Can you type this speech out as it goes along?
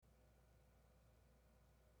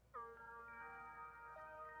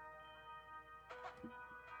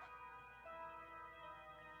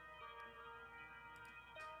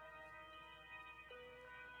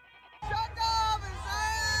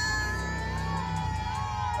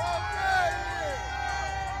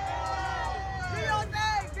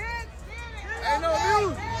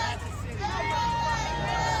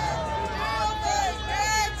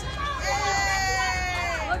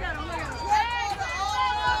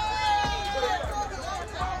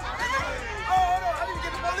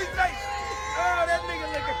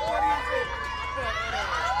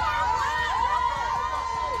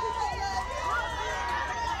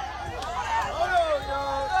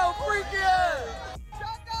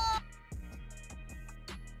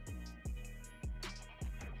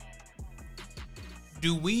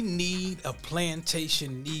Do we need a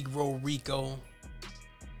plantation Negro RICO?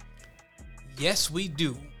 Yes, we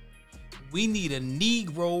do. We need a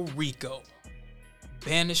Negro RICO.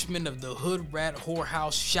 Banishment of the hoodrat,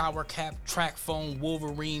 whorehouse, shower cap, track phone,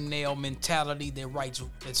 Wolverine nail mentality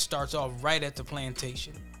that starts off right at the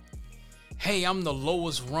plantation. Hey, I'm the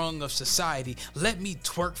lowest rung of society. Let me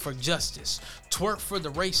twerk for justice. Twerk for the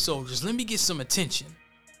race soldiers. Let me get some attention.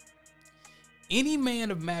 Any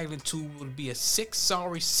man of magnitude would be a sick,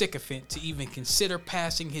 sorry sycophant to even consider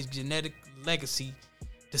passing his genetic legacy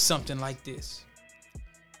to something like this.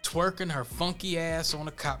 Twerking her funky ass on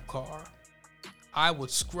a cop car. I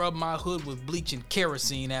would scrub my hood with bleach and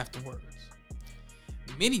kerosene afterwards.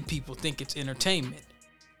 Many people think it's entertainment,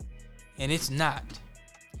 and it's not.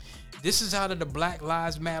 This is out of the Black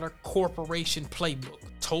Lives Matter Corporation playbook.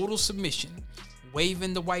 Total submission,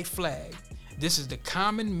 waving the white flag. This is the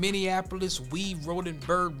common Minneapolis weed rodent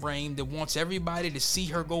bird brain that wants everybody to see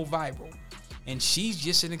her go viral. And she's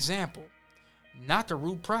just an example, not the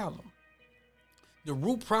root problem. The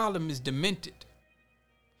root problem is demented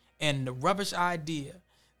and the rubbish idea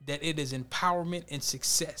that it is empowerment and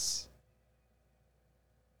success.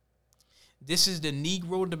 This is the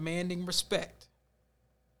Negro demanding respect.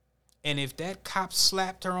 And if that cop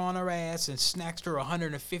slapped her on her ass and snatched her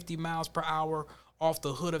 150 miles per hour off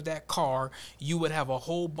the hood of that car, you would have a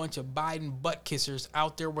whole bunch of Biden butt kissers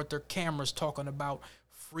out there with their cameras talking about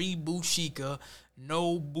free Bushika.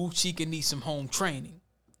 No, Bushika needs some home training.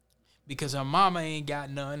 Because her mama ain't got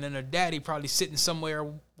none and her daddy probably sitting somewhere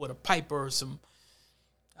with a piper or some,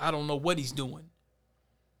 I don't know what he's doing.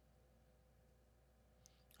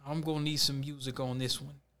 I'm going to need some music on this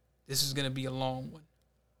one. This is going to be a long one.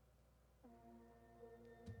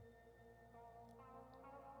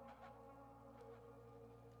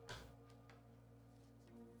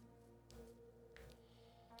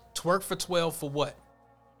 Twerk for 12 for what?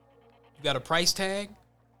 You got a price tag?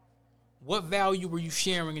 What value were you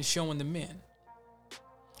sharing and showing the men?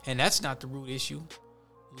 And that's not the root issue.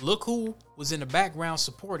 Look who was in the background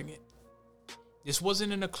supporting it. This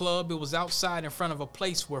wasn't in a club. It was outside in front of a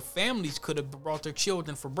place where families could have brought their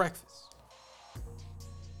children for breakfast.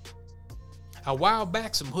 A while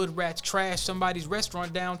back, some hood rats trashed somebody's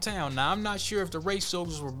restaurant downtown. Now, I'm not sure if the race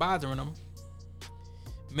soldiers were bothering them.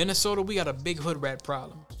 Minnesota, we got a big hood rat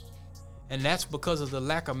problem. And that's because of the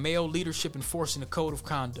lack of male leadership enforcing the code of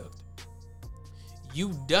conduct.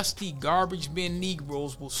 You dusty garbage bin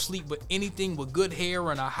Negroes will sleep with anything with good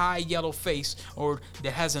hair and a high yellow face or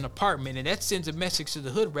that has an apartment, and that sends a message to the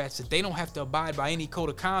hood rats that they don't have to abide by any code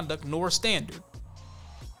of conduct nor standard.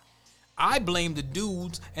 I blame the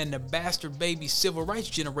dudes and the bastard baby civil rights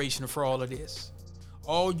generation for all of this.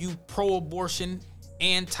 All you pro-abortion,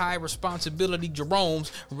 anti-responsibility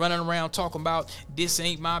Jeromes running around talking about this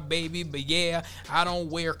ain't my baby, but yeah, I don't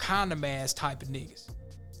wear condom ass type of niggas.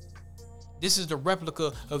 This is the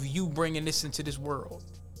replica of you bringing this into this world.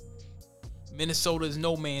 Minnesota is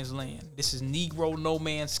no man's land. This is Negro no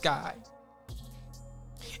man's sky.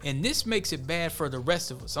 And this makes it bad for the rest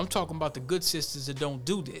of us. I'm talking about the good sisters that don't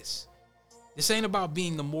do this. This ain't about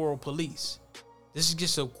being the moral police. This is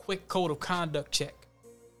just a quick code of conduct check.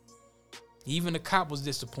 Even the cop was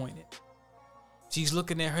disappointed. She's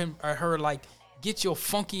looking at her like, get your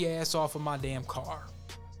funky ass off of my damn car.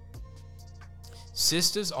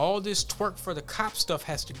 Sisters, all this twerk for the cop stuff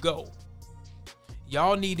has to go.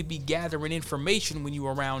 Y'all need to be gathering information when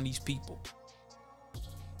you're around these people.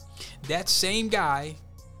 That same guy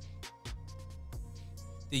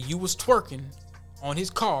that you was twerking on his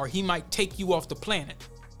car, he might take you off the planet,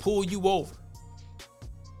 pull you over.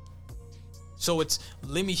 So it's,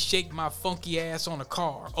 let me shake my funky ass on a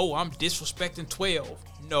car. Oh, I'm disrespecting 12.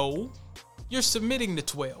 No, you're submitting to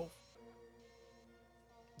 12.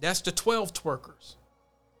 That's the 12 twerkers.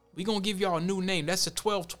 We're going to give y'all a new name. That's the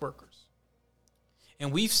 12 twerkers.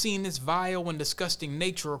 And we've seen this vile and disgusting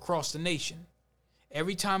nature across the nation.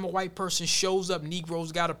 Every time a white person shows up,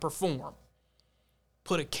 Negroes got to perform.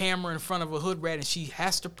 Put a camera in front of a hood rat and she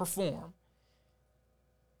has to perform.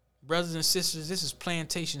 Brothers and sisters, this is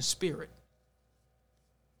plantation spirit.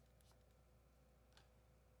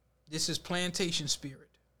 This is plantation spirit.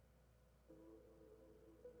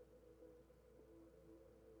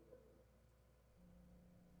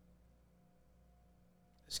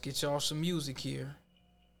 Let's get y'all some music here.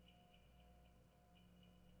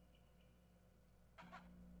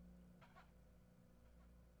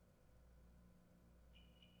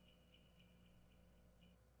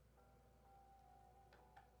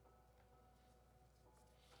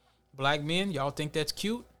 Black men, y'all think that's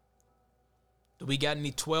cute? Do we got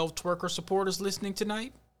any 12 twerker supporters listening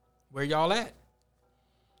tonight? Where y'all at?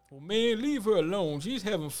 Well, man, leave her alone. She's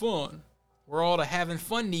having fun. Where all the having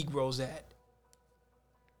fun Negroes at?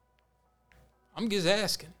 I'm just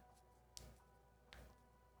asking.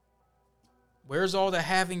 Where's all the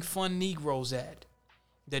having fun Negroes at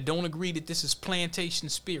that don't agree that this is plantation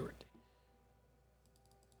spirit?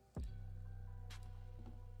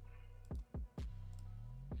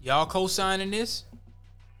 Y'all co-signing this?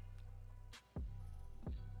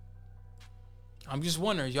 I'm just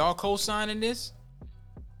wondering, y'all co-signing this?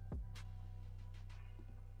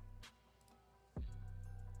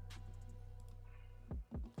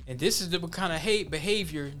 And this is the kind of hate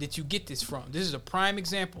behavior that you get this from. This is a prime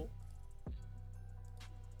example.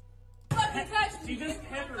 She just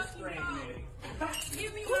pepper sprayed me.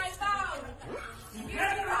 Give me my phone. Give me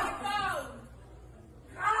my phone.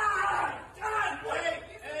 God, wait.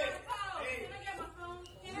 Hey. Can I get my phone?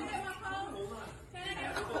 Can I get my phone? Can I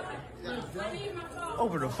get my phone? I need my phone.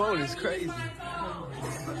 Over the phone is crazy. I need my phone.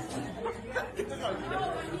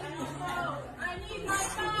 I need my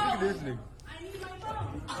phone. Look at this nigga. I need my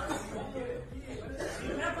phone.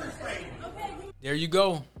 Okay. There you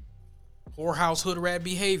go. Whorehouse hood rat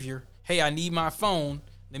behavior. Hey, I need my phone.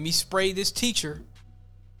 Let me spray this teacher.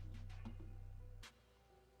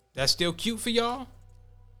 That's still cute for y'all?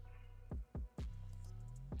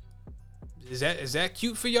 Is that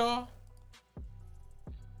cute for y'all?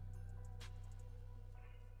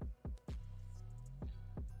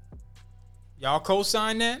 Y'all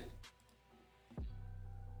co-sign that?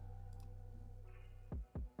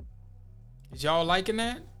 Is y'all liking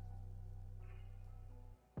that?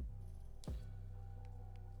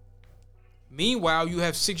 Meanwhile, you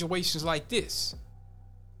have situations like this.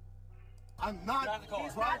 I'm not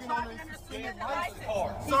driving under suspended license.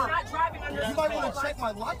 He's Sir, not driving under you might want to check my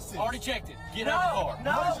license. Already checked it. Get out of the car.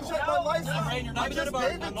 No, How did you check my license? I'm ready. You're not I gonna just do gave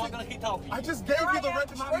it. it I'm not to gonna keep talking. I just gave you the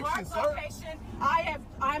registration, sir. Location.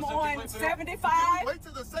 I'm on 75. Wait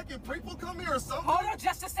till the second people come here or something. Hold on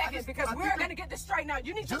just a second, just- because I we're think going to get this straightened out.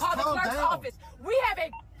 You need to Just call the calm clerk's down. office. We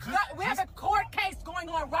have a court case going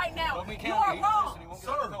on right now. But we You can't are be wrong. resisting. He won't get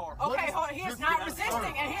Sir, out of the car. what Okay, is- hold on. He's just- not sir,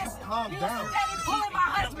 resisting, and he's calm down. steady pulling my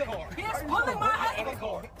husband. He's pulling my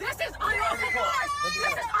husband. This is unlawful force.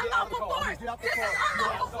 This is unlawful force. This is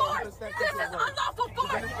unlawful force. This is unlawful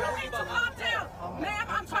force. You need to calm down. Ma'am,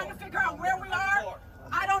 I'm trying to figure out where we are.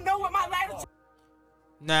 I don't know what my latitude.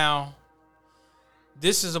 Now,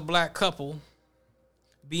 this is a black couple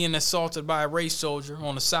being assaulted by a race soldier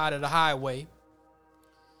on the side of the highway.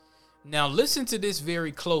 Now, listen to this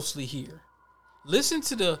very closely here. Listen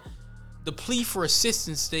to the plea for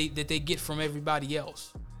assistance that they get from everybody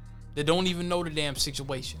else that don't even know the damn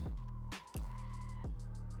situation.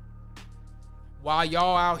 While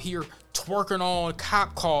y'all out here twerking on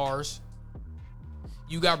cop cars,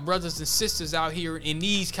 you got brothers and sisters out here in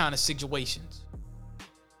these kind of situations.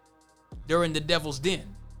 They're in the devil's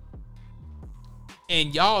den.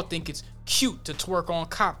 And y'all think it's cute to twerk on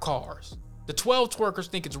cop cars. The 12 twerkers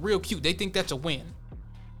think it's real cute. They think that's a win.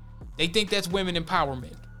 They think that's women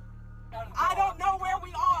empowerment. I don't know where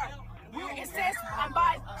we are. It says I'm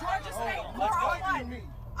by Georgia State 401.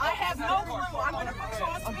 I have no clue. I'm going to put you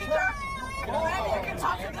on speaker. Maybe you can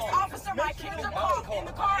talk to this officer. My kids are caught in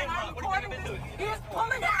the car and I'm recording this. He is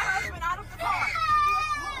pulling my husband out of the car. He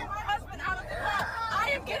is pulling my husband out of the car. I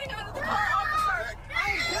am getting out of the car, officer. I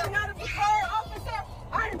am getting out of the car, officer.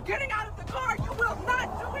 I am getting out of the car. You will not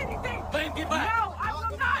do anything. Let him get back. No, I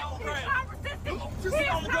will not. He is not resisting. He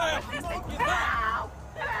on is the not ground. resisting. Get back. Help!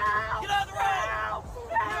 Help! Get out of the road. Help!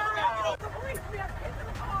 Help! The police me have kids in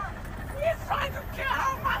the car. He is trying to kill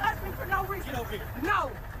my husband for no reason. Get over here.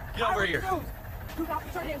 No. Get over I here. refuse. Do not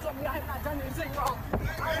put your hands on me. I have not done anything wrong.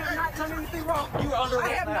 I have not done anything wrong. You are under I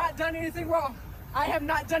arrest have now. not done anything wrong. I have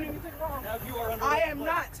not done anything wrong. Now you are under I arrest am now.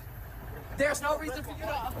 not. There's no reason for you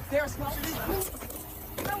to. There's no reason.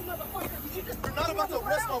 No, motherfucker. You just You're not about to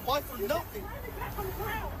arrest my wife for nothing. Back on the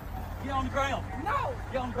ground. Get on the ground. No.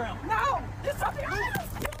 Get on the ground. No. There's something else. Hands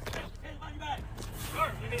behind your back.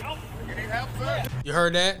 Sir, you need help? You need help, sir? You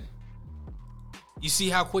heard that? You see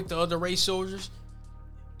how quick the other race soldiers?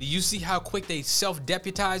 Do you see how quick they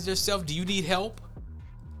self-deputize themselves? Do you need help?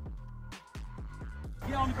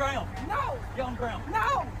 Get on the ground. No. Get on the ground.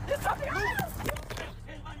 No. There's something else. Hands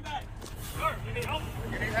behind your back. Sir, you need help?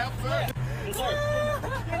 You need help, sir? Yes,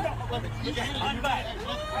 sir. Put your hands behind your back.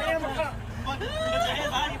 I am a. Put your hands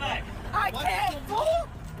behind your back. I can't, fool!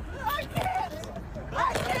 I can't!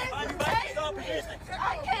 I can't! You tased Stop me! resisting.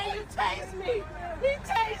 I can't! You tased me! He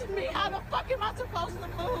tased me! How the fuck am I supposed to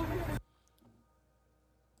move?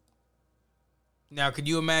 Now, could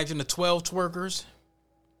you imagine the 12 twerkers?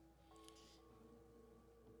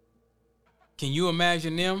 Can you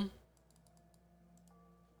imagine them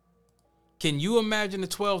Can you imagine the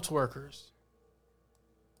 12 twerkers?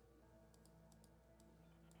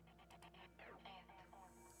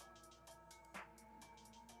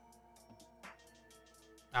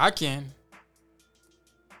 I can.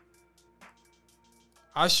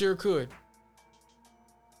 I sure could.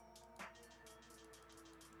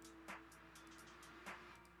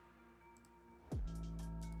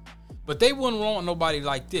 But they wouldn't want nobody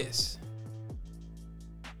like this.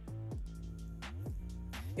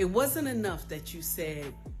 It wasn't enough that you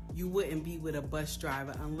said you wouldn't be with a bus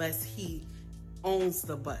driver unless he owns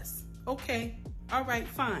the bus. Okay, all right,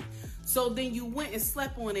 fine. So then you went and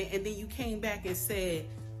slept on it, and then you came back and said,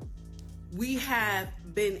 we have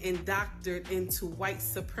been indoctrinated into white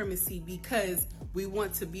supremacy because we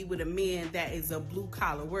want to be with a man that is a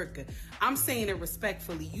blue-collar worker. I'm saying it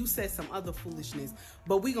respectfully. You said some other foolishness,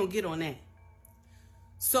 but we're going to get on that.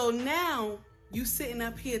 So now you sitting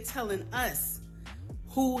up here telling us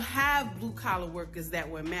who have blue-collar workers that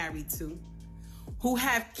we're married to, who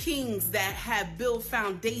have kings that have built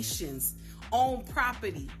foundations, own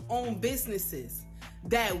property, own businesses,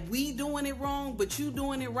 that we doing it wrong, but you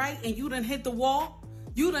doing it right, and you done hit the wall?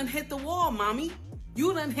 You done hit the wall, mommy.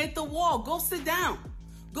 You done hit the wall. Go sit down.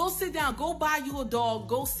 Go sit down. Go buy you a dog.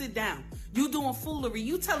 Go sit down. You doing foolery.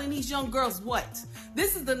 You telling these young girls what?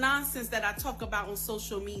 This is the nonsense that I talk about on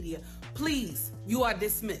social media. Please, you are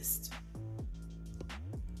dismissed.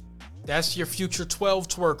 That's your future 12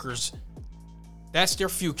 twerkers. That's their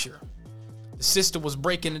future. The sister was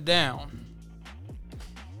breaking it down.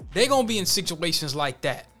 They gonna be in situations like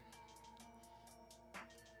that.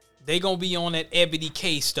 They gonna be on that Ebony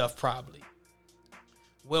K stuff probably.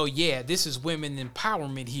 Well, yeah, this is women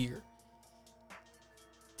empowerment here.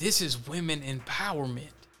 This is women empowerment.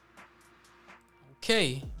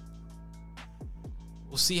 Okay.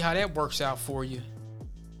 We'll see how that works out for you.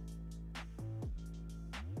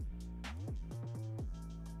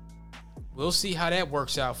 We'll see how that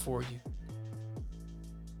works out for you.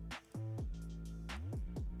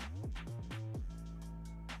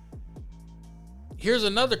 Here's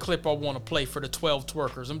another clip I want to play for the 12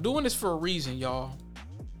 twerkers. I'm doing this for a reason, y'all.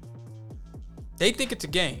 They think it's a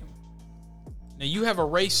game. Now, you have a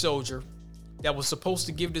race soldier that was supposed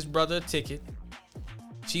to give this brother a ticket.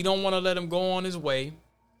 She don't want to let him go on his way.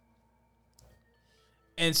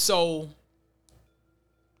 And so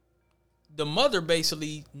the mother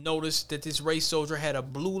basically noticed that this race soldier had a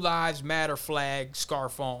Blue Lives Matter flag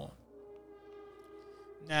scarf on.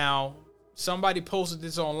 Now, somebody posted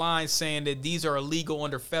this online saying that these are illegal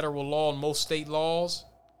under federal law and most state laws.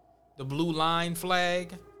 The blue line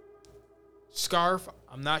flag scarf.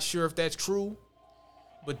 I'm not sure if that's true,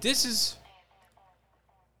 but this is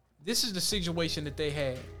the situation that they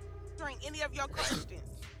had. Answering any of your questions.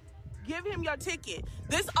 Give him your ticket.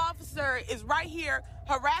 This officer is right here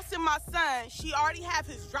harassing my son. She already have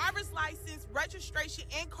his driver's license, registration,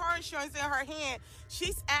 and car insurance in her hand.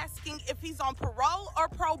 She's asking if he's on parole or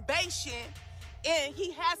probation, and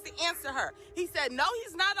he has to answer her. He said, no,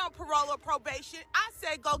 he's not on parole or probation. I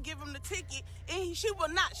said, go give him the ticket, and she will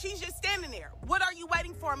not. She's just standing there. What are you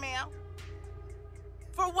waiting for, ma'am?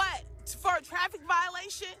 For what? For a traffic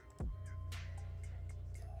violation?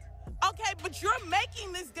 Okay, but you're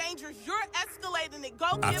making this dangerous. You're escalating it.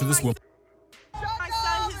 Go give my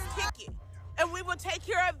son his ticket, and we will take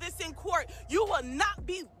care of this in court. You will not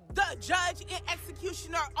be the judge and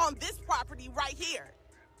executioner on this property right here.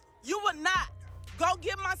 You will not. Go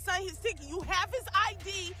give my son his ticket. You have his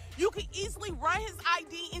ID. You can easily run his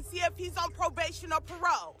ID and see if he's on probation or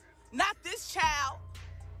parole. Not this child.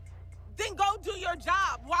 Then go do your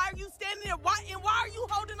job. Why are you standing there? Why are you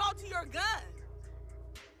holding on to your gun?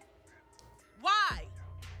 Why?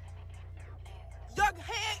 Your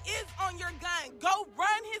hand is on your gun. Go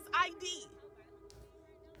run his ID.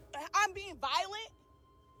 I'm being violent.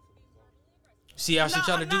 See how she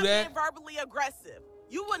tried to do that? I'm not being verbally aggressive.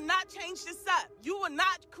 You will not change this up. You will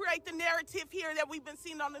not create the narrative here that we've been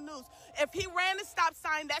seeing on the news. If he ran a stop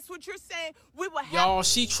sign, that's what you're saying. We will have. Y'all,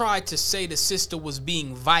 she tried to say the sister was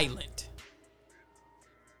being violent.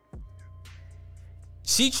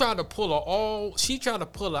 She tried to pull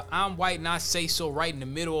a I'm white and I say so right in the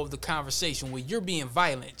middle of the conversation where you're being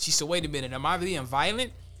violent. She said, wait a minute, am I being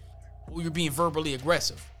violent? Or you're being verbally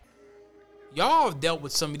aggressive? Y'all have dealt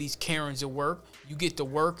with some of these Karens at work. You get to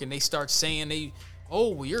work and they start saying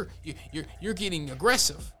you're getting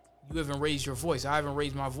aggressive. You haven't raised your voice. I haven't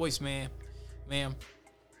raised my voice, ma'am.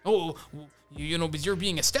 Oh, but you're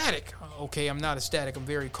being ecstatic. Okay, I'm not ecstatic. I'm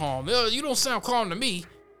very calm. You don't sound calm to me.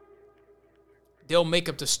 They'll make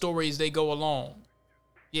up the story as they go along.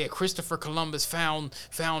 Yeah, Christopher Columbus found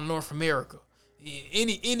North America.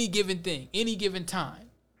 Any given thing, any given time.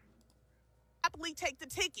 happily take the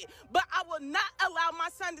ticket, but I will not allow my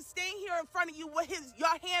son to stand here in front of you with your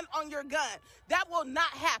hand on your gun. That will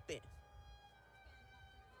not happen.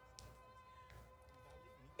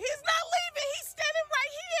 He's not leaving. He's standing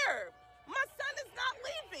right here. My son is not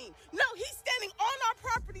leaving. No, he's standing on our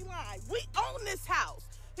property line. We own this house.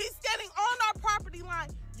 He's standing on our property line.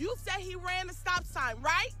 You said he ran a stop sign,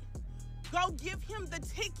 right? Go give him the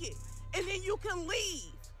ticket, and then you can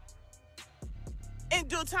leave in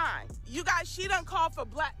due time. You guys, she done called for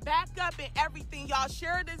backup and everything. Y'all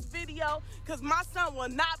share this video, because my son will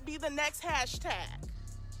not be the next hashtag.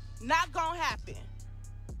 Not gonna happen.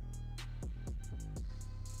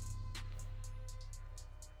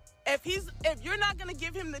 If you're not gonna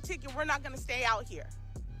give him the ticket, we're not gonna stay out here.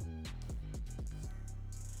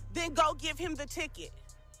 Then go give him the ticket.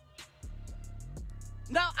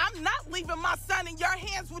 No, I'm not leaving my son in your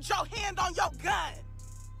hands with your hand on your gun.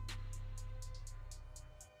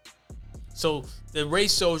 So the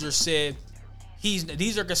race soldier said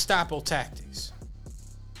these are Gestapo tactics.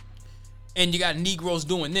 And you got Negroes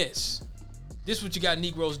doing this. This is what you got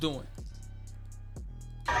Negroes doing.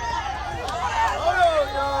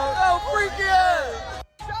 Oh, freaky ass!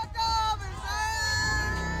 Shut up and say!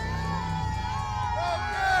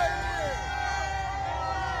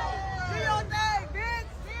 Do your thing, bitch!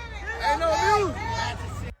 Ain't no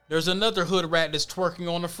music! There's another hood rat that's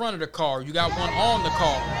twerking on the front of the car. You got one on the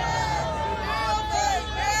car.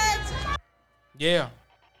 Yeah.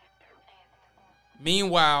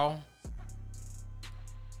 Meanwhile,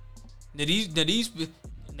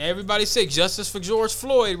 everybody say justice for George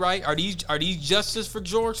Floyd, right? Are these justice for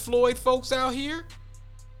George Floyd folks out here?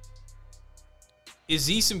 Is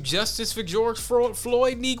these some justice for George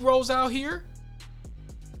Floyd Negroes out here?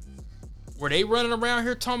 Were they running around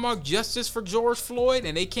here talking about justice for George Floyd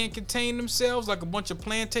and they can't contain themselves like a bunch of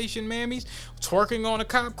plantation mammies twerking on a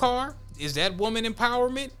cop car? Is that woman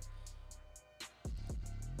empowerment?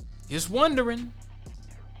 Just wondering.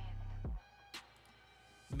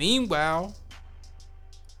 Meanwhile,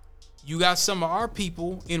 you got some of our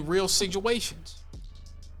people in real situations.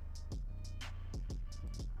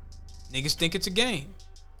 Niggas think it's a game.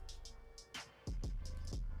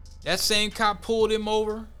 That same cop pulled him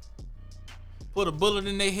over, put a bullet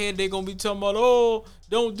in their head. They gonna be talking about, oh,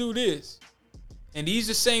 don't do this. And these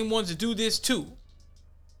are the same ones that do this too.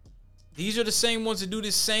 These are the same ones that do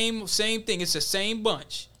this same thing. It's the same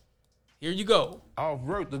bunch. Here you go. Off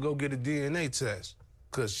work to go get a DNA test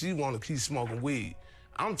because she want to keep smoking weed.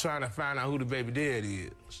 I'm trying to find out who the baby daddy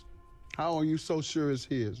is. How are you so sure it's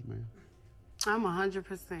his, man? I'm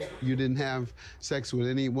 100%. You didn't have sex with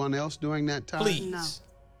anyone else during that time? Please. No.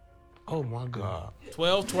 Oh, my God.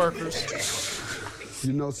 12 twerkers.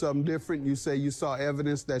 You know something different? You say you saw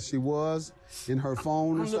evidence that she was in her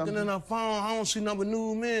phone or I'm something? looking in her phone. I don't see number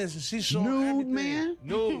nude men. She's showing Nude everything. man?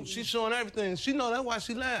 No, she's showing everything. She know that's why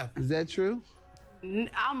she laughed. Is that true?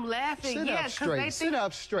 I'm laughing, Sit yeah, up because straight. they Sit think,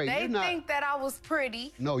 up straight. they You're not... think that I was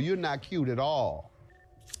pretty. No, you're not cute at all.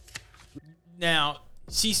 Now,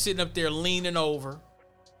 she's sitting up there leaning over.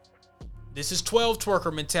 This is 12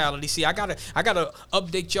 twerker mentality. See, I gotta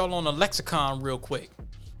update y'all on the lexicon real quick.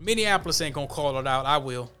 Minneapolis ain't gonna call it out. I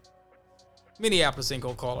will. Minneapolis ain't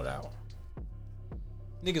gonna call it out.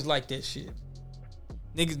 Niggas like that shit.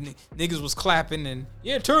 Niggas was clapping and,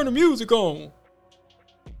 yeah, turn the music on.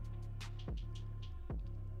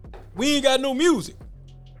 We ain't got no music.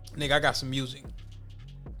 Nigga, I got some music.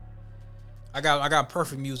 I got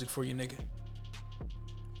perfect music for you, nigga.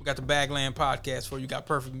 We got the Bagland podcast for you. Got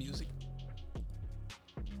perfect music.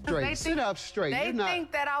 Straight. Sit up straight. They You're not...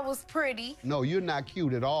 think that I was pretty. No, you're not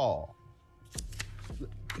cute at all.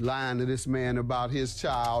 Lying to this man about his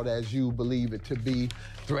child as you believe it to be,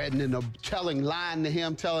 threatening, lying to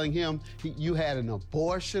him, telling him you had an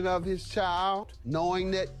abortion of his child, knowing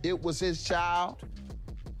that it was his child.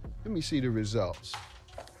 Let me see the results.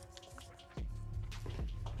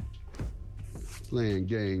 Playing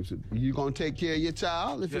games. You gonna take care of your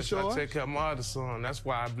child if Yes, it's yours? I take care of my other son. That's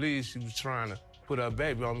why I believe she was trying to put her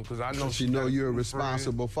baby on me because I know she know you're a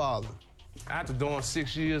responsible father. After doing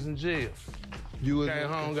 6 years in jail. You was came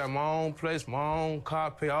home, got my own place, my own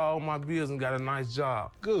car, pay all my bills, and got a nice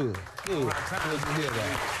job. Good. Good to hear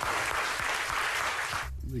that.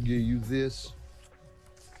 Let me give you this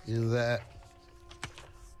and that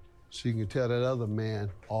so you can tell that other man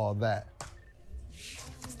all that.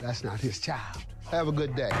 That's not his child. Have a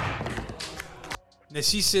good day. Now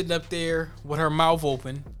she's sitting up there with her mouth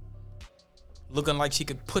open, looking like she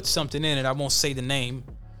could put something in it. I won't say the name.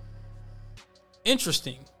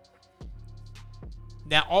 Interesting.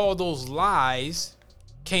 Now all those lies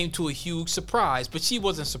came to a huge surprise. But she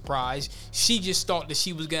wasn't surprised. She just thought that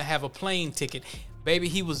she was going to have a plane ticket. Baby,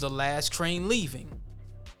 he was the last train leaving.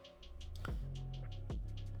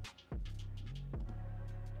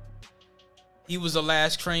 He was the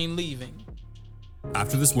last train leaving.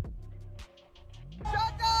 After this...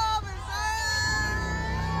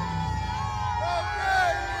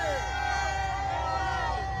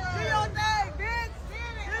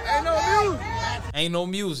 Ain't no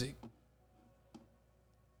music.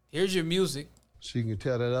 Here's your music. She can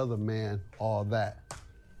tell that other man all that.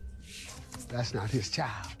 That's not his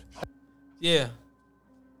child. Yeah.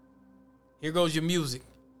 Here goes your music.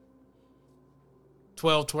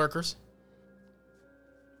 12 twerkers.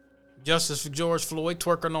 Justice for George Floyd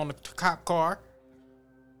twerking on the cop car.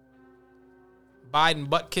 Biden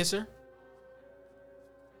butt kisser.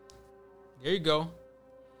 There you go.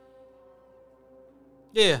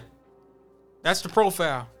 Yeah. That's the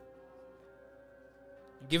profile.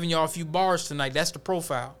 I'm giving y'all a few bars tonight. That's the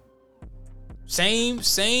profile. Same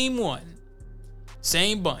one.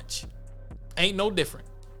 Same bunch. Ain't no different.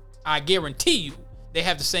 I guarantee you they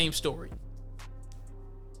have the same story.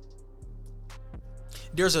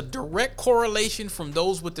 There's a direct correlation from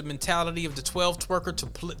those with the mentality of the 12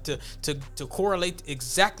 twerker to correlate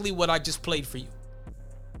exactly what I just played for you.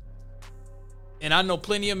 And I know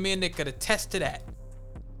plenty of men that could attest to that.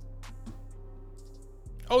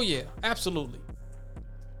 Oh yeah, absolutely.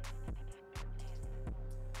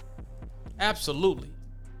 Absolutely.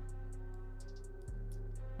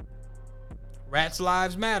 Rats'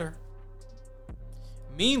 lives matter.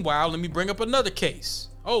 Meanwhile, let me bring up another case.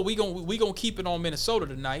 Oh, we gonna keep it on Minnesota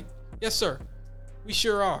tonight. Yes, sir. We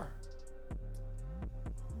sure are.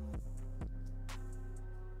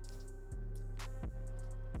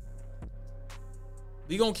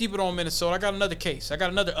 We gonna keep it on Minnesota. I got another case. I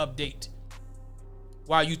got another update.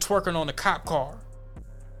 While you twerking on the cop car.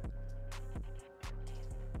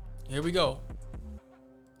 Here we go.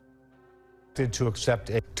 To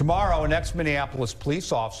accept tomorrow, an ex-Minneapolis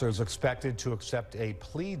police officer is expected to accept a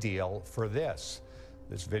plea deal for this.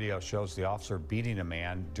 This video shows the officer beating a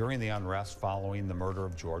man during the unrest following the murder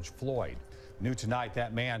of George Floyd. New tonight,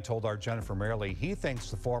 that man told our Jennifer Merrily he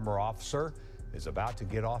thinks the former officer is about to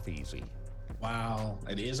get off easy. While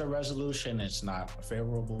it is a resolution, it's not a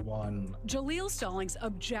favorable one. Jaleel Stallings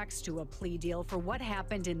objects to a plea deal for what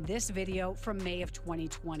happened in this video from May of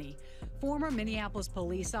 2020. Former Minneapolis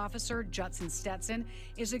police officer Judson Stetson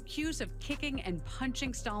is accused of kicking and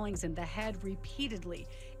punching Stallings in the head repeatedly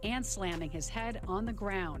and slamming his head on the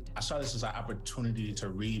ground. I saw this as an opportunity to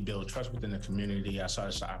rebuild trust within the community. I saw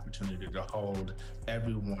this as an opportunity to hold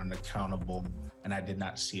everyone accountable, and I did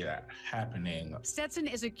not see that happening. Stetson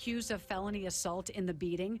is accused of felony assault in the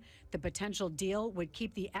beating. The potential deal would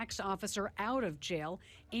keep the ex-officer out of jail,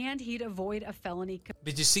 and he'd avoid a felony.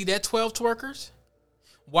 Did you see that, 12 twerkers?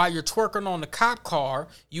 While you're twerking on the cop car,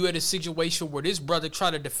 you had a situation where this brother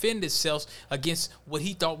tried to defend himself against what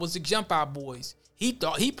he thought was the Jump Out Boys. He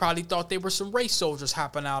probably thought they were some race soldiers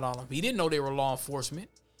hopping out on him. He didn't know they were law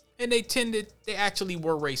enforcement. And they actually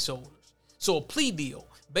were race soldiers. So a plea deal.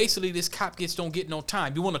 Basically, this cop don't get no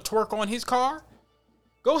time. You want to twerk on his car?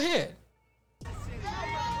 Go ahead. You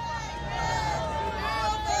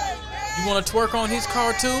want to twerk on his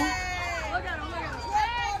car too?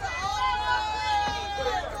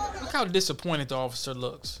 Look how disappointed the officer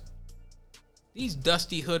looks. These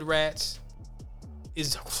dusty hood rats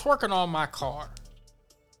is twerking on my car.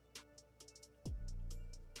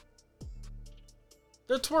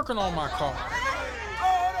 They're twerking on my car.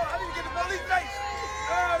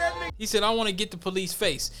 He said, I want to get the police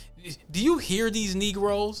face. Do you hear these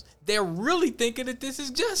Negroes? They're really thinking that this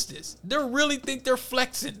is justice. They really think they're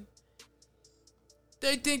flexing.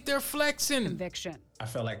 They think they're flexing. Conviction. I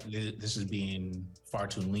felt like this is being far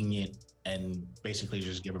too lenient and basically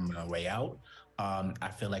just giving them a way out. I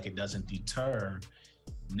feel like it doesn't deter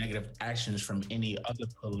negative actions from any other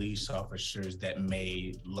police officers that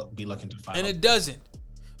may be looking to file. And it doesn't.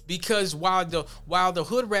 Because while the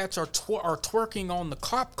hood rats are twerking on the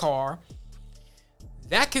cop car,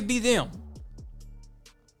 that could be them.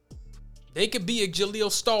 They could be a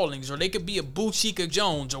Jaleel Stallings, or they could be a Buchika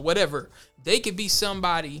Jones, or whatever. They could be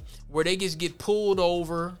somebody where they just get pulled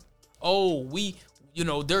over. Oh,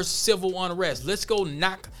 there's civil unrest. Let's go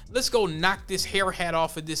knock this hair hat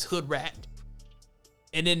off of this hood rat.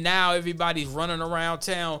 And then now everybody's running around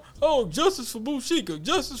town. Oh, justice for Buchika,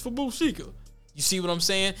 justice for Buchika. You see what I'm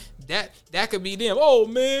saying? That could be them. Oh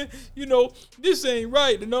man, this ain't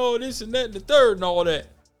right and all this and that and the third and all that.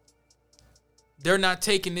 They're not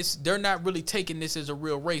really taking this as a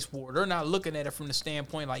real race war. They're not looking at it from the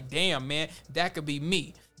standpoint like, damn man, that could be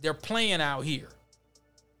me. They're playing out here.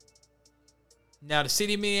 Now the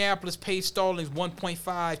city of Minneapolis paid Stallings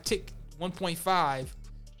 $1.5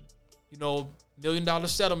 million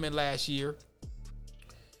settlement last year.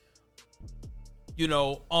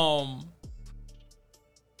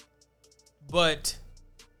 But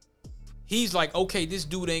he's like, okay, this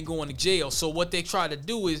dude ain't going to jail. So what they try to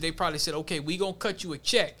do is they probably said, okay, we gonna cut you a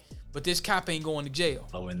check, but this cop ain't going to jail.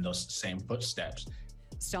 In those same footsteps.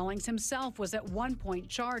 Stallings himself was at one point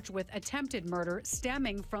charged with attempted murder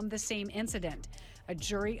stemming from the same incident. A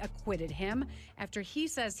jury acquitted him after he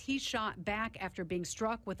says he shot back after being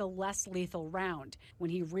struck with a less lethal round.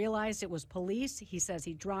 When he realized it was police, he says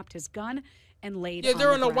he dropped his gun and laid on they're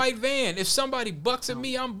the in a ground. white van. If somebody bucks at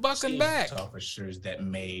me, I'm bucking back. Officers that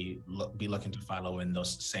may be looking to follow in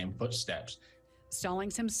those same footsteps.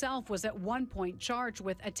 Stallings himself was at one point charged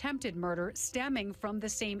with attempted murder stemming from the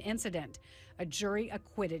same incident. A jury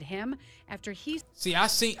acquitted him after he... See, I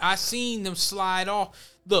seen them slide off.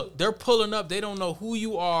 Look, they're pulling up. They don't know who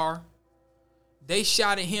you are. They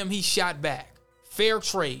shot at him. He shot back. Fair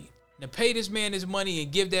trade. Now pay this man his money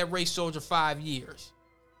and give that race soldier 5 years.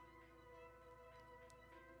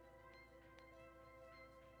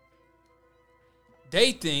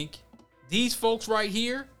 They think these folks right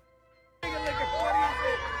here...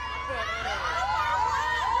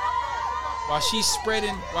 While she's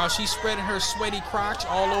spreading her sweaty crotch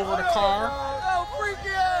all over the car.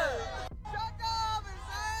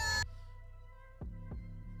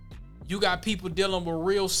 You got people dealing with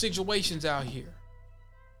real situations out here.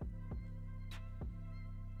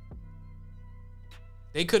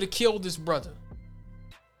 They could have killed this brother.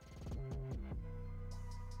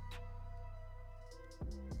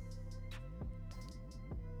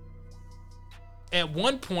 At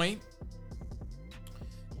one point,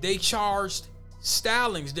 they charged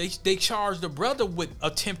Stallings. They charged the brother with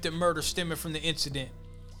attempted murder stemming from the incident.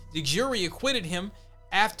 The jury acquitted him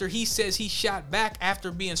after he says he shot back after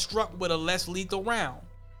being struck with a less lethal round.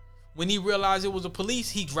 When he realized it was the police,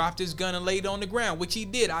 he dropped his gun and laid on the ground, which he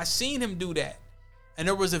did. I seen him do that. And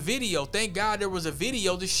there was a video. Thank God there was a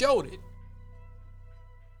video that showed it.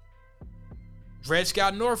 Dred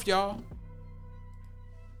Scott North, y'all.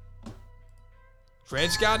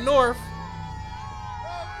 Dred Scott North.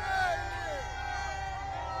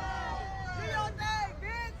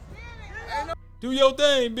 Do your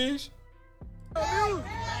thing, bitch.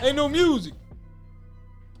 Ain't no music.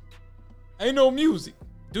 Ain't no music.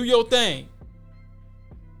 Do your thing.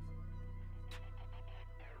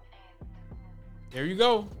 There you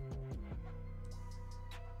go.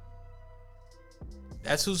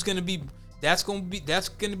 That's who's gonna be. That's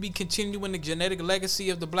gonna be continuing the genetic legacy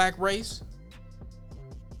of the black race.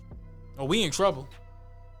 Oh, we in trouble.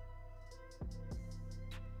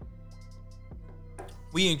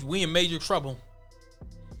 We in major trouble.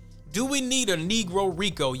 Do we need a Negro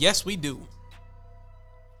RICO? Yes, we do.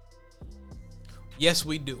 Yes,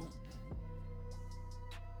 we do.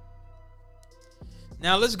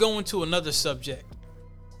 Now let's go into another subject.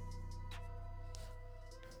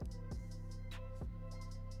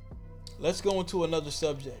 Let's go into another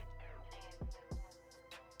subject.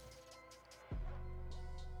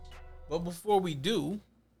 But before we do,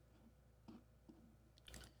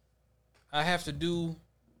 I have to do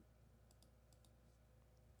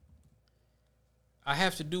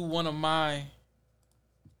one of my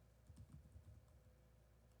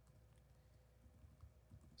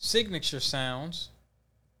signature sounds,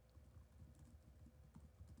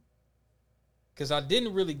 because I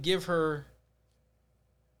didn't really give her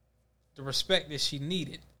the respect that she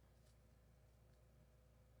needed.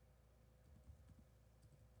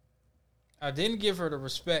 I didn't give her the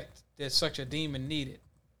respect that such a demon needed.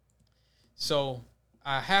 So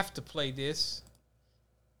I have to play this.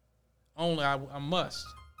 Only I must.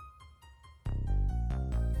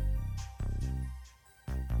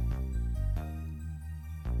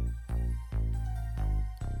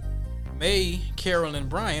 May Carolyn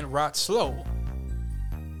Bryant rot slow.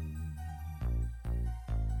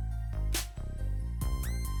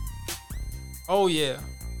 Oh yeah.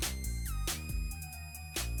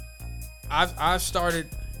 I started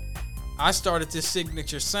this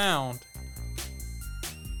signature sound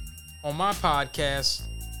on my podcast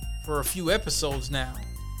for a few episodes now.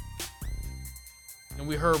 And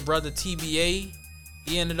we heard brother TBA,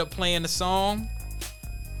 he ended up playing the song.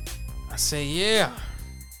 I say, yeah,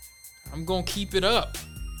 I'm gonna keep it up.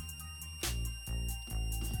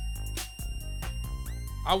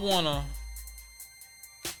 I wanna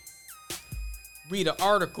read an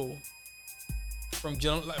article from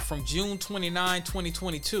June 29,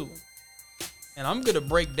 2022. And I'm gonna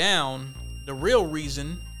break down the real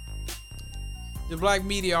reason The black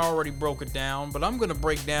media already broke it down, but I'm going to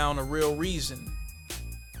break down a real reason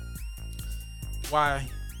why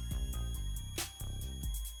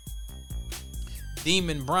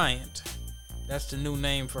Demon Bryant, that's the new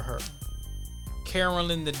name for her,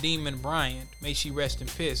 Carolyn the Demon Bryant, may she rest in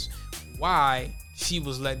peace, why she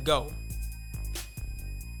was let go.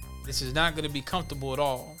 This is not going to be comfortable at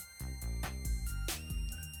all.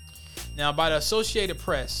 Now, by the Associated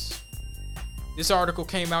Press, this article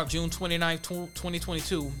came out June 29,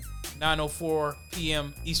 2022, 9:04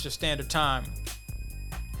 p.m. Eastern Standard Time.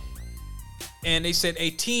 And they said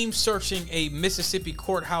a team searching a Mississippi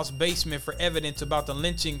courthouse basement for evidence about the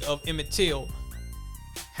lynching of Emmett Till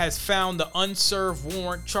has found the unserved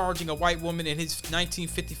warrant charging a white woman in his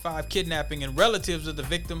 1955 kidnapping, and relatives of the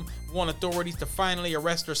victim want authorities to finally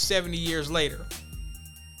arrest her 70 years later.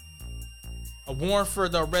 A warrant for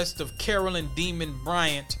the arrest of Carolyn Demon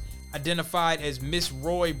Bryant, identified as Miss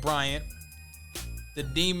Roy Bryant, the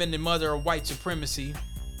demon and mother of white supremacy,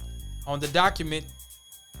 on the document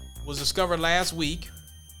was discovered last week,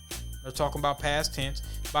 they're talking about past tense,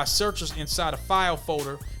 by searchers inside a file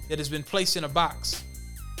folder that has been placed in a box.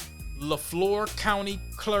 LaFleur County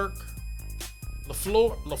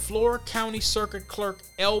Circuit Clerk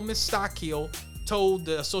Elmis Stockhill told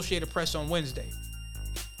the Associated Press on Wednesday.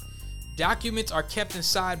 Documents are kept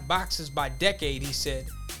inside boxes by decade, he said,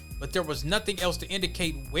 but there was nothing else to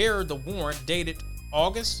indicate where the warrant dated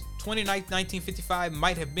August 29, 1955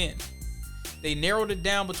 might have been. They narrowed it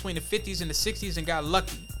down between the 50s and the 60s and got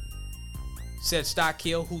lucky, said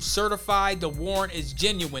Stockhill, who certified the warrant as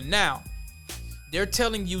genuine. Now, they're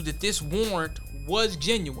telling you that this warrant was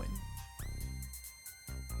genuine.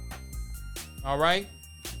 All right?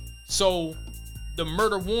 So, the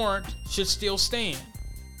murder warrant should still stand.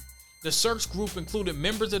 The search group included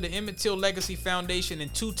members of the Emmett Till Legacy Foundation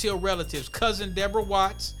and two Till relatives, cousin Deborah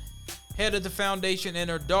Watts, head of the foundation, and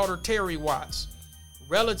her daughter Terry Watts.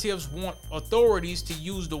 Relatives want authorities to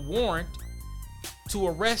use the warrant to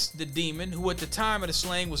arrest the demon, who at the time of the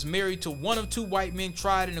slaying was married to one of two white men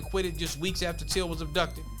tried and acquitted just weeks after Till was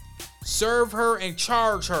abducted. Serve her and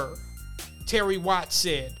charge her, Terry Watts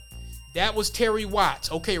said. That was Terry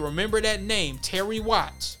Watts. Okay, remember that name, Terry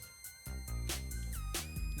Watts.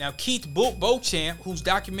 Now, Keith Beauchamp, whose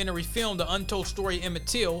documentary film The Untold Story of Emmett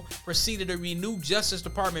Till preceded a renewed Justice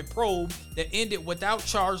Department probe that ended without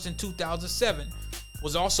charge in 2007,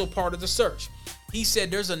 was also part of the search. He said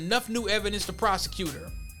there's enough new evidence to prosecute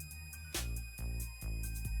her.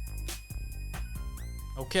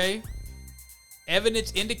 Okay?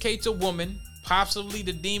 Evidence indicates a woman, possibly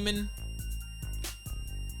the demon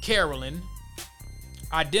Carolyn,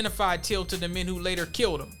 identified Till to the men who later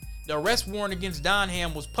killed him. The arrest warrant against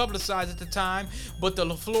Donham was publicized at the time, but the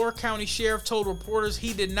LaFleur County Sheriff told reporters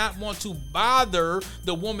he did not want to bother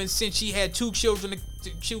the woman since she had two children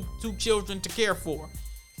to care for.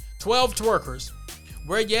 12 twerkers.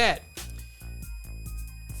 Where you at?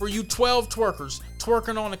 For you 12 twerkers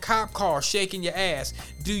twerking on a cop car, shaking your ass,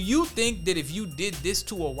 do you think that if you did this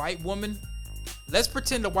to a white woman, let's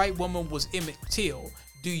pretend the white woman was Emmett Till,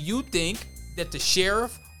 do you think that the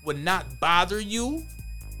sheriff would not bother you?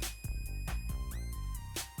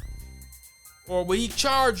 Or will he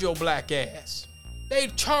charge your black ass?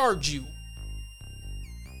 They'd charge you.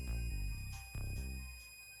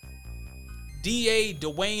 DA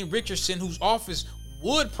Dwayne Richardson, whose office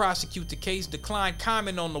would prosecute the case, declined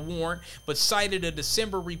comment on the warrant, but cited a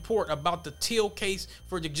December report about the Till case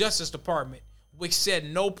for the Justice Department, which said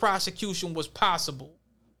no prosecution was possible.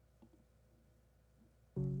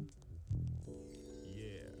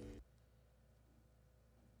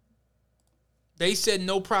 They said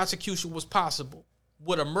no prosecution was possible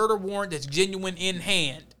with a murder warrant that's genuine in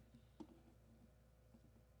hand.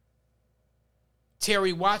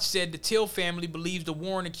 Terry Watts said the Till family believes the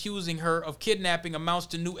warrant accusing her of kidnapping amounts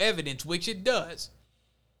to new evidence, which it does.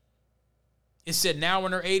 It said now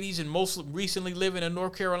in her 80s and most recently living in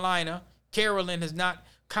North Carolina, Carolyn has not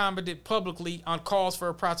commented publicly on calls for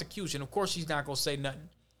a prosecution. Of course, she's not going to say nothing.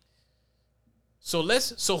 So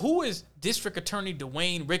who is District Attorney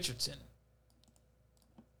Dwayne Richardson?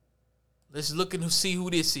 Let's look and see who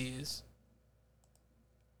this is.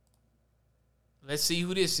 Let's see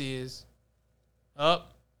who this is.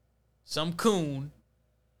 Up, some coon,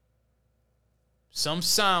 some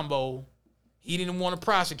Sambo. He didn't want to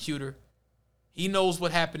prosecute her. He knows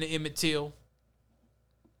what happened to Emmett Till.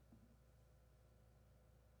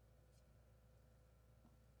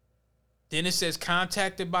 Then it says,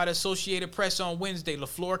 contacted by the Associated Press on Wednesday,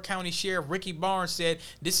 LaFleur County Sheriff Ricky Barnes said,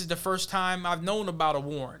 this is the first time I've known about a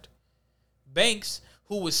warrant. Banks,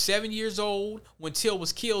 who was 7 years old when Till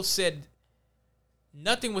was killed, said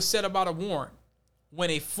nothing was said about a warrant. when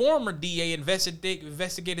a former DA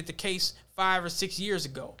investigated the case 5 or 6 years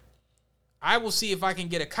ago. I will see if I can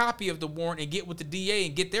get a copy of the warrant and get with the DA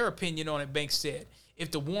and get their opinion on it, Banks said. If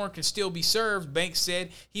the warrant can still be served, Banks said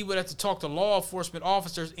he would have to talk to law enforcement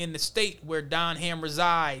officers in the state where Don Ham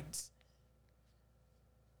resides.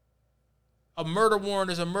 A murder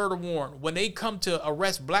warrant is a murder warrant. When they come to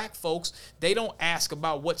arrest black folks, they don't ask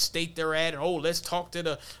about what state they're at and, oh, let's talk to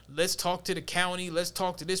the county, let's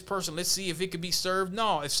talk to this person, let's see if it could be served.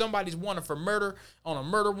 No, if somebody's wanted for murder on a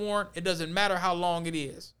murder warrant, it doesn't matter how long it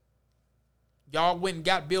is. Y'all went and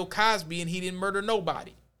got Bill Cosby and he didn't murder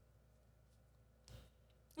nobody.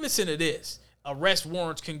 Listen to this. Arrest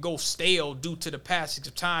warrants can go stale due to the passage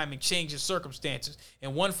of time and change in circumstances.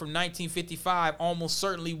 And one from 1955 almost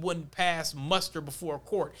certainly wouldn't pass muster before a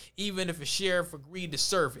court, even if a sheriff agreed to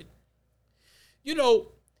serve it. You know,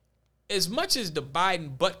 as much as the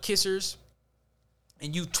Biden butt kissers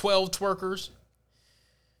and you 12 twerkers,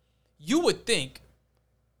 you would think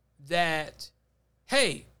that,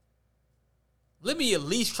 hey, let me at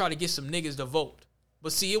least try to get some niggas to vote.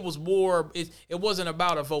 But see, it was more, it wasn't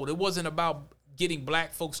about a vote. It wasn't about getting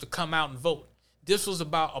black folks to come out and vote. This was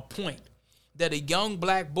about a point that a young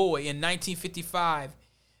black boy in 1955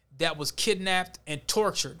 that was kidnapped and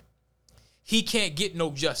tortured, he can't get no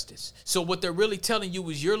justice. So what they're really telling you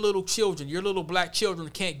is your little children, your little black children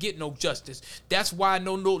can't get no justice. That's why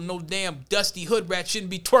no damn dusty hood rat shouldn't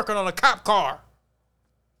be twerking on a cop car.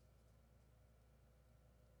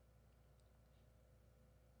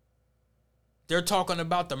 They're talking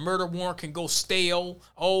about the murder warrant can go stale.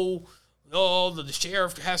 The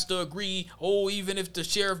sheriff has to agree. Oh, even if the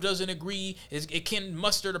sheriff doesn't agree, it can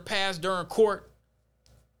muster to pass during court.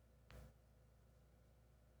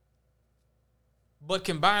 But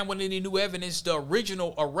combined with any new evidence, the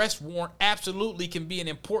original arrest warrant absolutely can be an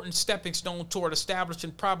important stepping stone toward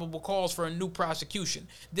establishing probable cause for a new prosecution.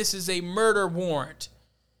 This is a murder warrant.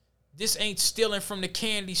 This ain't stealing from the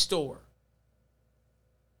candy store.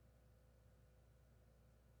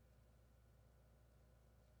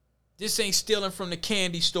 This ain't stealing from the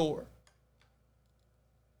candy store.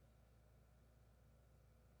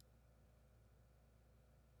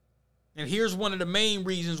 And here's one of the main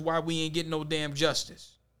reasons why we ain't getting no damn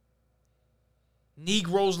justice.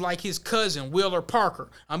 Negroes like his cousin, Wheeler Parker.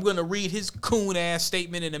 I'm going to read his coon-ass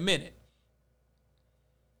statement in a minute.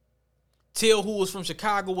 Till, who was from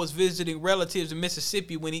Chicago, was visiting relatives in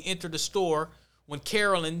Mississippi when he entered the store when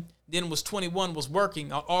Carolyn, then was 21, was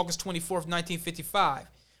working on August 24th, 1955.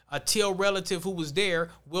 A Till relative who was there,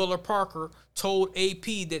 Wheeler Parker, told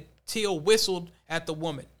AP that Till whistled at the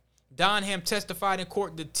woman. Donham testified in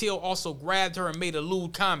court that Till also grabbed her and made a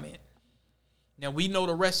lewd comment. Now, we know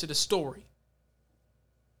the rest of the story.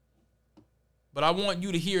 But I want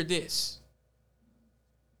you to hear this.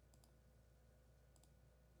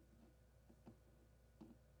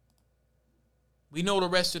 We know the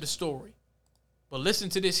rest of the story. But listen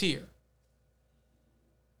to this here.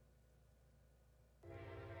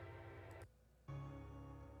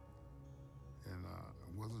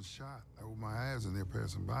 Shot. I opened my eyes and they're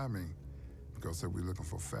passing by me because they were looking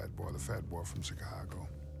for the fat boy from Chicago.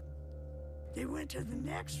 They went to the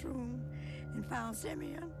next room and found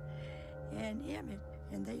Simeon and Emmett,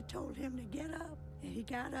 and they told him to get up. And he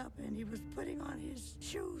got up and he was putting on his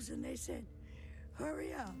shoes, and they said,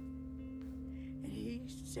 "Hurry up." And he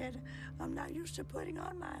said, "I'm not used to putting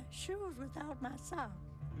on my shoes without my socks."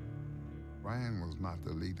 Ryan was not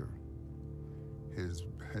the leader. His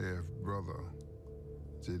half-brother,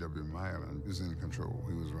 J.W. Mylan, was in control.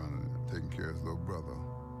 He was running it, taking care of his little brother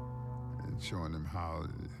and showing him how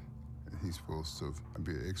he's supposed to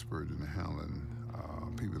be an expert in handling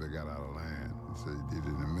people that got out of line. He said he did it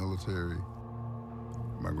in the military.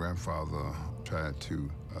 My grandfather tried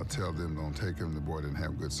to tell them don't take him. The boy didn't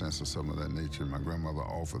have good sense or something of that nature. My grandmother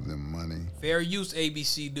offered them money. Fair use,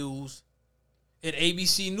 ABC News. And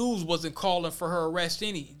ABC News wasn't calling for her arrest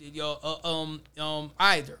either.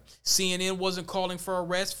 CNN wasn't calling for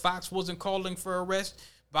arrest. Fox wasn't calling for arrest.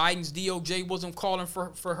 Biden's DOJ wasn't calling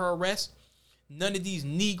for her arrest. None of these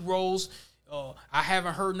Negroes. I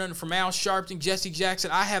haven't heard nothing from Al Sharpton, Jesse Jackson.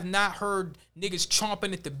 I have not heard niggas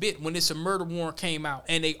chomping at the bit when this murder warrant came out,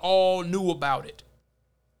 and they all knew about it.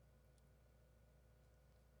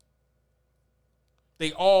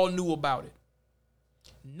 They all knew about it.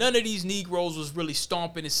 None of these Negroes was really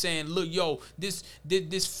stomping and saying, look, yo, this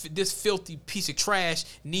filthy piece of trash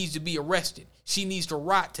needs to be arrested. She needs to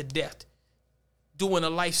rot to death, doing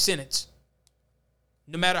a life sentence.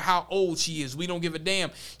 No matter how old she is, we don't give a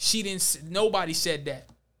damn. Nobody said that.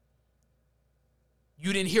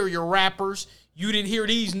 You didn't hear your rappers. You didn't hear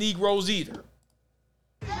these Negroes either.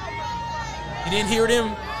 You You didn't hear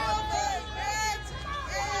them?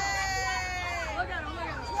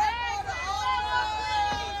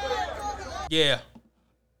 Yeah.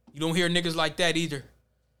 You don't hear niggas like that either.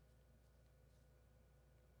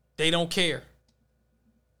 They don't care.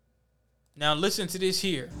 Now listen to this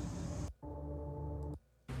here.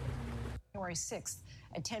 January 6th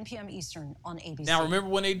at 10 p.m. Eastern on ABC. Now remember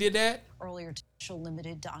when they did that? Earlier special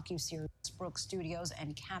limited docuseries Brooks Studios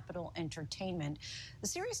and Capitol Entertainment. The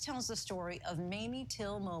series tells the story of Mamie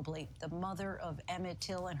Till Mobley, the mother of Emmett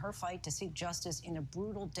Till, and her fight to seek justice in a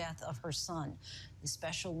brutal death of her son. The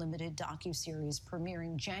special limited docuseries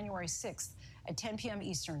premiering January 6th at 10 p.m.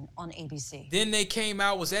 Eastern on ABC. Then they came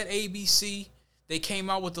out, was that ABC? They came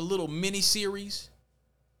out with a little mini series.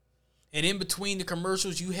 And in between the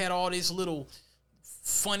commercials, you had all this little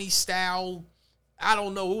funny style, I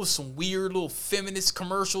don't know, it was some weird little feminist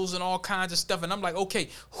commercials and all kinds of stuff. And I'm like, okay,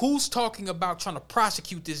 who's talking about trying to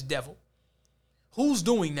prosecute this devil? Who's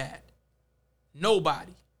doing that?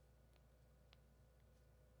 Nobody.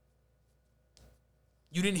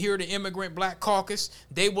 You didn't hear the Immigrant Black Caucus.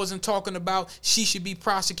 They wasn't talking about she should be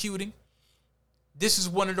prosecuting. This is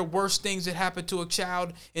one of the worst things that happened to a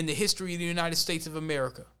child in the history of the United States of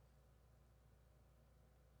America.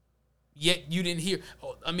 Yet you didn't hear,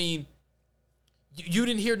 I mean, you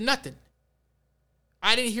didn't hear nothing.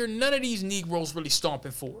 I didn't hear none of these Negroes really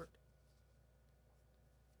stomping for it.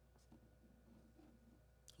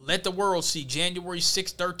 Let the world see January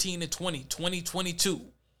 6, 13 and 20, 2022.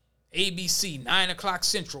 ABC, 9 o'clock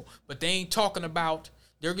Central. But they ain't talking about,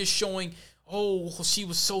 they're just showing, oh, she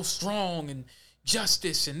was so strong and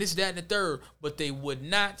justice and this, that, and the third. But they would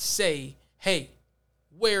not say, hey,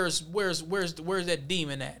 where's that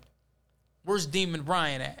demon at? Where's Demon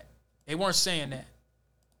Bryant at? They weren't saying that.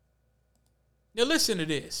 Now listen to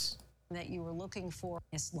this. That you were looking for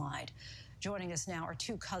is lied. Joining us now are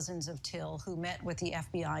two cousins of Till who met with the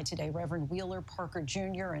FBI today, Reverend Wheeler Parker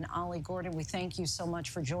Jr. and Ollie Gordon. We thank you so much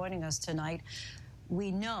for joining us tonight. We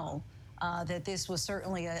know that this was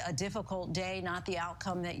certainly a difficult day, not the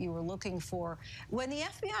outcome that you were looking for. When the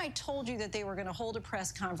FBI told you that they were going to hold a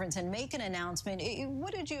press conference and make an announcement,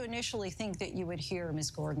 what did you initially think that you would hear, Ms.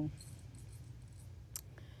 Gordon?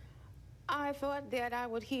 I thought that I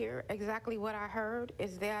would hear exactly what I heard,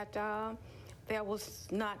 is that there was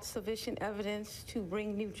not sufficient evidence to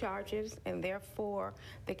bring new charges, and therefore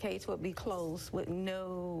the case would be closed with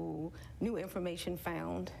no new information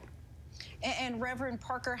found. And Reverend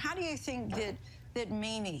Parker, how do you think that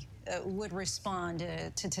Mamie would respond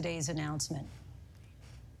to today's announcement?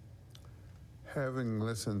 Having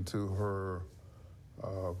listened to her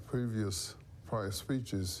previous prior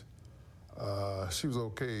speeches, she was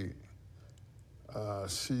okay.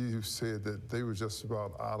 She said that they were just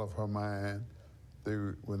about out of her mind. They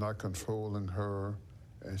were not controlling her,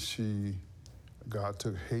 and God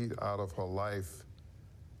took hate out of her life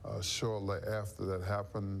shortly after that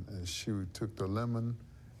happened, and she took the lemon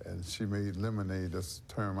and she made lemonade, that's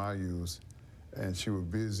the term I use, and she was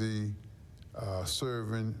busy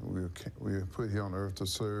serving. We were put here on earth to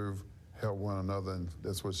serve, help one another, and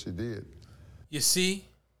that's what she did. You see?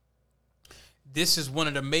 This is one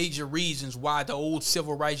of the major reasons why the old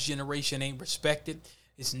civil rights generation ain't respected.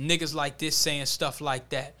 It's niggas like this saying stuff like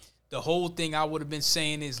that. The whole thing I would have been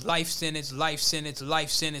saying is life sentence, life sentence, life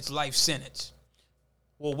sentence, life sentence.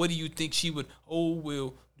 Well, what do you think she would, oh,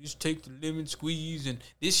 well, just take the lemon squeeze, and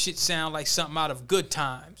this shit sound like something out of Good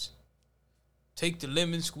Times. Take the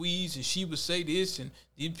lemon squeeze, and she would say this, and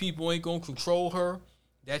these people ain't gonna control her.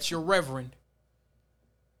 That's your reverend.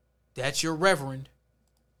 That's your reverend.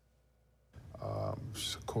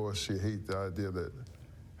 Of course, she hated the idea that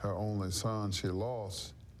her only son she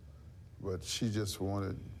lost, but she just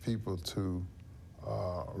wanted people to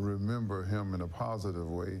remember him in a positive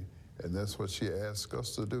way, and that's what she asked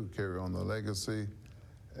us to do, carry on the legacy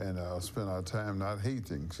and spend our time not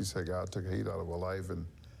hating. She said God took hate out of her life, and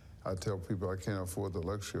I tell people I can't afford the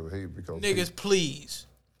luxury of hate because niggas, please.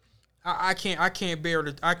 I can't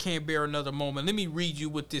bear another moment. Let me read you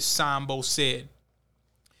what this Sambo said.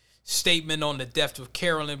 Statement on the death of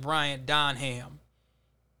Carolyn Bryant Donham.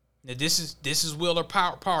 Now this is Wheeler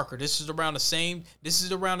Parker. This is around the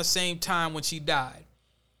same time when she died.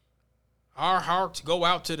 Our hearts go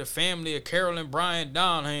out to the family of Carolyn Bryant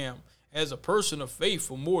Donham. As a person of faith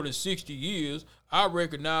for more than 60 years, I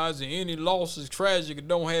recognize that any loss is tragic and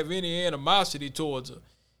don't have any animosity towards her,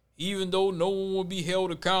 even though no one will be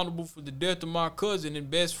held accountable for the death of my cousin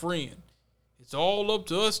and best friend. It's all up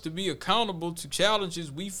to us to be accountable to challenges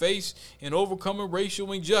we face in overcoming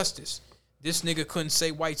racial injustice. This nigga couldn't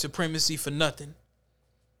say white supremacy for nothing.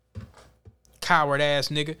 Coward ass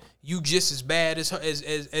nigga. You just as bad as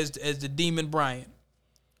the Demon Bryant.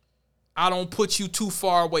 I don't put you too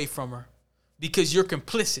far away from her because you're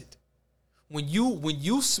complicit. When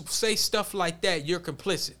you say stuff like that, you're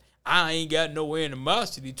complicit. I ain't got no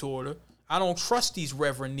animosity toward her. I don't trust these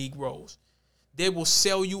Reverend Negroes. They will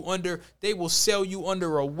sell you under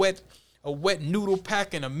a wet noodle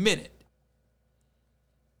pack in a minute.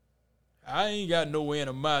 I ain't got no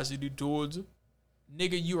animosity towards her.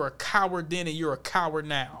 Nigga, you're a coward then and you're a coward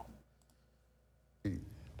now. He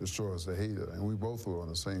destroys the hater, and we both were on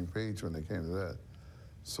the same page when it came to that.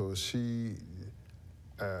 So she,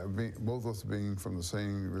 both of us being from the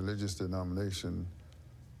same religious denomination,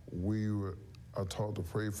 we are taught to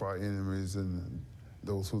pray for our enemies and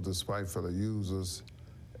those who despitefully use us,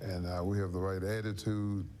 and we have the right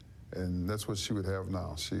attitude, and that's what she would have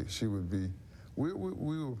now. She would be, we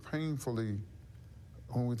were painfully,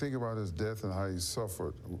 when we think about his death and how he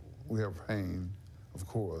suffered, we have pain, of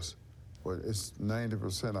course, but it's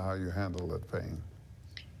 90% of how you handle that pain.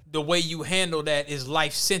 The way you handle that is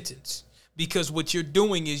life sentence, because what you're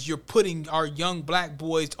doing is you're putting our young black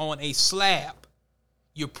boys on a slab.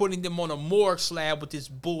 You're putting them on a morgue slab with this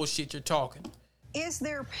bullshit you're talking. Is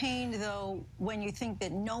there pain, though, when you think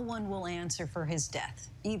that no one will answer for his death,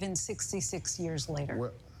 even 66 years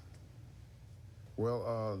later?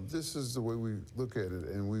 Well, this is the way we look at it,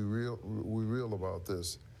 and we real about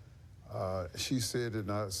this. She said it,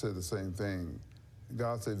 and I said the same thing.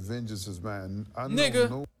 God said, vengeance is mine.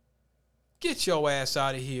 Nigga, get your ass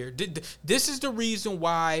out of here. This is the reason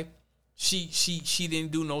why she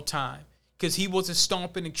didn't do no time. Because he wasn't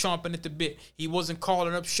stomping and chomping at the bit. He wasn't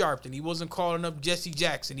calling up Sharpton. He wasn't calling up Jesse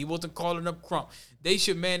Jackson. He wasn't calling up Crump. That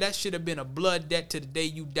should have been a blood debt to the day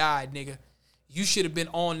you died, nigga. You should have been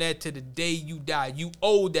on that to the day you died. You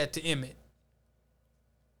owed that to Emmett.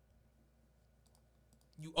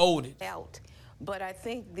 You owed it. But I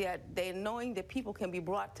think that they knowing that people can be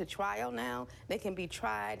brought to trial now, they can be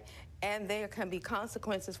tried, and there can be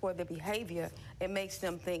consequences for their behavior. It makes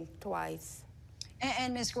them think twice.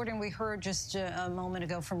 And Ms. Gordon, we heard just a moment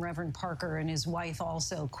ago from Reverend Parker and his wife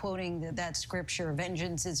also quoting that scripture,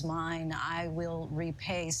 vengeance is mine, I will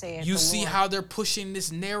repay, saith the Lord. You see how they're pushing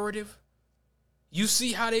this narrative? You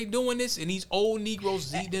see how they doing this? And these old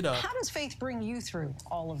Negroes eating it up. How does faith bring you through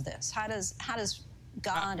all of this? How does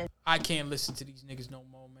God... I can't listen to these niggas no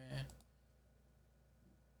more, man.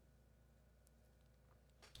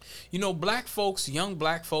 You know, black folks, young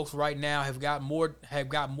black folks right now have got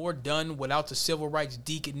more done without the civil rights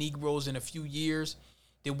deacon Negroes in a few years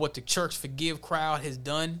than what the Church Forgive crowd has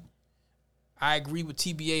done. I agree with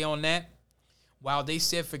TBA on that. While they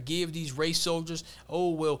said forgive these race soldiers,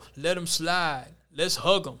 oh, well, let them slide. Let's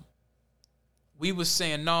hug them. We was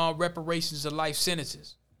saying, nah, reparations are life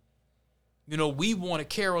sentences. You know, we wanted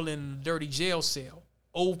Carol in a dirty jail cell.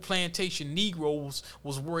 Old plantation Negroes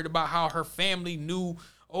was worried about how her family knew,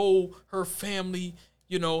 her family,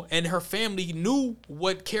 you know, and her family knew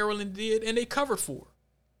what Carolyn did and they covered for her.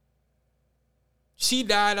 She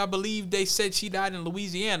died, I believe they said she died in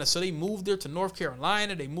Louisiana. So they moved her to North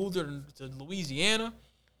Carolina. They moved her to Louisiana.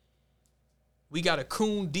 We got a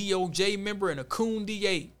coon DOJ member and a coon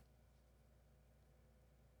DA.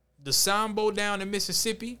 The Sambo down in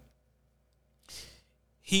Mississippi,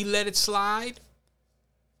 he let it slide.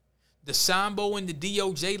 The Sambo and the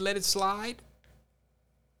DOJ let it slide.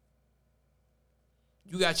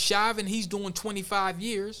 You got Chauvin, he's doing 25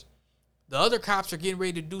 years. The other cops are getting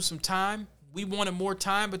ready to do some time. We wanted more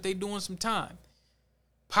time, but they doing some time.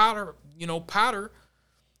 Potter,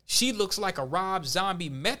 she looks like a Rob Zombie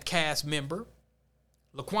Metcalf member.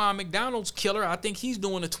 Laquan McDonald's killer, I think he's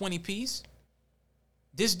doing a 20-piece.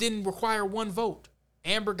 This didn't require one vote.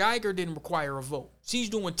 Amber Geiger didn't require a vote. She's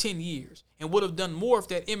doing 10 years and would have done more if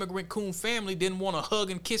that immigrant coon family didn't want to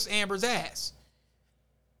hug and kiss Amber's ass.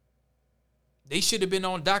 They should have been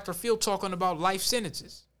on Dr. Phil talking about life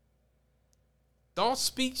sentences. Thought,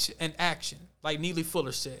 speech, and action, like Neely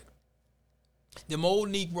Fuller said. Them old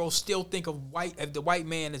Negroes still think of the white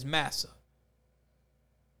man as massa.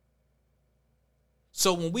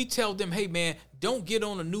 So when we tell them, hey man, don't get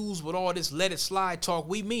on the news with all this let it slide talk,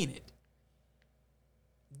 we mean it.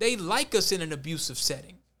 They like us in an abusive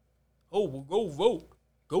setting. Oh, well, go vote.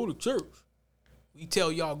 Go to church. We tell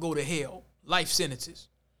y'all go to hell. Life sentences.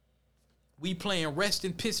 We playing rest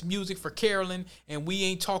and piss music for Carolyn, and we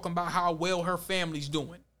ain't talking about how well her family's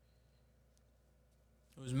doing.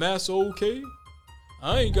 Was Massa okay?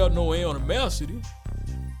 I ain't got no animosity.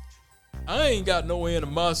 I ain't got no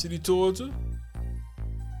animosity towards her.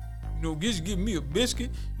 You know, just give me a biscuit.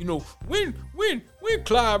 You know, when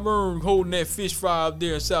Clyburn holding that fish fry up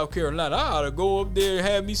there in South Carolina, I ought to go up there and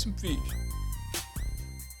have me some fish.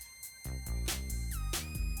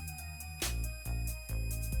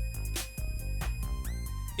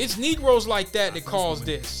 It's Negroes like that that cause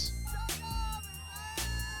this.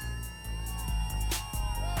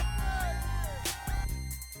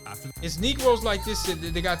 It's Negroes like this that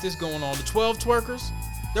they got this going on. The 12 twerkers,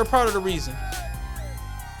 they're part of the reason.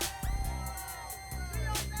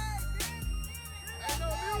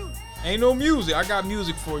 Ain't no music. I got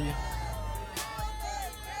music for you.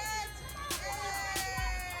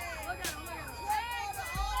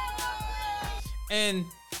 And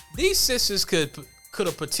these sisters could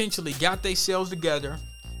have potentially got themselves together.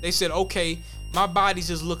 They said, okay, my body's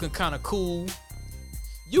just looking kind of cool.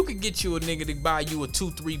 You could get you a nigga to buy you a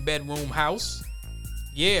 2-3 bedroom house.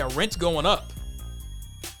 Yeah, rent's going up.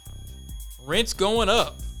 Rent's going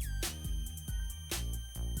up.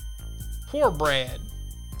 Poor Brad.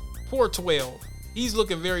 Poor 12. He's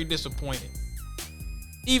looking very disappointed.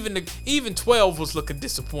 Even 12 was looking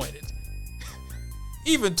disappointed.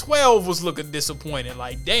 Even 12 was looking disappointed.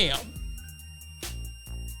 Like, damn.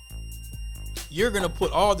 You're going to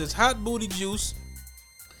put all this hot booty juice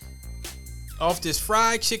off this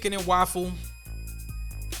fried chicken and waffle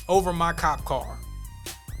over my cop car.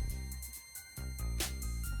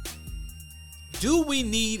 Do we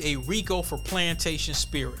need a RICO for plantation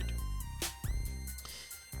spirit?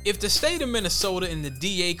 If the state of Minnesota and the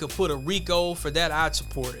DA could put a RICO for that, I'd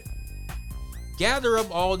support it. Gather up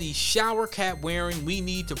all these shower cap wearing, we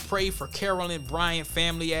need to pray for Areanah Bryant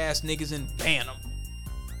family ass niggas and ban them.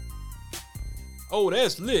 Oh,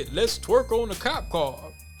 that's lit. Let's twerk on the cop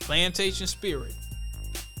car. Plantation spirit.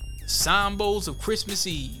 The Sambos of Christmas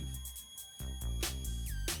Eve.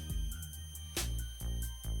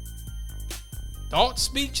 Thought,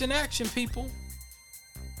 speech, and action, people.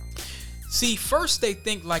 See, first they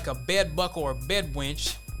think like a bedbuck or a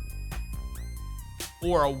bedwench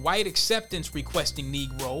or a white acceptance requesting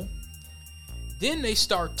Negro. Then they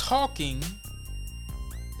start talking.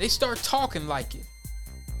 They start talking like it.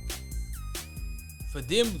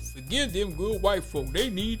 Forgive them good white folk. They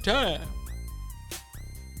need time.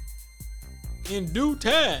 In due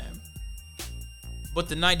time. But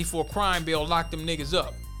the 94 crime bill locked them niggas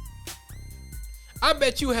up. I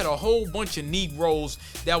bet you had a whole bunch of Negroes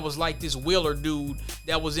that was like this Wheeler dude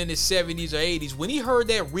that was in his 70s or 80s. When he heard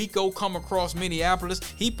that RICO come across Minneapolis,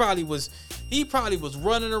 he probably was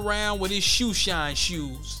running around with his shoe shine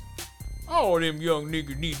shoes. All them young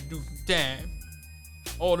niggas need to do some time.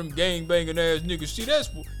 All them gang banging ass niggas. See,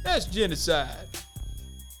 that's genocide.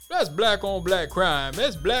 That's black on black crime.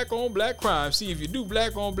 That's black on black crime. See, if you do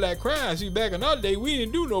black on black crime, see, back in our day, we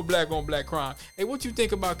didn't do no black on black crime. Hey, what you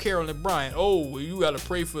think about Areanah Bryant? Oh, well, you gotta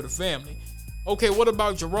pray for the family. Okay, what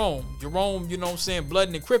about Jerome? Jerome, you know what I'm saying,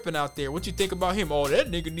 blooding and cripping out there. What you think about him? Oh,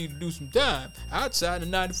 that nigga need to do some time. I'd sign the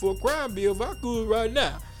 94 crime bill if I could right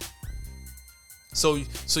now. So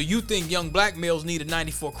you think young black males need a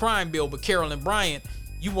 94 crime bill, but Areanah Bryant,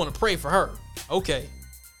 you want to pray for her. Okay.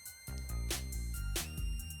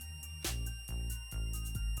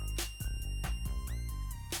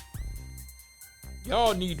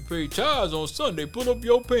 Y'all need to pay tithes on Sunday. Put up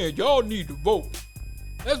your pants. Y'all need to vote.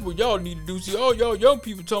 That's what y'all need to do. See, all y'all young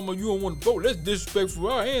people talking about you don't want to vote. That's disrespectful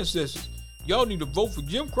for our ancestors. Y'all need to vote for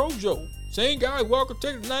Jim Crow Joe. Same guy welcome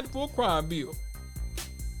to take the 94 crime bill.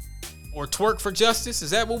 Or twerk for justice.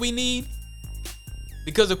 Is that what we need?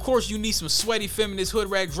 Because of course you need some sweaty feminist hood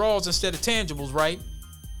rag draws instead of tangibles, right?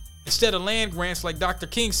 Instead of land grants like Dr.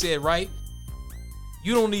 King said, right?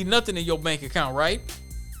 You don't need nothing in your bank account, right?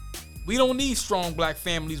 We don't need strong black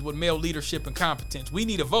families with male leadership and competence. We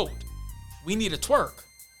need a vote. We need a twerk.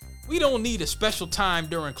 We don't need a special time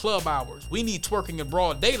during club hours. We need twerking in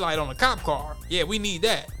broad daylight on a cop car. Yeah, we need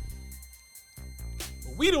that.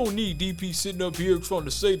 But we don't need DP sitting up here trying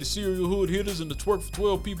to say the serial hood hitters and the twerk for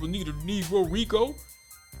 12 people need a Negro RICO.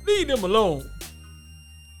 Leave them alone.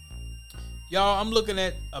 Y'all, I'm looking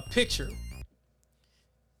at a picture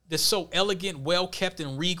that's so elegant, well-kept,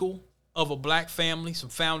 and regal of a black family, some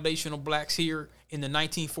foundational blacks here in the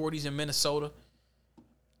 1940s in Minnesota.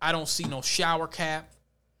 I don't see no shower cap.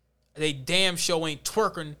 They damn sure ain't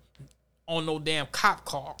twerking on no damn cop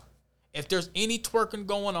car. If there's any twerking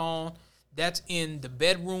going on, that's in the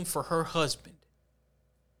bedroom for her husband.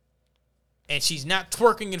 And she's not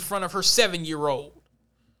twerking in front of her 7-year-old.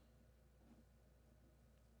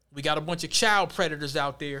 We got a bunch of child predators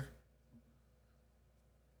out there.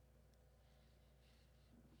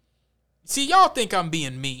 See, y'all think I'm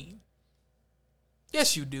being mean.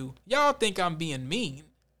 Yes, you do. Y'all think I'm being mean.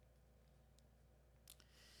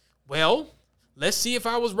 Well, let's see if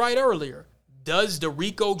I was right earlier. Does the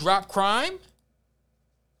RICO drop crime?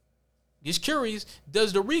 Just curious.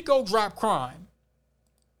 Does the RICO drop crime?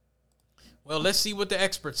 Well, let's see what the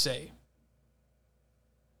experts say.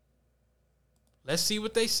 Let's see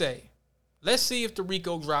what they say. Let's see if the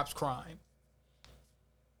RICO drops crime.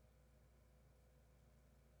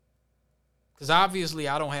 Because obviously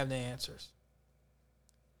I don't have the answers.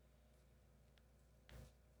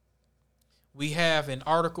 We have an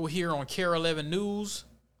article here on Care 11 News.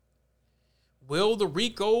 Will the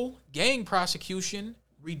RICO gang prosecution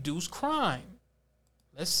reduce crime?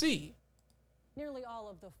 Let's see. Nearly all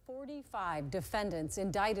of the 45 defendants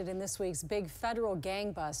indicted in this week's big federal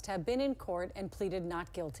gang bust have been in court and pleaded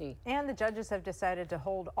not guilty. And the judges have decided to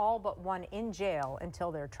hold all but one in jail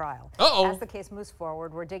until their trial. Uh-oh. As the case moves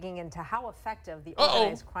forward, we're digging into how effective the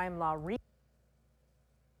organized crime law.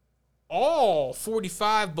 All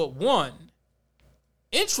 45 but one.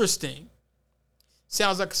 Interesting.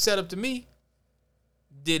 Sounds like a setup to me.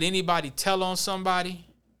 Did anybody tell on somebody?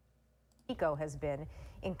 RICO has been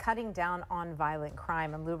in cutting down on violent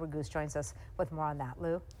crime. And Lou Ragoose joins us with more on that.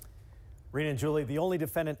 Lou? Rena and Julie, the only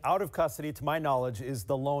defendant out of custody, to my knowledge, is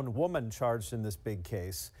the lone woman charged in this big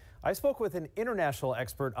case. I spoke with an international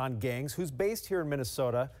expert on gangs who's based here in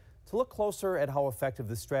Minnesota to look closer at how effective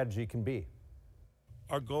this strategy can be.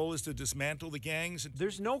 Our goal is to dismantle the gangs.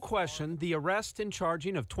 There's no question the arrest and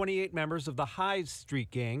charging of 28 members of the High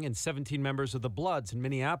Street Gang and 17 members of the Bloods in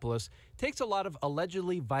Minneapolis takes a lot of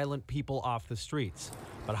allegedly violent people off the streets.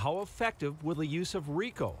 But how effective will the use of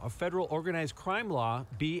RICO, a federal organized crime law,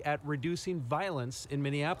 be at reducing violence in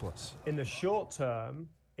Minneapolis? In the short term,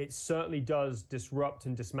 it certainly does disrupt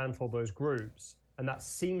and dismantle those groups. And that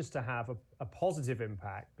seems to have a positive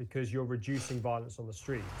impact because you're reducing violence on the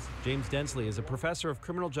streets. James Densley is a professor of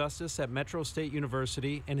criminal justice at Metro State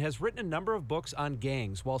University and has written a number of books on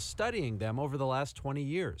gangs while studying them over the last 20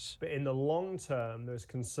 years. But in the long term, there's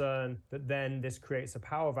concern that then this creates a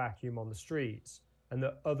power vacuum on the streets and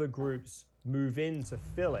that other groups move in to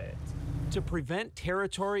fill it. To prevent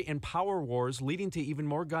territory and power wars leading to even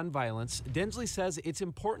more gun violence, Densley says it's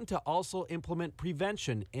important to also implement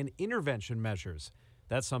prevention and intervention measures.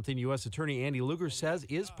 That's something U.S. Attorney Andy Lugar says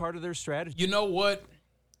is part of their strategy. You know what?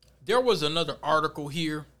 There was another article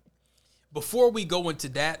here. Before we go into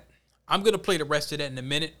that, I'm going to play the rest of that in a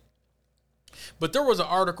minute. But there was an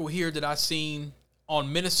article here that I seen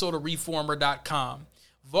on MinnesotaReformer.com.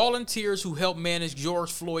 Volunteers who help manage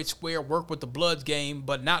George Floyd Square work with the Bloods game,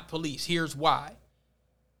 but not police. Here's why.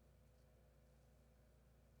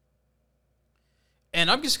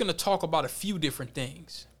 And I'm just going to talk about a few different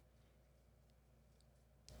things.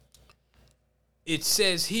 It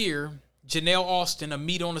says here, Janelle Austin, a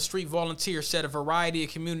meet on the street volunteer, said a variety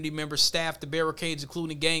of community members staffed the barricades,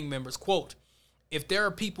 including gang members. Quote, if there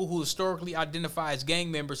are people who historically identify as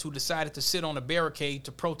gang members who decided to sit on a barricade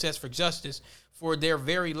to protest for justice for their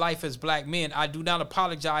very life as black men, I do not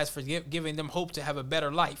apologize for giving them hope to have a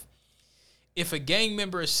better life. If a gang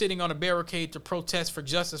member is sitting on a barricade to protest for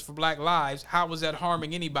justice for black lives, how is that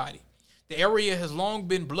harming anybody? The area has long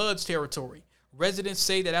been Bloods territory. Residents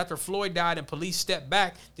say that after Floyd died and police stepped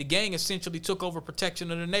back, the gang essentially took over protection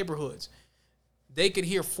of the neighborhoods. They could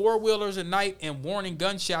hear four-wheelers at night and warning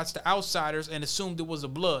gunshots to outsiders and assumed it was the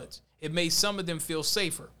Bloods. It made some of them feel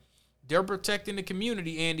safer. They're protecting the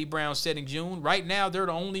community, Andy Brown said in June. Right now, they're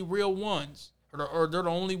the only real ones, or they're the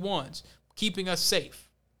only ones keeping us safe.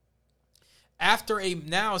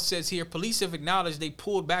 Now it says here, police have acknowledged they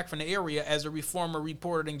pulled back from the area, as a Reformer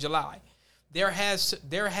reported in July.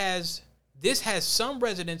 This has some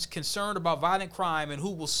residents concerned about violent crime and who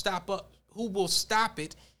will stop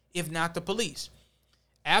it if not the police.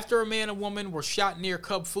 After a man and woman were shot near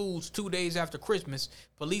Cub Foods 2 days after Christmas,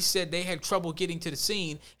 police said they had trouble getting to the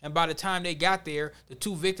scene, and by the time they got there, the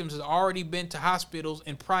two victims had already been to hospitals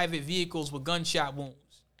in private vehicles with gunshot wounds.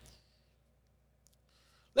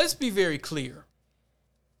 Let's be very clear.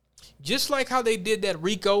 Just like how they did that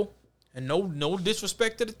RICO, and no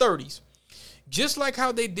disrespect to the 30s, just like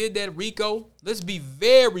how they did that RICO, let's be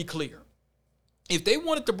very clear. If they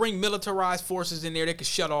wanted to bring militarized forces in there, they could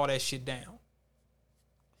shut all that shit down.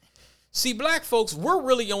 See, black folks, we're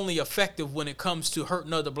really only effective when it comes to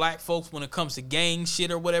hurting other black folks, when it comes to gang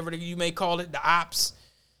shit or whatever you may call it, the ops.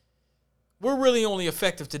 We're really only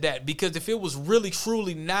effective to that, because if it was really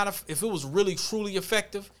truly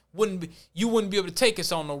effective, you wouldn't be able to take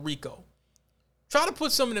us on no RICO. Try to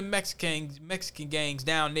put some of the Mexican gangs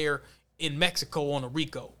down there in Mexico on a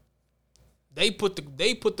RICO. They put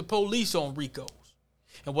the police on RICOs.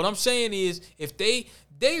 And what I'm saying is, if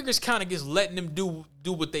they're just kind of just letting them do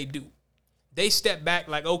what they do. They step back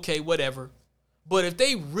like, okay, whatever. But if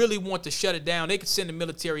they really want to shut it down, they could send the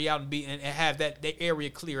military out and have that area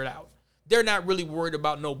cleared out. They're not really worried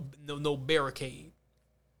about no barricade.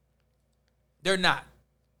 They're not.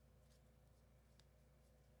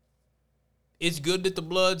 It's good that the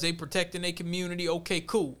Bloods, they protecting their community. Okay,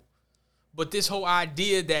 cool. But this whole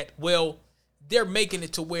idea that, well, they're making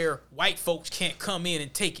it to where white folks can't come in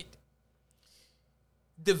and take it.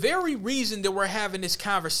 The very reason that we're having this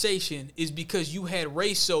conversation is because you had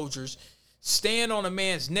race soldiers stand on a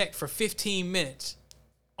man's neck for 15 minutes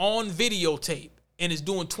on videotape and is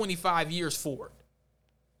doing 25 years for it.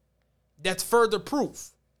 That's further proof.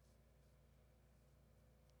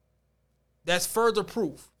 That's further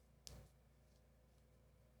proof.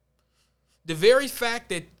 The very fact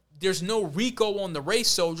that there's no RICO on the race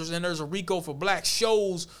soldiers and there's a RICO for blacks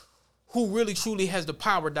shows who really truly has the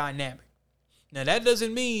power dynamic. Now, that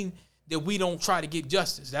doesn't mean that we don't try to get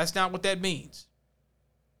justice. That's not what that means.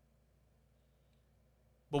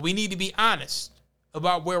 But we need to be honest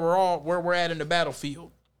about where we're at in the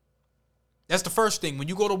battlefield. That's the first thing. When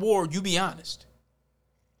you go to war, you be honest.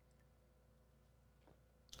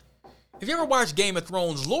 If you ever watched Game of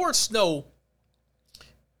Thrones, Lord Snow,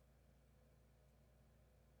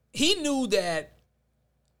 he knew that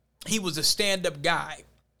he was a stand-up guy,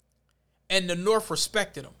 and the North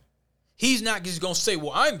respected him. He's not just going to say,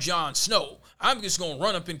 well, I'm Jon Snow. I'm just going to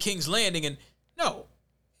run up in King's Landing. And no,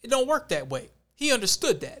 it don't work that way. He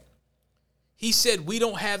understood that. He said, we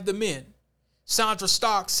don't have the men. Sansa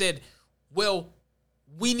Stark said, well,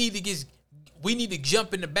 we need to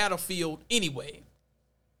jump in the battlefield anyway.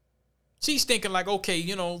 She's thinking like, okay,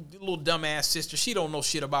 you know, little dumbass sister, she don't know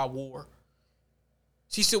shit about war.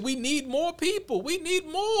 She said, we need more people. We need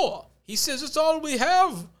more. He says, it's all we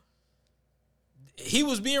have. He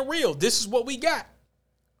was being real. This is what we got.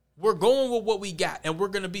 We're going with what we got, and we're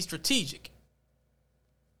going to be strategic.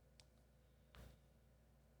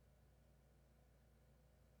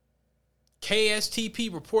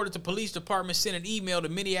 KSTP reported the police department sent an email to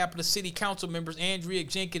Minneapolis City Council members Andrea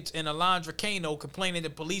Jenkins and Alondra Kano complaining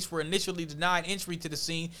that police were initially denied entry to the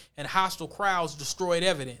scene and hostile crowds destroyed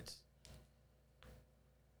evidence.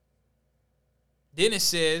 Then it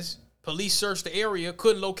says, police searched the area,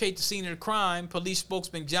 couldn't locate the scene of the crime. Police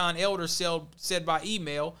spokesman John Elder said by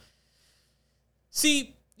email.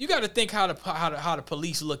 See, you got to think how the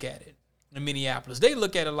police look at it in Minneapolis. They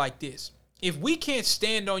look at it like this. If we can't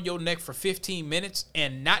stand on your neck for 15 minutes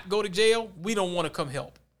and not go to jail, we don't want to come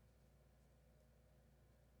help.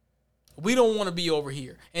 We don't want to be over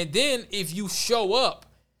here. And then if you show up,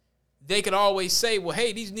 they could always say, well,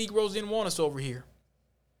 hey, these Negroes didn't want us over here.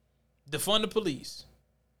 Defund the police.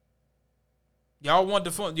 Y'all want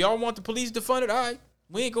the police defunded? All right,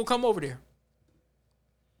 we ain't gonna come over there.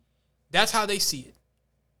 That's how they see it.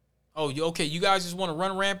 Oh, okay, you guys just want to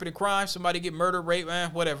run rampant in crime, somebody get murdered, raped,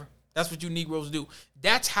 whatever. That's what you Negroes do.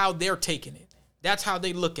 That's how they're taking it. That's how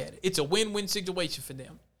they look at it. It's a win-win situation for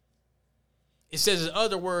them. It says, in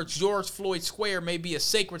other words, George Floyd Square may be a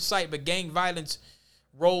sacred site, but gang violence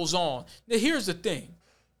rolls on. Now, here's the thing.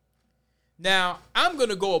 Now, I'm going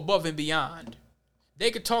to go above and beyond. They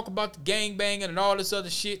could talk about the gang banging and all this other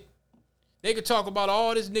shit. They could talk about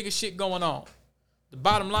all this nigga shit going on. The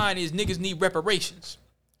bottom line is niggas need reparations.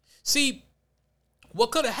 See,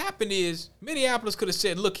 what could have happened is Minneapolis could have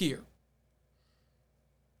said, look here.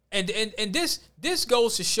 And this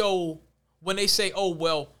goes to show when they say, oh,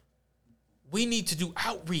 well, we need to do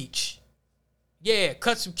outreach. Yeah,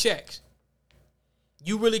 cut some checks.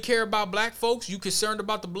 You really care about black folks? You concerned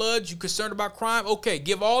about the Bloods? You concerned about crime? Okay,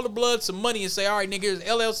 give all the Bloods some money and say, all right, nigga, here's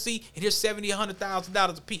LLC, and here's $70,000,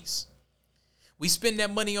 $100,000 a piece. We spend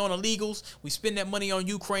that money on illegals. We spend that money on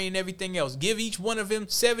Ukraine and everything else. Give each one of them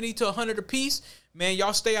 70 to 100 a piece. Man,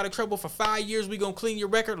 y'all stay out of trouble for 5 years. We gonna clean your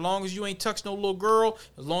record as long as you ain't touched no little girl,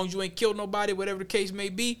 as long as you ain't killed nobody, whatever the case may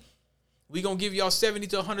be. We gonna give y'all 70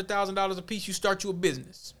 to 100,000 dollars a piece. You start you a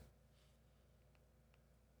business.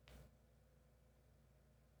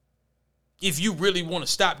 If you really want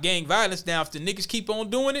to stop gang violence, now if the niggas keep on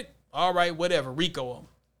doing it, all right, whatever, RICO them.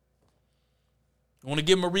 You want to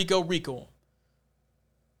give them a RICO them.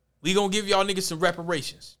 We gonna give y'all niggas some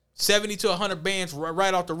reparations. 70 to 100 bands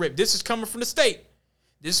right off the rip. This is coming from the state.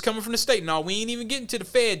 This is coming from the state. No, we ain't even getting to the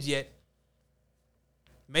feds yet.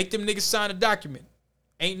 Make them niggas sign a document.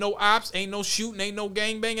 Ain't no ops, ain't no shooting, ain't no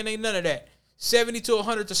gang banging, ain't none of that. 70 to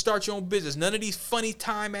 100 to start your own business. None of these funny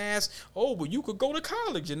time ass, oh, well, you could go to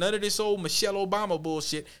college. And none of this old Michelle Obama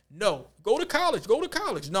bullshit. No, go to college.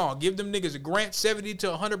 No, give them niggas a grant, 70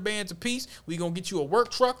 to 100 bands a piece. We gonna get you a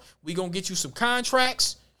work truck. We gonna get you some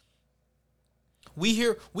contracts. We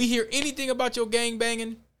hear anything about your gang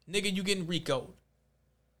banging, nigga, you getting RICO'd.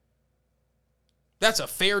 That's a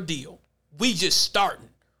fair deal. We just starting.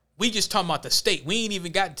 We just talking about the state. We ain't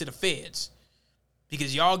even gotten to the feds.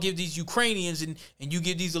 Because y'all give these Ukrainians and you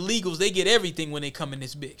give these illegals, they get everything when they come in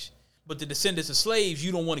this bitch. But the descendants of slaves,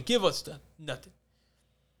 you don't want to give us nothing.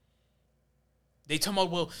 They talking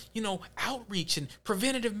about, well, you know, outreach and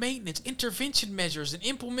preventative maintenance, intervention measures, and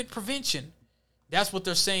implement prevention. That's what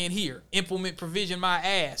they're saying here. Implement provision my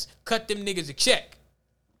ass. Cut them niggas a check.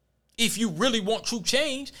 If you really want true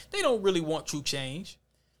change, they don't really want true change.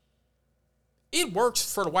 It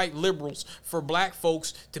works for the white liberals, for black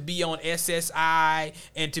folks to be on SSI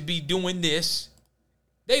and to be doing this.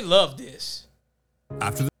 They love this.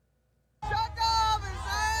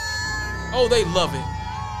 Oh, they love it.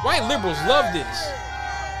 White liberals love this.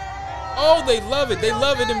 Oh, they love it. They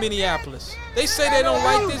love it in Minneapolis. They say they don't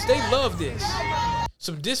like this. They love this.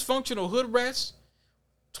 Some dysfunctional hood rats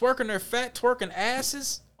twerking their fat, twerking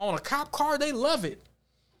asses on a cop car. They love it.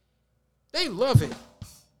 They love it.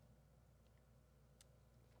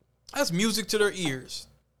 That's music to their ears.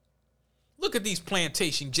 Look at these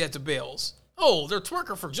plantation Jezebels. Oh, they're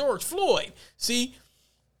twerking for George Floyd. See?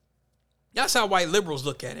 That's how white liberals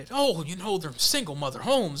look at it. Oh, you know, they're single mother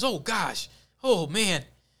homes. Oh, gosh. Oh, man.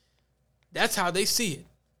 That's how they see it.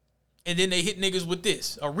 And then they hit niggas with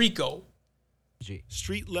this, a RICO.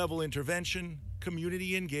 Street level intervention,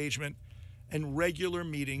 community engagement, and regular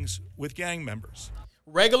meetings with gang members.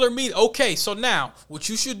 Regular meet. Okay, so now what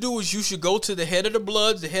you should do is you should go to the head of the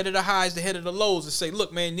Bloods, the head of the Highs, the head of the Lows, and say,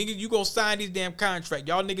 look, man, nigga, you gonna sign these damn contracts.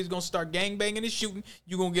 Y'all niggas gonna start gang banging and shooting.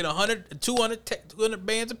 You gonna get 100, 200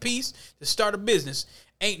 bands apiece to start a business.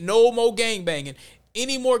 Ain't no more gang banging.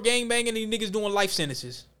 Any more gang banging, these niggas doing life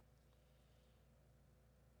sentences.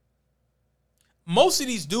 Most of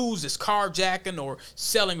these dudes that's carjacking or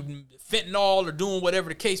selling fentanyl or doing whatever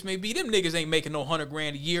the case may be, them niggas ain't making no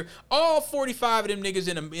 $100,000 a year. All 45 of them niggas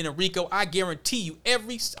in a RICO, I guarantee you,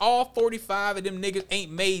 all 45 of them niggas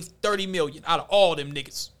ain't made $30 million out of all them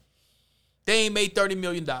niggas. They ain't made $30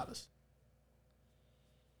 million.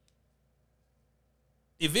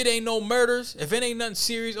 If it ain't no murders, if it ain't nothing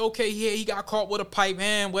serious, okay, yeah, he got caught with a pipe,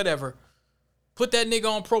 man, whatever. Put that nigga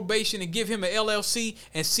on probation and give him an LLC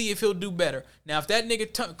and see if he'll do better. Now, if that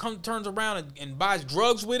nigga turns around and buys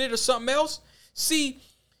drugs with it or something else, see,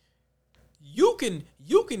 you can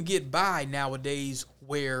get by nowadays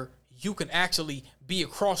where you can actually be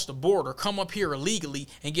across the border, come up here illegally,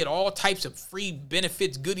 and get all types of free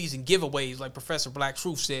benefits, goodies, and giveaways, like Professor Black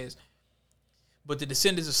Truth says. But the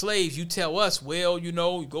descendants of slaves, you tell us, well, you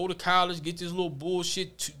know, you go to college, get this little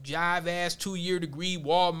bullshit, jive-ass 2-year degree,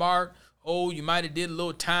 Walmart. Oh, you might have did a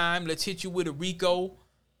little time. Let's hit you with a RICO.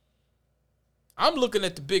 I'm looking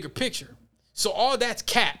at the bigger picture. So all that's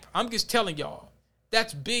cap. I'm just telling y'all.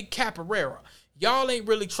 That's big capoeira. Y'all ain't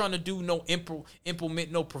really trying to do no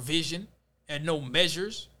implement no provision and no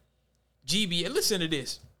measures. GBA, listen to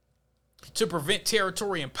this. To prevent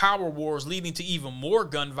territory and power wars leading to even more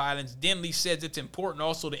gun violence, Denley says it's important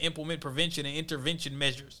also to implement prevention and intervention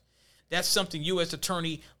measures. That's something U.S.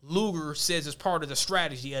 Attorney Lugar says is part of the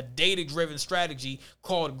strategy, a data-driven strategy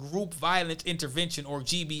called Group Violence Intervention, or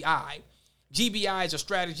GBI. GBI is a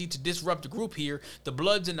strategy to disrupt the group here, the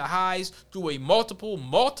Bloods and the Highs, through a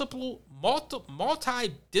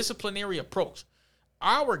multidisciplinary approach.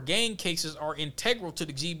 Our gang cases are integral to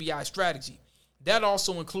the GBI strategy. That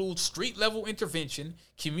also includes street-level intervention,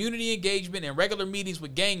 community engagement, and regular meetings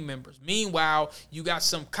with gang members. Meanwhile, you got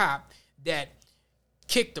some cop that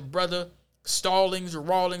kicked the brother, Stallings or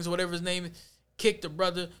Rawlings or whatever his name is, kicked the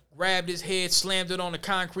brother, grabbed his head, slammed it on the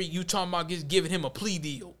concrete. You talking about just giving him a plea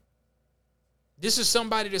deal. This is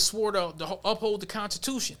somebody that swore to uphold the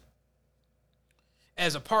Constitution.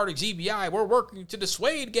 As a part of GBI, we're working to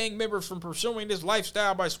dissuade gang members from pursuing this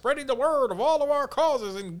lifestyle by spreading the word of all of our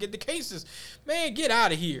causes and get the cases. Man, get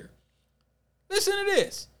out of here. Listen to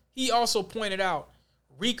this. He also pointed out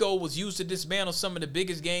RICO was used to dismantle some of the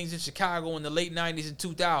biggest gangs in Chicago in the late 90s and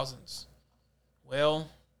 2000s. Well,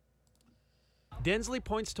 Densley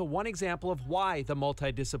points to one example of why the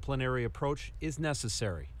multidisciplinary approach is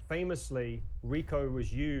necessary. Famously, RICO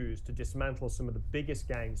was used to dismantle some of the biggest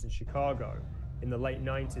gangs in Chicago in the late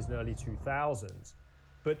 90s and early 2000s.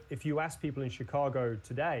 But if you ask people in Chicago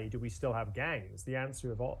today, do we still have gangs? The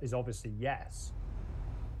answer is obviously yes.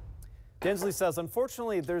 Densley says,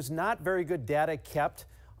 unfortunately, there's not very good data kept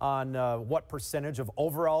on what percentage of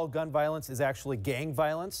overall gun violence is actually gang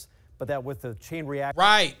violence, but that with the chain reaction.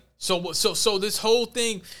 Right. So this whole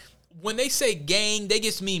thing, when they say gang, they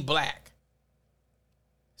just mean black.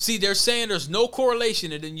 See, they're saying there's no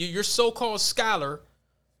correlation, and then your so-called scholar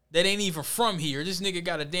that ain't even from here, this nigga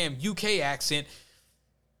got a damn UK accent,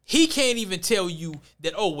 he can't even tell you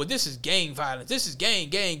that, oh, well, this is gang violence. This is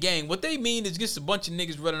gang. What they mean is just a bunch of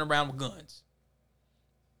niggas running around with guns.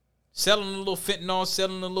 Selling a little fentanyl,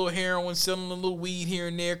 selling a little heroin, selling a little weed here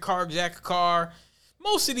and there, carjack a car.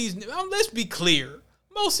 most of these, let's be clear,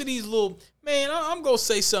 most of these little, man, I'm going to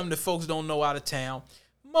say something that folks don't know out of town.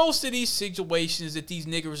 Most of these situations that these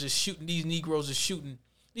niggas are shooting, these Negroes are shooting,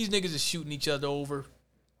 these niggas are shooting each other over,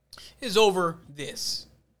 is over this.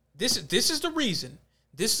 This is the reason.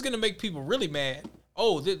 This is going to make people really mad.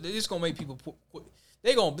 Oh, this is going to make people,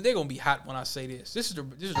 they're going to be hot when I say this. This is the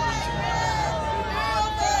reason.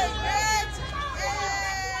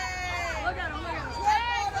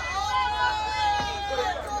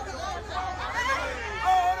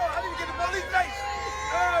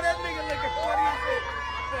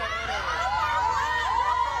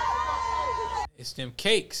 It's them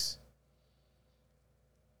cakes.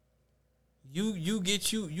 You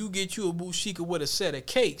get you a bushika with a set of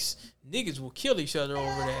cakes. Niggas will kill each other over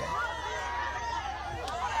that.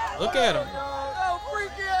 Look at them.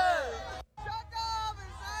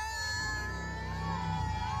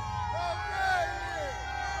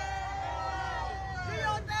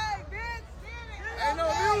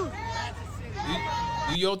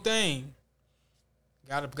 Do your thing.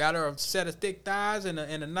 Got her a set of thick thighs and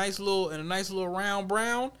a nice little round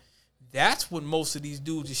brown. That's what most of these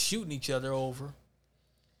dudes is shooting each other over.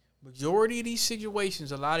 Majority of these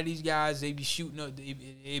situations, a lot of these guys, they be shooting up.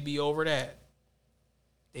 They be over that.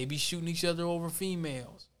 They be shooting each other over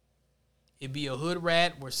females. It be a hood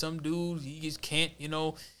rat where some dudes, he just can't,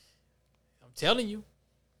 I'm telling you.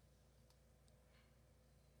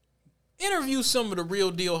 Interview some of the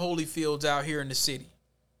real deal Holyfields out here in the city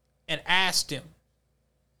and ask them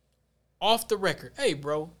off the record, hey,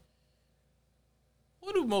 bro,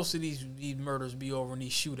 what do most of these murders be over in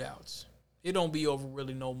these shootouts? It don't be over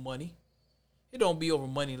really no money. It don't be over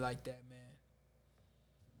money like that, man.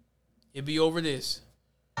 It be over this.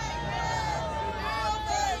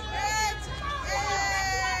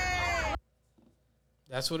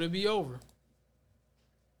 That's what it be over.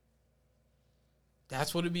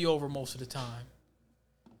 That's what it be over most of the time.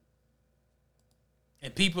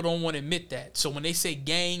 And people don't want to admit that. So when they say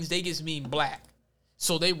gangs, they just mean black.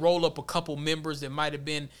 So they roll up a couple members that might have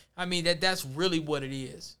been, that's really what it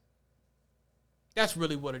is. That's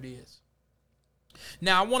really what it is.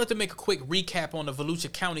 Now, I wanted to make a quick recap on the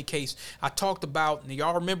Volusia County case. I talked about, and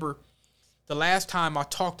y'all remember the last time I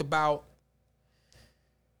talked about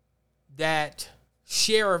that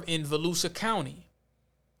sheriff in Volusia County.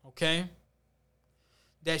 Okay?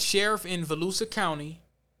 That sheriff in Volusia County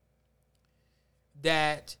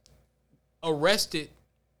that arrested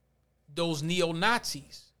those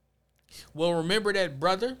neo-Nazis. Well, remember that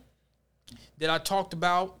brother that I talked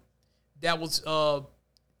about that was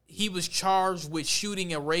he was charged with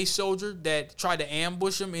shooting a race soldier that tried to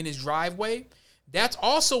ambush him in his driveway? That's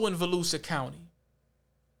also in Volusia County.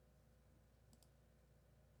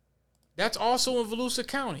 That's also in Volusia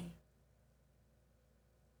County.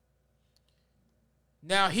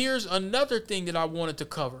 Now, here's another thing that I wanted to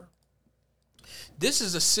cover. This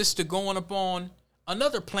is a sister going up on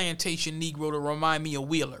another plantation Negro to remind me of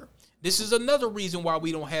Wheeler. This is another reason why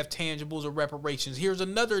we don't have tangibles or reparations. Here's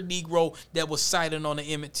another Negro that was cited on the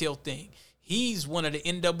Emmett Till thing. He's one of the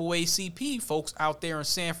NAACP folks out there in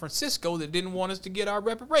San Francisco that didn't want us to get our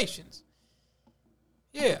reparations.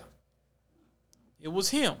 Yeah. It was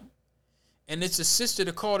him. And it's a sister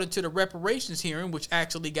that called into the reparations hearing, which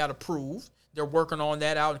actually got approved. They're working on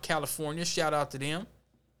that out in California. Shout out to them.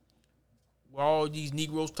 Where all these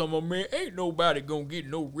Negroes talking about, man, ain't nobody gonna get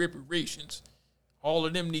no reparations. All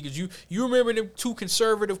of them niggas. You remember them two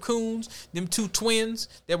conservative coons, them two twins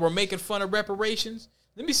that were making fun of reparations?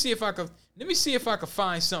 Let me see if I could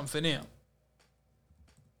find something for them.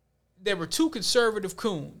 There were two conservative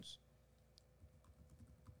coons.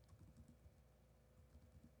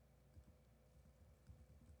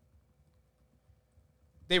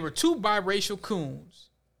 They were two biracial coons.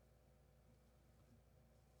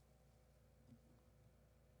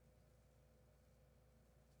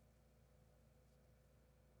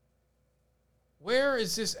 Where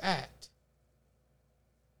is this at?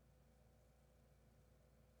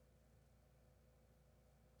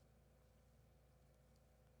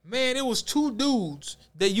 Man, it was two dudes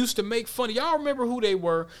that used to make fun. Y'all remember who they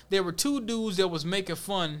were? There were two dudes that was making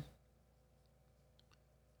fun.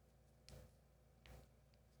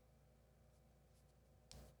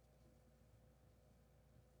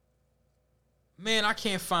 Man, I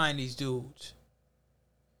can't find these dudes.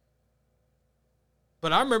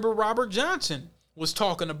 But I remember Robert Johnson was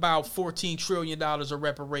talking about $14 trillion of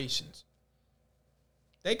reparations.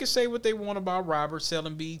 They can say what they want about Robert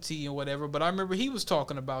selling BT and whatever, but I remember he was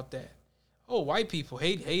talking about that. Oh, white people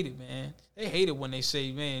hate it, man. They hate it when they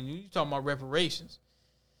say, man, you talking about reparations.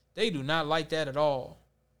 They do not like that at all.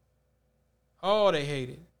 Oh, they hate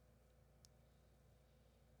it.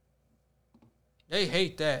 They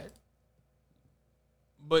hate that.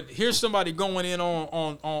 But here's somebody going in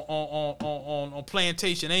on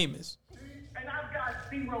Plantation Amos. And I've got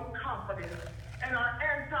zero confidence in our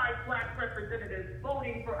anti-black representatives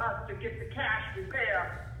voting for us to get the cash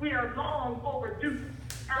repair. We are long overdue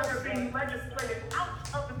after being legislated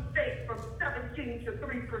out of the state from 17 to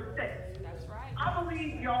 3%. That's right. I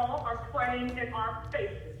believe y'all are playing in our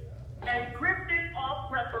faces and grifting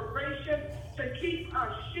off reparations to keep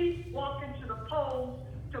us sheep walking to the polls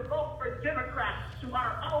to vote for Democrats to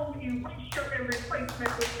our own erasure and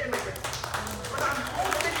replacement with immigrants. But I'm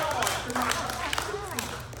holding on to my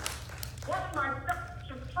constitution. What my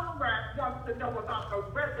comrade wants to know about the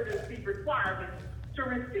residency requirements to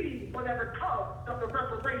receive whatever comes of the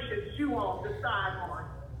reparations you all decide on.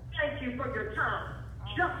 Thank you for your time.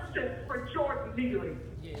 Justice for Jordan Neely.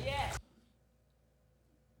 Yeah.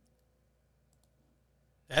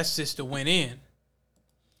 That sister went in.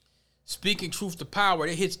 Speaking truth to power,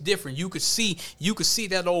 it hits different. You could see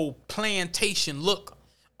that old plantation look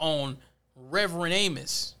on Reverend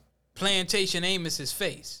Amos, Plantation Amos's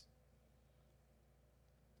face.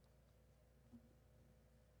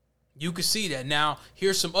 You could see that. Now,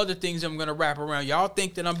 here's some other things I'm going to wrap around. Y'all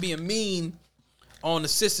think that I'm being mean on the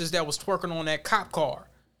sisters that was twerking on that cop car.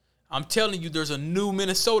 I'm telling you, there's a new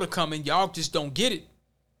Minnesota coming. Y'all just don't get it.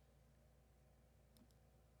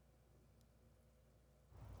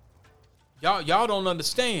 Y'all don't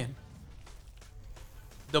understand.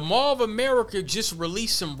 The Mall of America just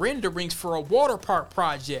released some renderings for a water park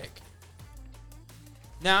project.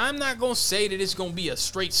 Now, I'm not going to say that it's going to be a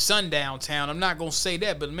straight sundown town. I'm not going to say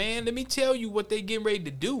that. But, man, let me tell you what they getting ready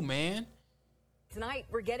to do, man. Tonight,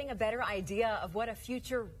 we're getting a better idea of what a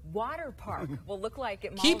future water park will look like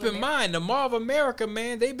at Mall Keep of in America. mind, the Mall of America,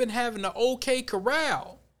 man, they've been having the OK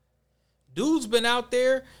Corral. Dude's been out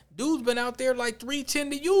there like 310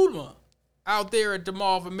 to Yuma out there at the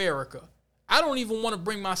Mall of America. I don't even want to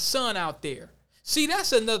bring my son out there. See,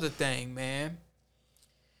 that's another thing, man.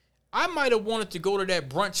 I might have wanted to go to that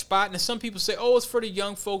brunch spot, and some people say, oh, it's for the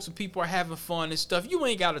young folks and people are having fun and stuff. You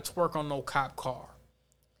ain't got to twerk on no cop car.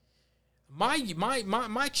 My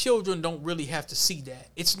children don't really have to see that.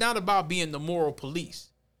 It's not about being the moral police.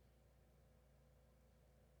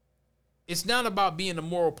 It's not about being the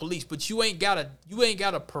moral police, but you ain't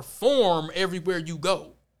gotta perform everywhere you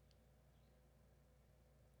go.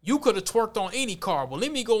 You could have twerked on any car. Well,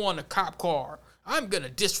 let me go on the cop car. I'm going to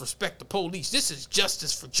disrespect the police. This is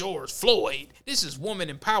justice for George Floyd. This is woman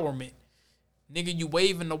empowerment. Nigga, you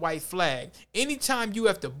waving the white flag. Anytime you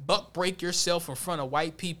have to buck break yourself in front of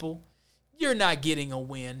white people, you're not getting a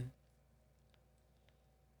win.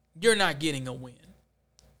 You're not getting a win.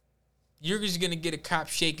 You're just going to get a cop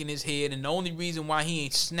shaking his head, and the only reason why he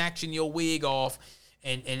ain't snatching your wig off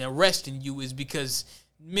and arresting you is because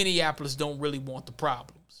Minneapolis don't really want the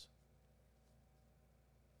problems.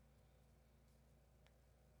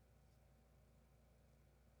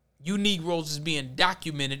 You Negroes is being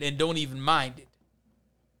documented and don't even mind it.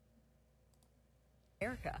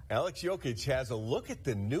 America. Alex Jokic has a look at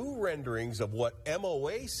the new renderings of what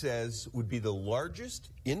MOA says would be the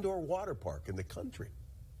largest indoor water park in the country.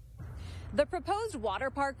 The proposed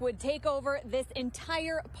water park would take over this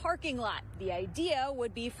entire parking lot. The idea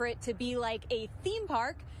would be for it to be like a theme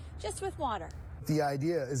park, just with water. The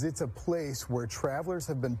idea is it's a place where travelers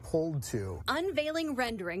have been pulled to. Unveiling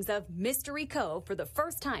renderings of Mystery Cove for the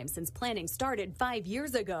first time since planning started 5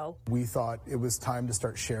 years ago. We thought it was time to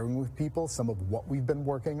start sharing with people some of what we've been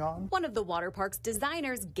working on. One of the water park's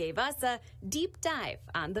designers gave us a deep dive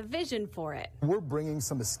on the vision for it. We're bringing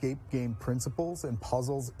some escape game principles and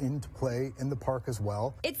puzzles into play in the park as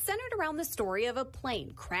well. It's centered around the story of a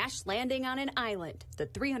plane crash landing on an island. The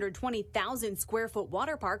 320,000 square foot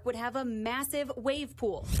water park would have a massive wave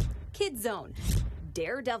pool, kids zone,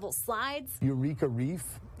 daredevil slides. Eureka Reef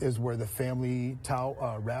is where the family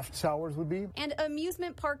raft towers would be. And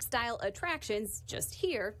amusement park style attractions, just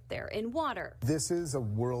here, they're in water. This is a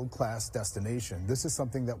world-class destination. This is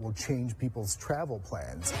something that will change people's travel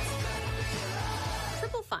plans.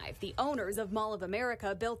 555, the owners of Mall of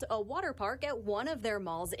America, built a water park at one of their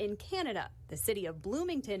malls in Canada. The city of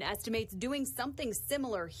Bloomington estimates doing something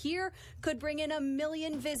similar here could bring in 1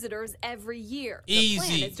 million visitors every year. The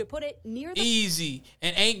plan is to put it near the... Easy.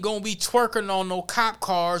 And ain't gonna be twerking on no cop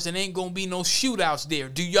cars and ain't gonna be no shootouts there.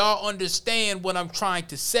 Do y'all understand what I'm trying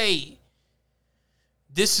to say?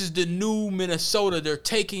 This is the new Minnesota. They're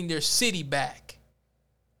taking their city back.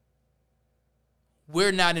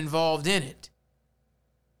 We're not involved in it.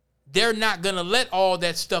 They're not going to let all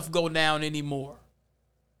that stuff go down anymore.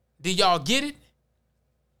 Do y'all get it?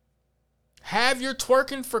 Have your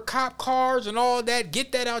twerking for cop cars and all that.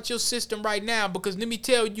 Get that out your system right now, because let me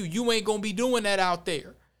tell you, you ain't going to be doing that out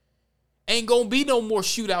there. Ain't going to be no more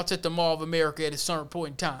shootouts at the Mall of America at a certain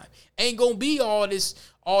point in time. Ain't going to be all this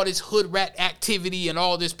hood rat activity and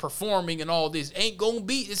all this performing and all this. Ain't going to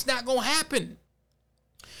be. It's not going to happen.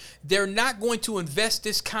 They're not going to invest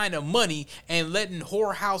this kind of money and letting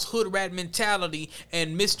whorehouse hood rat mentality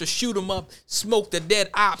and Mr. Shoot 'em up smoke the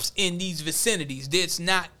dead ops in these vicinities. That's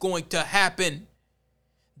not going to happen.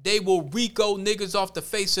 They will RICO niggas off the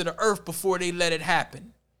face of the earth before they let it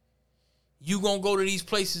happen. You gonna go to these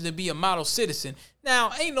places and be a model citizen.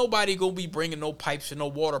 Now, ain't nobody gonna be bringing no pipes and no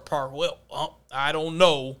water park. Well, I don't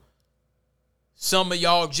know. Some of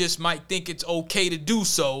y'all just might think it's okay to do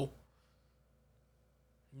so.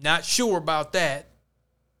 Not sure about that.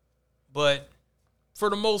 But for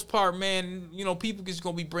the most part, man, you know, people just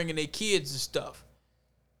gonna be bringing their kids and stuff.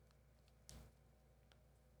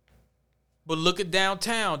 But look at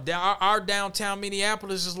downtown. Our downtown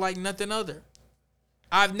Minneapolis is like nothing other.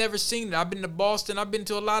 I've never seen it. I've been to Boston. I've been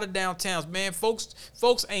to a lot of downtowns, man.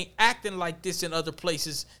 Folks ain't acting like this in other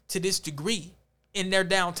places to this degree in their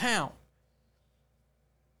downtown.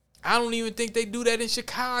 I don't even think they do that in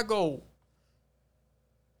Chicago.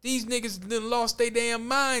 These niggas done lost their damn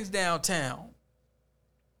minds downtown.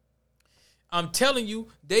 I'm telling you,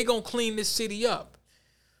 they gonna clean this city up.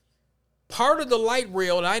 Part of the light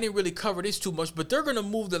rail, and I didn't really cover this too much, but they're gonna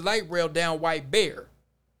move the light rail down White Bear.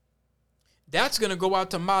 That's going to go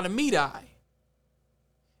out to Malamidi.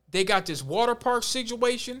 They got this water park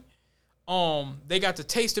situation. They got the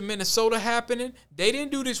Taste of Minnesota happening. They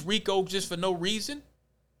didn't do this RICO just for no reason.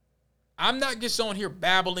 I'm not just on here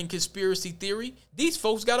babbling conspiracy theory. These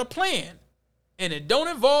folks got a plan. And it don't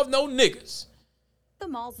involve no niggas. The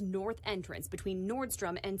mall's north entrance between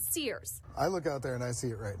Nordstrom and Sears. I look out there and I see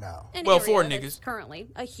it right now. Well, for niggas. Currently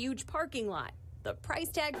a huge parking lot. The price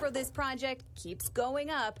tag for this project keeps going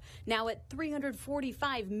up, now at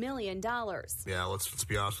 $345 million. Yeah, let's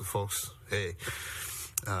be honest with folks. Hey,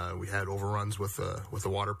 we had overruns with the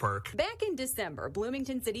water park. Back in December,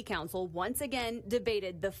 Bloomington City Council once again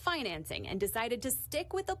debated the financing and decided to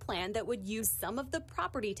stick with a plan that would use some of the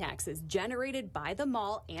property taxes generated by the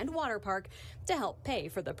mall and water park to help pay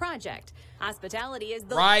for the project. Hospitality is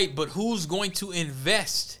the... Right, but who's going to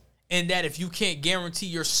invest in that if you can't guarantee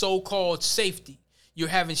your so-called safety? You're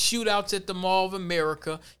having shootouts at the Mall of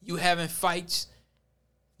America. You having fights.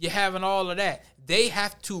 You're having all of that. They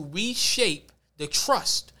have to reshape the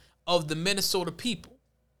trust of the Minnesota people.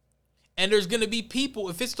 And there's going to be people,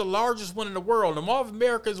 if it's the largest one in the world, the Mall of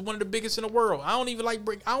America is one of the biggest in the world. I don't even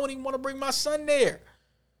want to bring my son there.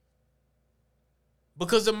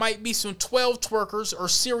 Because there might be some 12 twerkers or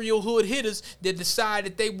serial hood hitters that decide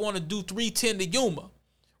that they want to do 310 to Yuma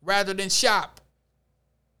rather than shop.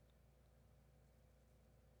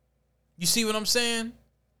 You see what I'm saying?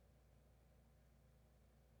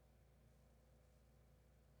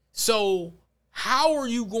 So how are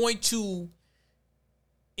you going to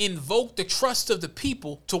invoke the trust of the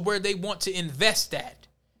people to where they want to invest that?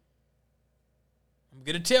 I'm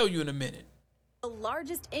going to tell you in a minute. The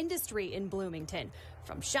largest industry in Bloomington.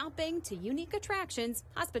 From shopping to unique attractions,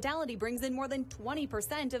 hospitality brings in more than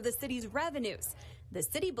 20% of the city's revenues. The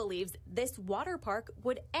city believes this water park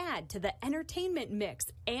would add to the entertainment mix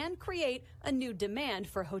and create a new demand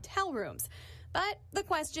for hotel rooms. But the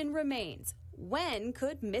question remains, when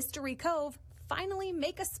could Mystery Cove finally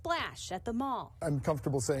make a splash at the mall? I'm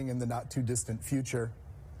comfortable saying in the not too distant future.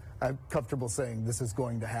 I'm comfortable saying this is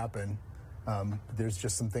going to happen. There's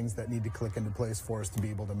just some things that need to click into place for us to be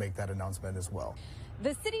able to make that announcement as well.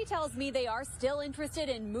 The city tells me they are still interested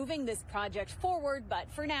in moving this project forward,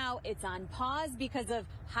 but for now it's on pause because of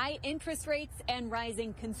high interest rates and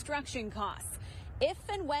rising construction costs. If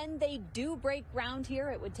and when they do break ground here,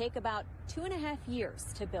 it would take about 2.5 years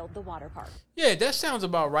to build the water park. Yeah, that sounds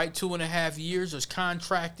about right. 2.5 years. There's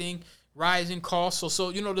contracting, rising costs. So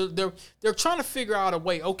you know, they're trying to figure out a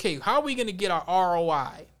way. Okay, how are we going to get our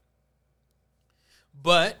ROI?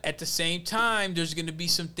 But at the same time, there's going to be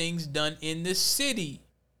some things done in the city.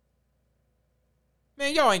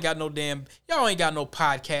 Man, y'all ain't got no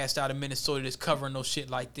podcast out of Minnesota that's covering no shit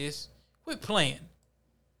like this. Quit playing.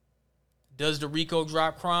 Does the RICO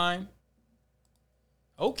drop crime?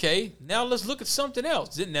 Okay, now let's look at something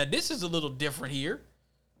else. Now, this is a little different here.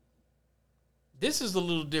 This is in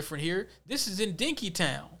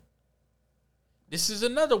Dinkytown. This is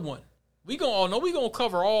another one. We gonna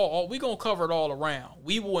cover it all around.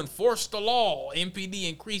 We will enforce the law. MPD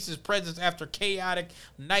increases presence after chaotic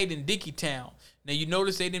night in Dinkytown. Now you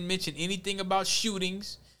notice they didn't mention anything about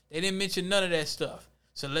shootings. They didn't mention none of that stuff.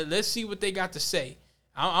 So let's see what they got to say.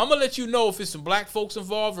 I'm going to let you know if it's some black folks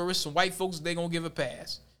involved or it's some white folks they going to give a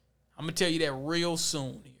pass. I'm going to tell you that real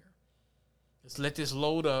soon here. Let's let this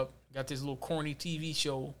load up. Got this little corny TV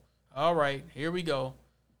show. All right, here we go.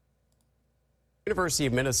 University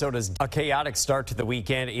of Minnesota's a chaotic start to the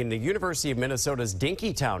weekend in the University of Minnesota's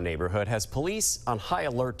Dinkytown neighborhood has police on high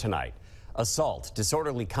alert tonight. Assault,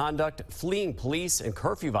 disorderly conduct, fleeing police, and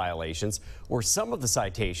curfew violations were some of the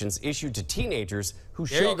citations issued to teenagers who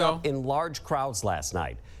showed up in large crowds last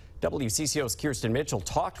night. WCCO's Kirsten Mitchell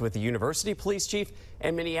talked with the university police chief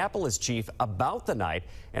and Minneapolis chief about the night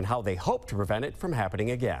and how they hope to prevent it from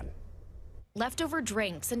happening again. Leftover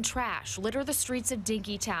drinks and trash litter the streets of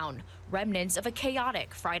Dinkytown, remnants of a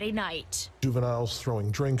chaotic Friday night. Juveniles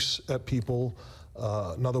throwing drinks at people.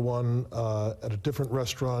 Another one at a different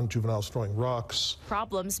restaurant, juveniles throwing rocks.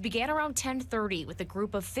 Problems began around 10:30 with a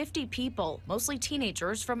group of 50 people, mostly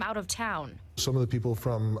teenagers from out of town. Some of the people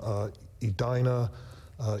from Edina,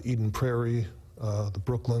 Eden Prairie, the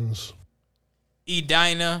Brooklyns.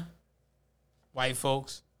 Edina, white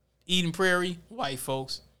folks. Eden Prairie, white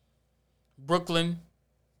folks. Brooklyn.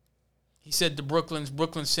 He said the Brooklyns,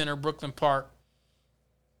 Brooklyn Center, Brooklyn Park.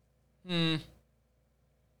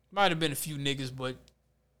 Might have been a few niggas, but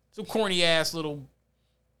some corny ass little,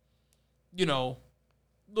 little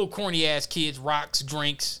corny ass kids, rocks,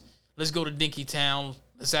 drinks. Let's go to Dinkytown.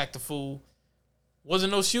 Let's act a fool.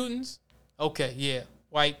 Wasn't no shootings? Okay, yeah.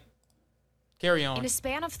 White. Carry on. In a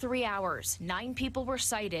span of 3 hours, 9 people were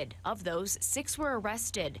cited. Of those, 6 were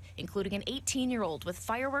arrested, including an 18-year-old with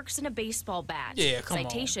fireworks and a baseball bat. Yeah, come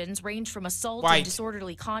Citations range from assault White. and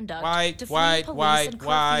disorderly conduct to White. fleeing police and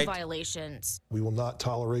curfew violations. We will not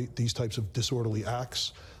tolerate these types of disorderly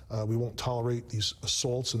acts. We won't tolerate these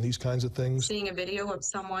assaults and these kinds of things. Seeing a video of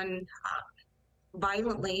someone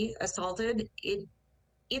violently assaulted,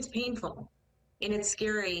 it's painful, and it's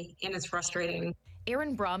scary, and it's frustrating.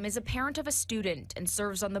 Aaron Brum is a parent of a student and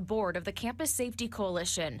serves on the board of the Campus Safety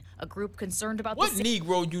Coalition, a group concerned about What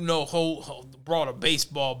Negro brought a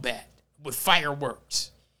baseball bat with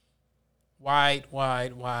fireworks? White. Safety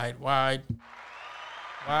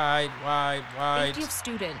of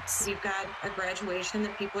students. We've got a graduation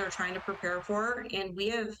that people are trying to prepare for, and we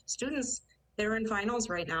have students that are in finals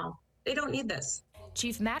right now. They don't need this.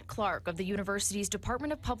 Chief Matt Clark of the university's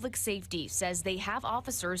Department of Public Safety says they have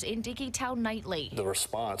officers in Dinkytown nightly. The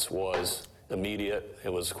response was immediate, it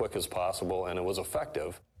was as quick as possible, and it was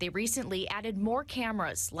effective. They recently added more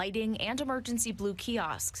cameras, lighting, and emergency blue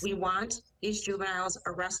kiosks. We want these juveniles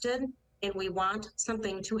arrested, and we want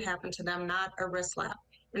something to happen to them, not a wrist slap.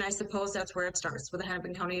 And I suppose that's where it starts, with the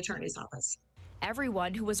Hennepin County Attorney's Office.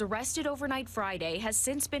 Everyone who was arrested overnight Friday has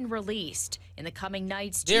since been released. In the coming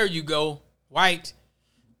nights, there you go, White.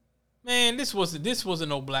 Man, this wasn't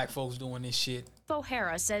no black folks doing this shit.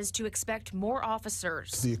 O'Hara says to expect more officers.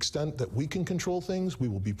 To the extent that we can control things, we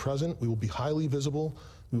will be present, we will be highly visible,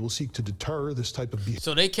 we will seek to deter this type of behavior.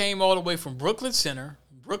 So they came all the way from Brooklyn Center,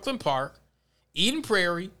 Brooklyn Park, Eden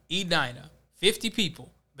Prairie, Edina, 50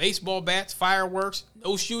 people, baseball bats, fireworks,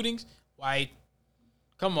 no shootings. White,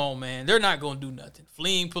 come on, man. They're not going to do nothing.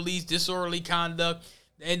 Fleeing police, disorderly conduct.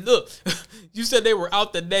 And look, you said they were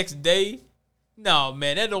out the next day. No,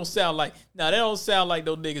 man, that don't sound like those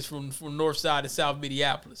niggas from North Side of South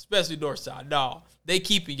Minneapolis, especially North Side. No, they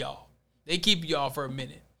keeping y'all. They keeping y'all for a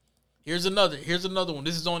minute. Here's another one.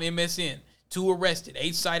 This is on MSN. 2 arrested,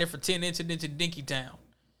 8 cited for 10 incidents in Dinkytown.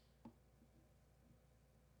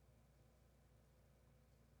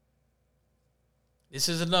 This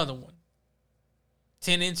is another one.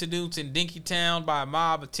 10 incidents in Dinkytown by a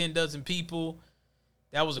mob of 10 dozen people.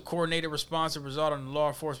 That was a coordinated response that resulted in law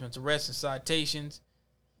enforcement's arrests and citations.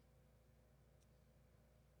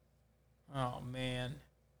 Oh, man.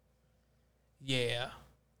 Yeah.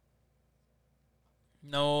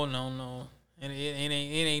 No. It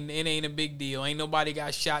ain't a big deal. Ain't nobody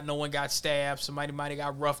got shot. No one got stabbed. Somebody might have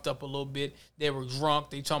got roughed up a little bit. They were drunk.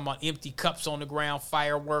 They talking about empty cups on the ground,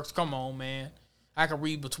 fireworks. Come on, man. I can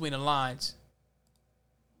read between the lines.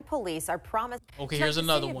 Police are promising. Okay, here's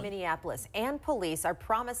another one. Minneapolis and police are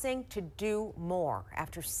promising to do more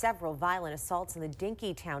after several violent assaults in the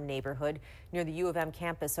Dinkytown neighborhood near the U of M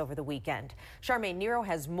campus over the weekend. Charmaine Nero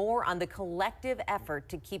has more on the collective effort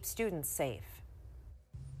to keep students safe.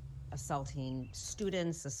 Assaulting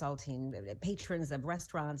students, assaulting patrons of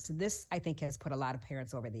restaurants. This, I think, has put a lot of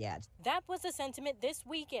parents over the edge. That was the sentiment this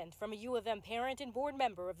weekend from a U of M parent and board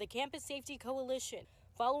member of the Campus Safety Coalition,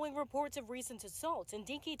 following reports of recent assaults in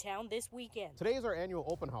Dinkytown this weekend. Today is our annual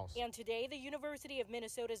open house. And today, the University of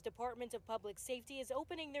Minnesota's Department of Public Safety is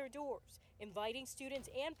opening their doors, inviting students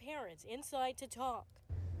and parents inside to talk.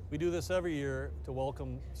 We do this every year to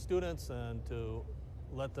welcome students and to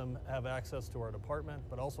let them have access to our department,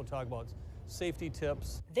 but also talk about safety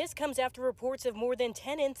tips. This comes after reports of more than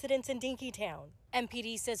 10 incidents in Dinkytown.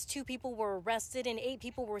 MPD says 2 people were arrested and 8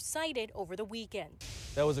 people were cited over the weekend.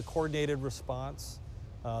 That was a coordinated response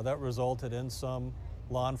that resulted in some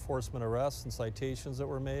law enforcement arrests and citations that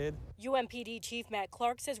were made. UMPD Chief Matt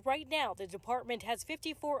Clark says right now the department has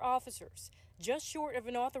 54 officers, just short of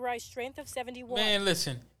an authorized strength of 71. Man,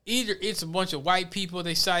 listen, either it's a bunch of white people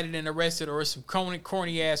they cited and arrested or it's some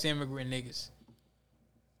corny ass immigrant niggas.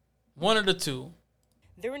 One of the two.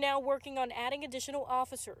 They're now working on adding additional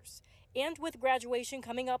officers. And with graduation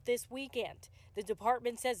coming up this weekend, the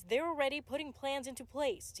department says they're already putting plans into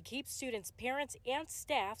place to keep students, parents, and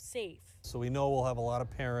staff safe. So we know we'll have a lot of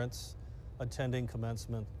parents attending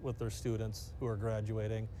commencement with their students who are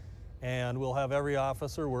graduating. And we'll have every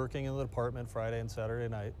officer working in the department Friday and Saturday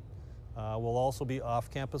night. We'll also be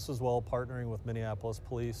off campus as well, partnering with Minneapolis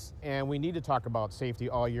Police. And we need to talk about safety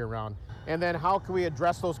all year round. And then how can we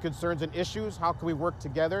address those concerns and issues? How can we work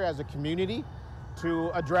together as a community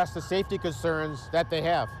to address the safety concerns that they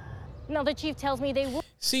have? Now, the chief tells me they will.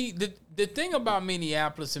 See, the thing about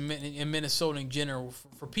Minneapolis and Minnesota in general,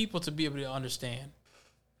 for people to be able to understand,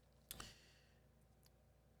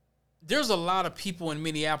 there's a lot of people in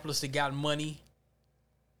Minneapolis that got money.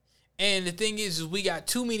 And the thing is we got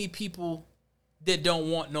too many people that don't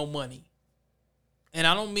want no money. And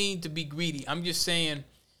I don't mean to be greedy. I'm just saying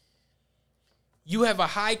you have a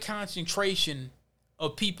high concentration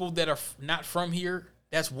of people that are not from here.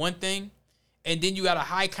 That's one thing. And then you got a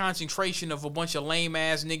high concentration of a bunch of lame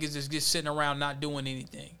ass niggas that's just sitting around not doing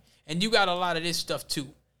anything. And you got a lot of this stuff too.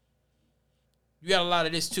 You got a lot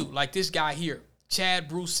of this too. Like this guy here, Chad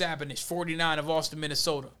Bruce Sabinish, 49 of Austin,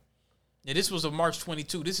 Minnesota. Now, this was on March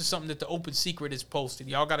 22. This is something that the Open Secret has posted.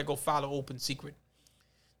 Y'all got to go follow Open Secret.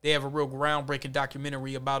 They have a real groundbreaking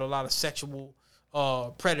documentary about a lot of sexual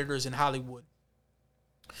predators in Hollywood.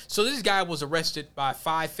 So this guy was arrested by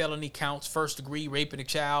 5 felony counts, first degree, raping a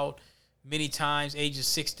child many times, ages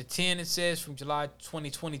 6 to 10, it says, from July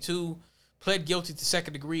 2022. Pled guilty to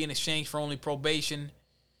second degree in exchange for only probation.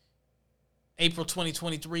 April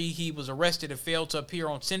 2023, he was arrested and failed to appear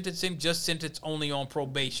on sentencing, just sentenced only on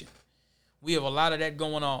probation. We have a lot of that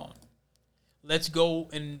going on. Let's go,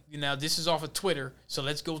 and this is off of Twitter, so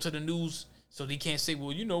let's go to the news so they can't say, well,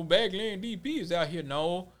 Bagland DP is out here.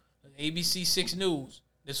 No, ABC 6 News.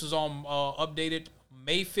 This was on updated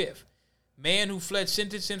May 5th. Man who fled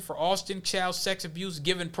sentencing for Austin child sex abuse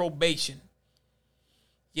given probation.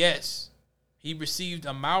 Yes, he received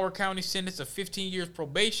a Mower County sentence of 15 years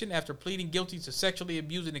probation after pleading guilty to sexually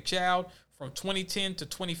abusing a child from 2010 to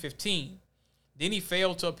 2015. Then he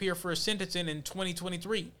failed to appear for his sentencing in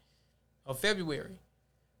 2023 of February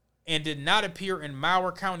and did not appear in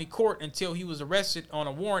Mower County Court until he was arrested on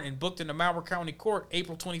a warrant and booked in the Mower County Court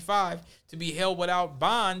April 25 to be held without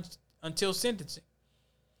bond until sentencing.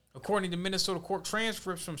 According to Minnesota court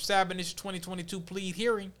transcripts from Sabinish's 2022 plea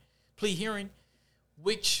hearing,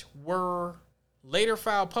 which were later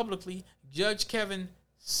filed publicly, Judge Kevin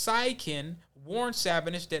Sykin warned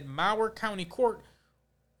Sabinish that Mower County Court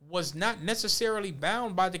was not necessarily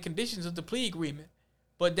bound by the conditions of the plea agreement,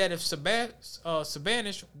 but that if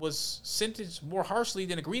Sabinish was sentenced more harshly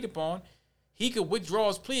than agreed upon, he could withdraw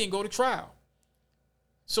his plea and go to trial.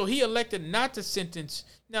 So he elected not to sentence.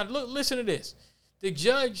 Now, listen to this. The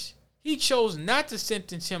judge, he chose not to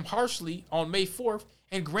sentence him harshly on May 4th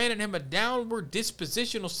and granted him a downward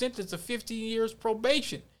dispositional sentence of 15 years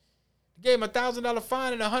probation. He gave him a $1,000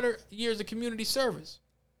 fine and 100 years of community service.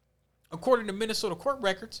 According to Minnesota court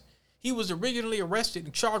records, he was originally arrested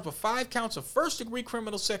and charged with 5 counts of first-degree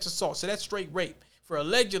criminal sex assault, so that's straight rape, for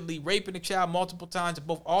allegedly raping a child multiple times in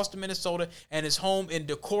both Austin, Minnesota, and his home in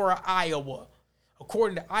Decorah, Iowa.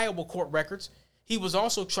 According to Iowa court records, he was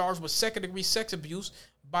also charged with second-degree sex abuse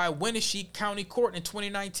by Wenatchee County Court in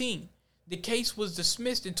 2019. The case was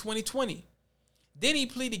dismissed in 2020. Then he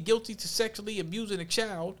pleaded guilty to sexually abusing a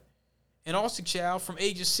child, an Austin child, from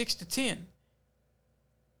ages 6 to 10.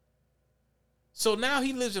 So now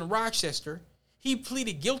he lives in Rochester. He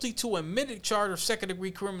pleaded guilty to an admitted charge of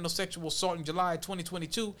second-degree criminal sexual assault in July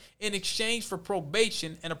 2022 in exchange for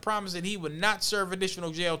probation and a promise that he would not serve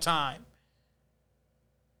additional jail time.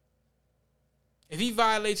 If he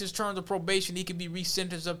violates his terms of probation, he could be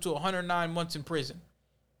resentenced up to 109 months in prison.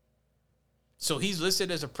 So he's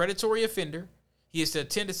listed as a predatory offender. He is to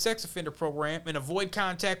attend a sex offender program and avoid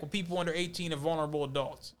contact with people under 18 and vulnerable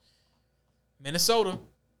adults. Minnesota.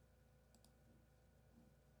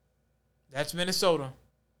 That's Minnesota.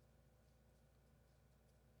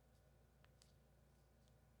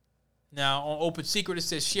 Now, on Open Secret, it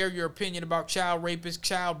says, share your opinion about child rapist,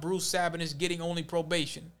 child Bruce Sabinus getting only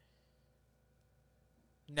probation.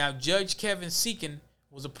 Now, Judge Kevin Seekin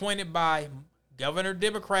was appointed by Governor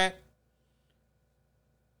Democrat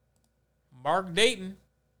Mark Dayton.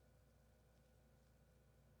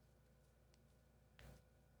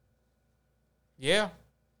 Yeah,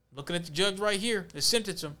 looking at the judge right here, they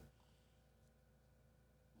sentenced him.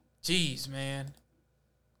 Jeez, man.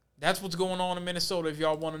 That's what's going on in Minnesota, if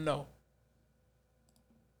y'all want to know.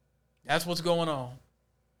 That's what's going on.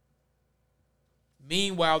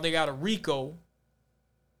 Meanwhile, they got a RICO.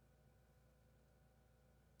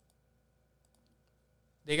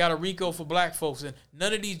 They got a RICO for black folks, and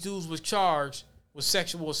none of these dudes was charged with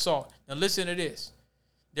sexual assault. Now listen to this.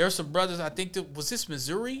 There are some brothers, I think, was this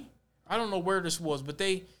Missouri? I don't know where this was, but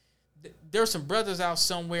there's some brothers out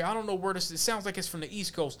somewhere. I don't know where this, it sounds like it's from the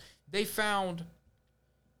East Coast. They found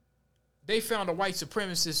a white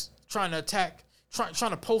supremacist trying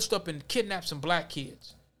to post up and kidnap some black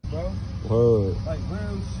kids. Bro. Word. Like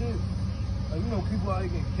real shit. Like, you know, people out here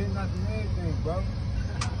getting kidnapped and everything, bro.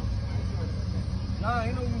 Nah,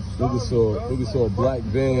 you know you Nigga saw a black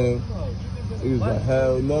van. He was like,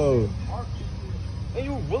 hell no. And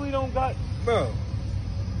you really don't got, bro.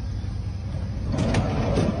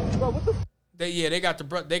 Bro, what the? They got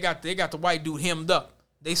the white dude hemmed up.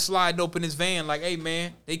 They slide open his van like, hey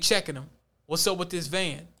man, they checking him. What's up with this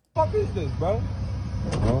van? What the fuck is this, bro?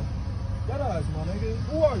 Huh? That eyes, my nigga.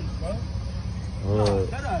 Who are you, bro?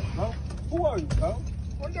 That eyes, bro. Who are you, bro?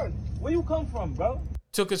 Where you come from, bro?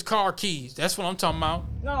 Took his car keys. That's what I'm talking about.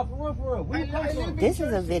 Nah, for real. Where you come from? This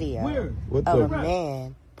is a video of a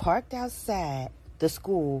man parked outside the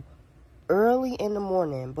school early in the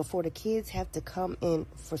morning before the kids have to come in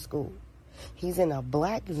for school. He's in a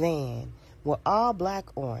black van with all black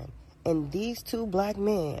on, and these two black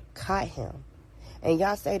men caught him. And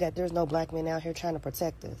y'all say that there's no black men out here trying to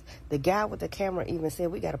protect us. The guy with the camera even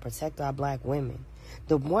said we got to protect our black women.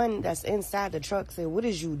 The one that's inside the truck said, what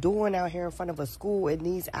is you doing out here in front of a school in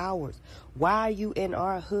these hours? Why are you in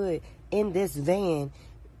our hood in this van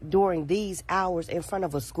during these hours in front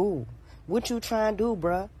of a school? What you trying to do,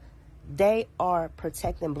 bruh? They are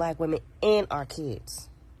protecting black women and our kids.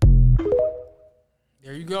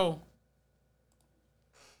 There you go.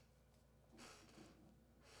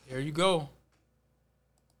 There you go.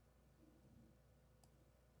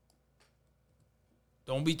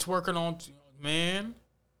 Don't be twerking on, man.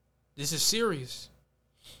 This is serious.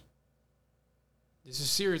 This is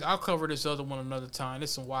serious. I'll cover this other one another time. This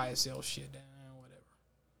is some YSL shit. Whatever.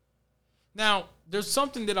 Now, there's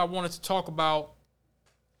something that I wanted to talk about,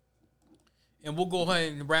 and we'll go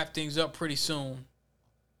ahead and wrap things up pretty soon.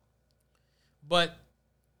 But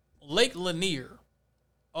Lake Lanier,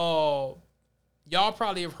 y'all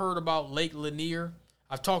probably have heard about Lake Lanier.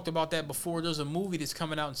 I've talked about that before. There's a movie that's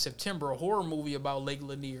coming out in September, a horror movie about Lake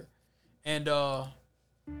Lanier. And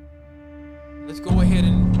let's go ahead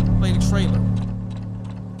and play the trailer.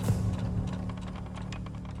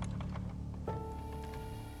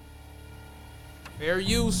 Fair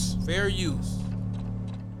use, fair use.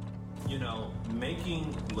 You know,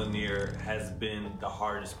 making Lanier has been the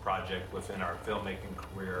hardest project within our filmmaking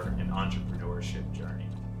career and entrepreneurship journey.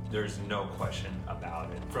 There's no question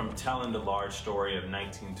about it. From telling the large story of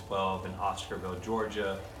 1912 in Oscarville,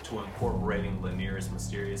 Georgia, to incorporating Lanier's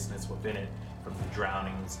mysteriousness within it, from the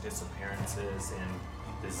drownings, disappearances, and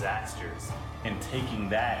disasters, and taking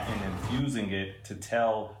that and infusing it to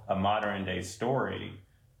tell a modern day story,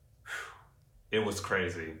 it was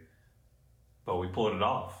crazy, but we pulled it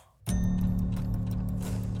off.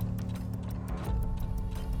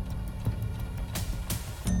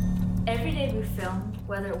 Every day we filmed,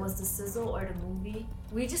 whether it was the sizzle or the movie,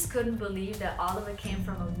 we just couldn't believe that all of it came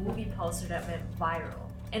from a movie poster that went viral.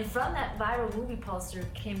 And from that viral movie poster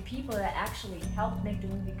came people that actually helped make the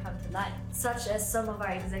movie come to life, such as some of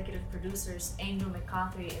our executive producers, Angel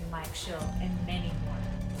McCauthrey and Mike Schill, and many more.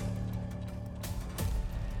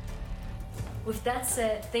 With that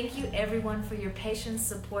said, thank you everyone for your patience,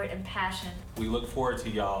 support, and passion. We look forward to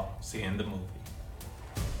y'all seeing the movie.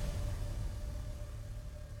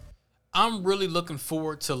 I'm really looking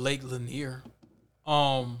forward to Lake Lanier.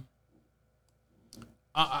 I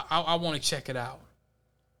want to check it out.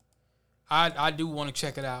 I do want to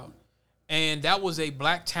check it out. And that was a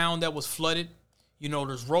black town that was flooded. You know,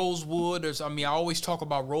 there's Rosewood. I always talk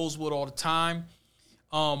about Rosewood all the time.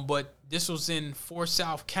 But this was in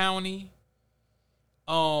Forsyth County.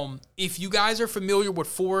 If you guys are familiar with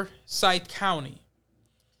Forsyth County,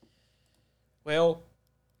 well,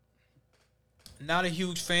 not a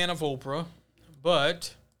huge fan of Oprah,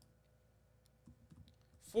 but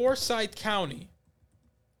Forsyth County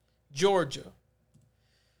Georgia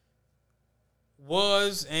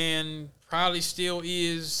was and probably still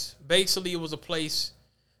is. Basically, it was a place.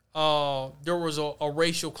 There was a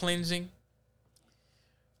racial cleansing.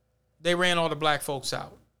 They ran all the black folks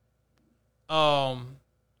out.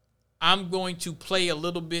 I'm going to play a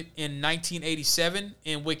little bit in 1987,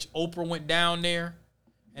 in which Oprah went down there,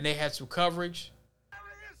 and they had some coverage.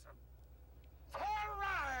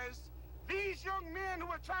 Terrorize these young men who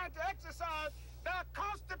are trying to exercise their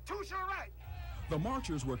constitutional right. The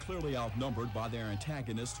marchers were clearly outnumbered by their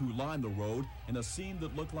antagonists who lined the road in a scene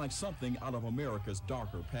that looked like something out of America's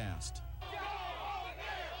darker past.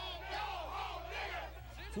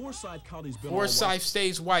 Forsyth County's been Forsyth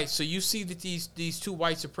stays white. So you see that these two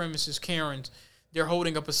white supremacist Karens, they're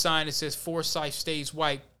holding up a sign that says Forsyth stays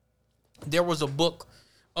white. There was a book,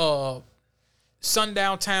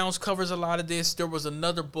 Sundown Towns covers a lot of this. There was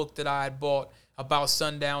another book that I had bought about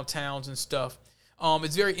sundown towns and stuff.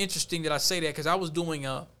 It's very interesting that I say that because I was doing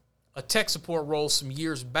a tech support role some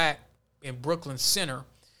years back in Brooklyn Center.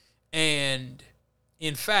 And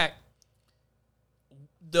in fact,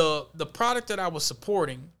 the product that I was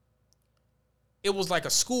supporting, it was like a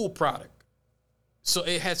school product. So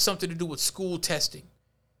it had something to do with school testing.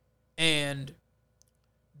 And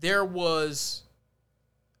there was,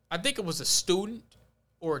 I think it was a student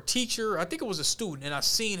or a teacher. I think it was a student. And I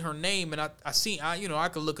seen her name, and I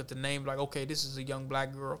could look at the name like, okay, this is a young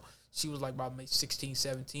black girl. She was like about maybe 16,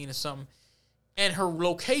 17 or something. And her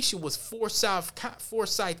location was Forsyth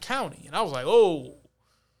County. And I was like, oh,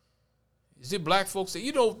 is it black folks that,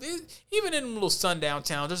 even in little sundown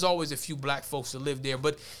towns, there's always a few black folks that live there.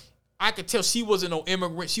 But I could tell she wasn't no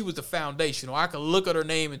immigrant. She was the foundational. I could look at her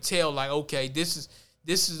name and tell, like, okay, this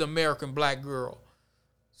is American black girl.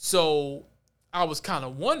 So I was kind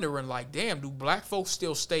of wondering, like, damn, do black folks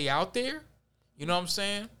still stay out there? You know what I'm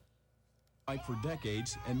saying? For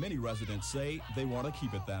decades, and many residents say they want to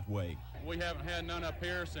keep it that way. We haven't had none up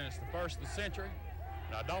here since the first of the century,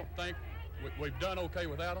 and I don't think we've done okay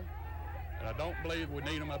without them, and I don't believe we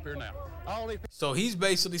need them up here now. So he's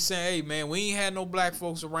basically saying, hey, man, we ain't had no black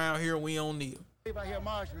folks around here, we don't need them. People out here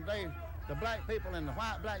marching today, the black people and the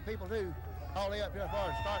white black people too, all they up here for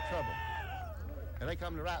to start trouble, and they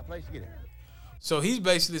come to the right place to get it. So he's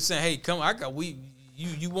basically saying, hey, come,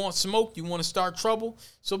 you want smoke? You want to start trouble?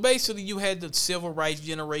 So basically you had the civil rights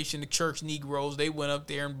generation, the church Negroes. They went up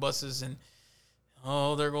there in buses and,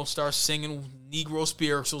 they're going to start singing Negro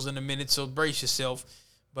spirituals in a minute. So brace yourself.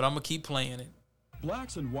 But I'm going to keep playing it.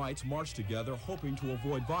 Blacks and whites marched together hoping to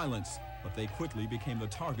avoid violence, but they quickly became the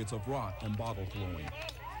targets of rock and bottle throwing.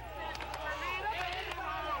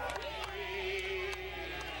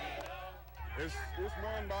 It's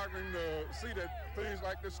mind-boggling to see that things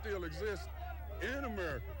like this still exist in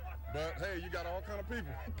America. But hey, you got all kind of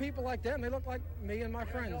people. People like them, they look like me and my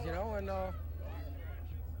friends, and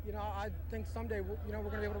I think someday, we're going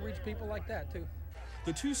to be able to reach people like that too.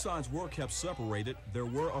 The two sides were kept separated. There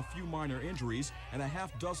were a few minor injuries and a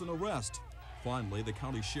half dozen arrests. Finally, the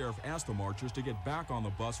county sheriff asked the marchers to get back on the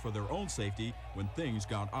bus for their own safety when things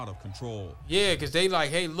got out of control. Yeah, because they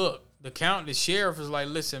like, hey, look, the sheriff is like,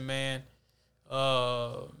 listen, man,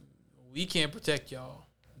 we can't protect y'all.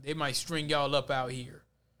 They might string y'all up out here.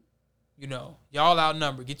 Y'all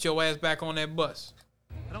outnumbered. Get your ass back on that bus.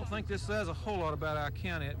 I don't think this says a whole lot about our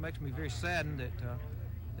county. It makes me very saddened that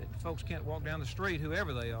folks can't walk down the street,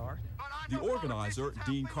 whoever they are. The organizer,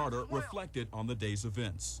 Dean Carter, reflected on the day's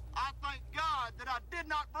events. I thank God that I did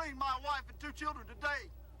not bring my wife and 2 children today.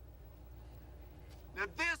 Now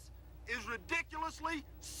this is ridiculously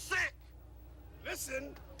sick.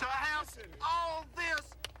 Listen. To have all this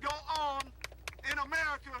go on in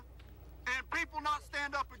America and people not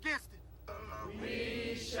stand up against it.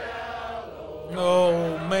 We shall.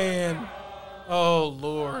 Oh, man. Oh,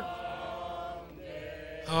 Lord.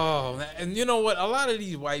 Oh, and you know what? A lot of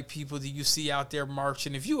these white people that you see out there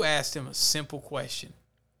marching, if you ask them a simple question,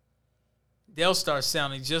 they'll start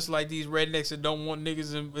sounding just like these rednecks that don't want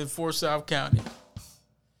niggas in Forsyth County.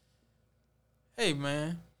 Hey,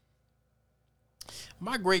 man.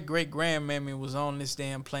 My great-great-grandmammy was on this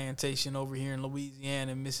damn plantation over here in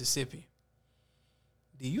Louisiana and Mississippi.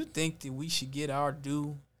 Do you think that we should get our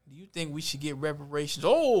due? Do you think we should get reparations?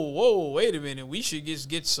 Oh, wait a minute. We should just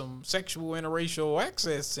get some sexual interracial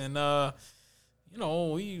access and, we'll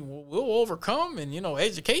overcome and,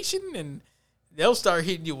 education. And they'll start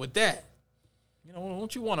hitting you with that.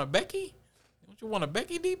 Don't you want a Becky? Don't you want a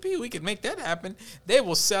Becky, DP? We can make that happen. They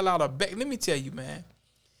will sell out a Becky. Let me tell you, man.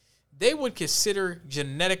 They would consider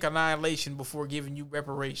genetic annihilation before giving you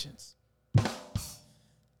reparations.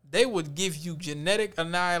 They would give you genetic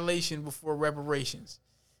annihilation before reparations.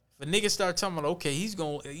 If a nigga start talking about, okay, he's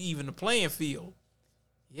going to even the playing field.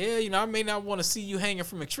 Yeah, you know, I may not want to see you hanging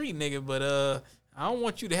from a tree, nigga, but I don't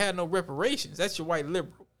want you to have no reparations. That's your white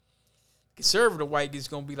liberal. Conservative white is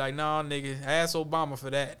going to be like, nah, nigga, ask Obama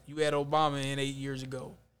for that. You had Obama in 8 years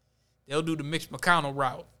ago. They'll do the Mitch McConnell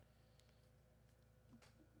route.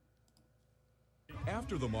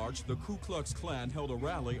 After the march, the Ku Klux Klan held a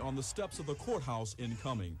rally on the steps of the courthouse in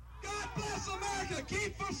Cumming. God bless America.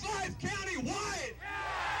 Keep Forsyth County white.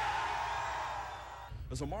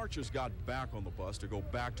 As the marchers got back on the bus to go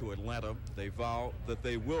back to Atlanta, they vow that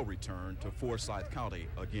they will return to Forsyth County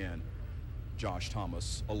again. Josh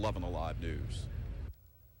Thomas, 11 Alive News.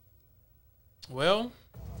 Well,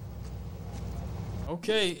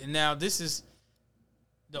 okay, now this is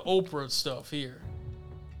the Oprah stuff here.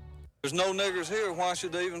 There's no niggers here. Why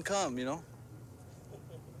should they even come, you know?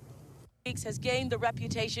 Has gained the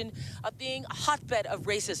reputation of being a hotbed of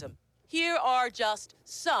racism. Here are just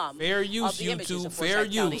some Fair use, of the images YouTube. of Fair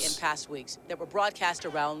Forsyth County use. in past weeks that were broadcast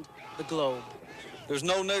around the globe. There's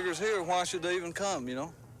no niggers here. Why should they even come, you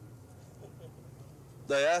know?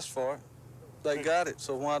 They asked for it. They got it,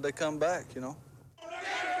 so why'd they come back, you know?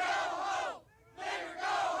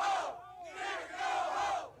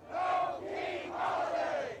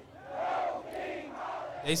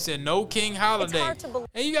 They said no King holiday.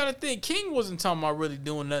 And you got to think, King wasn't talking about really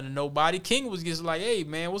doing nothing to nobody. King was just like, hey,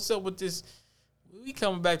 man, what's up with this? We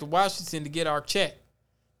coming back to Washington to get our check.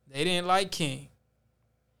 They didn't like King.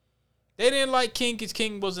 They didn't like King because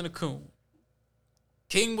King wasn't a coon.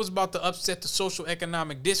 King was about to upset the social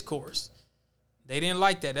economic discourse. They didn't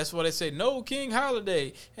like that. That's why they say no King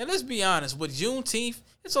holiday. And let's be honest, with Juneteenth,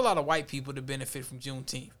 it's a lot of white people that benefit from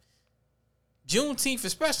Juneteenth. Juneteenth,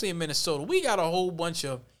 especially in Minnesota, we got a whole bunch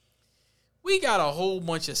of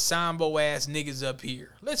Sambo ass niggas up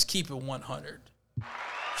here. Let's keep it 100.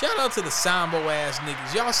 Shout out to the Sambo ass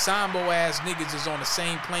niggas. Y'all Sambo ass niggas is on the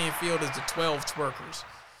same playing field as the 12 twerkers.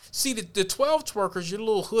 See, the 12 twerkers, your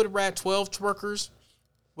little hood rat 12 twerkers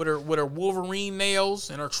with her Wolverine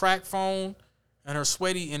nails and her track phone and her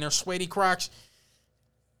sweaty crotch.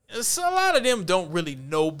 So a lot of them don't really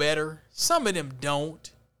know better. Some of them don't.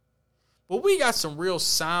 But we got some real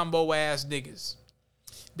Sambo ass niggas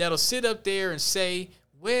that'll sit up there and say,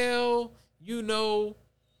 well, I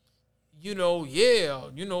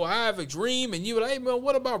have a dream. And you like, hey, man,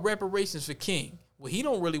 what about reparations for King? Well, he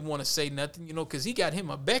don't really want to say nothing, because he got him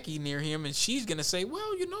a Becky near him. And she's going to say,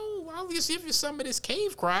 well, I'll just give you some of this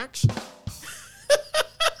cave cracks.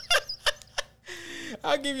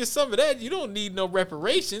 I'll give you some of that. You don't need no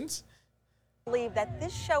reparations. I believe that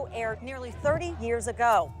this show aired nearly 30 years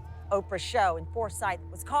ago. Oprah's show in Forsyth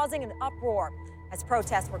was causing an uproar. As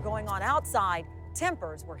protests were going on outside,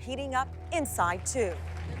 tempers were heating up inside too.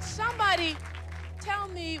 Somebody tell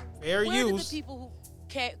me, where did the people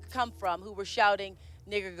who come from who were shouting,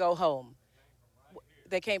 nigger go home?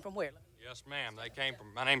 They came from where? Yes, ma'am. They came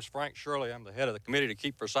from, my name's Frank Shirley. I'm the head of the committee to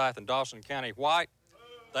keep Forsyth and Dawson County white.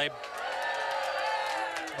 Oh,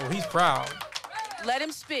 he's proud. Let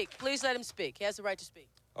him speak. Please let him speak. He has the right to speak.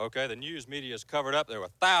 Okay, the news media is covered up. There were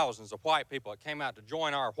thousands of white people that came out to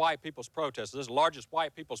join our white people's protest. This is the largest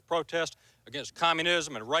white people's protest against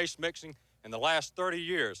communism and race mixing in the last 30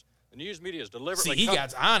 years. The news media is deliberately... See, he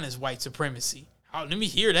got honest white supremacy. Let me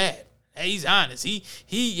hear that. Hey, he's honest.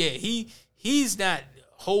 He's not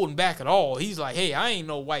holding back at all. He's like, hey, I ain't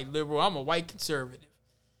no white liberal. I'm a white conservative.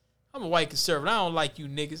 I don't like you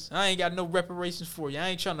niggas. I ain't got no reparations for you. I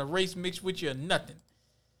ain't trying to race mix with you or nothing.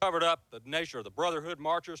 Covered up the nature of the Brotherhood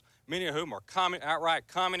marchers, many of whom are outright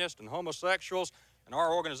communists and homosexuals, and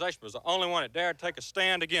our organization was the only one that dared take a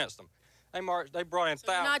stand against them. They brought in thousands.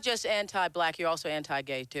 You're not just anti-black, you're also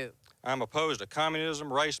anti-gay, too. I'm opposed to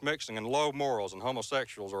communism, race mixing, and low morals, and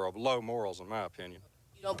homosexuals are of low morals, in my opinion.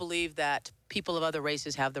 You don't believe that people of other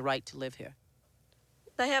races have the right to live here?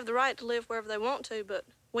 They have the right to live wherever they want to, but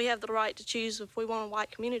we have the right to choose if we want a white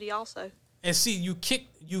community also. And see, you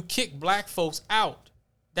kick black folks out.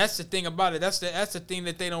 That's the thing about it. That's the thing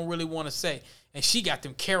that they don't really want to say. And she got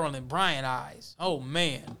them Carolyn Bryant eyes. Oh,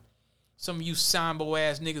 man. Some of you Sambo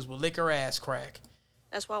ass niggas will lick her ass crack.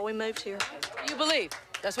 That's why we moved here. You believe.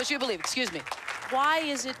 That's what you believe. Excuse me. Why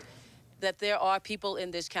is it that there are people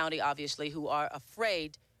in this county, obviously, who are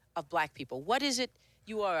afraid of black people? What is it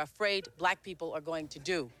you are afraid black people are going to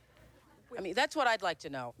do? I mean, that's what I'd like to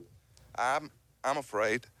know. I'm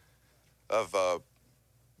afraid of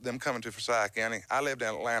them coming to Forsyth County. I lived in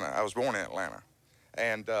Atlanta. I was born in Atlanta.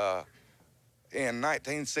 And in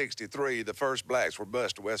 1963, the first blacks were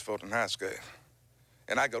bused to West Fulton High School.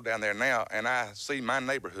 And I go down there now, and I see my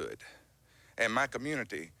neighborhood and my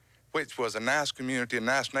community which was a nice community, a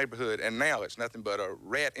nice neighborhood, and now it's nothing but a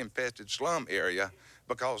rat-infested slum area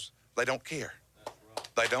because they don't care.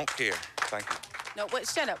 They don't care. Thank you. No, wait,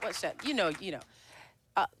 stand up. What's that? You know.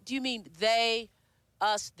 Do you mean they,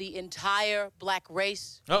 us, the entire black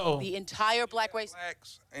race? Uh-oh. The entire black race?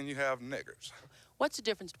 Blacks and you have niggers. What's the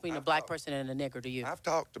difference between a black person and a nigger to you? I've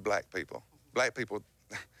talked to black people. Black people,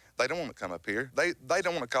 they don't want to come up here. They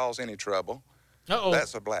don't want to cause any trouble. Uh-oh.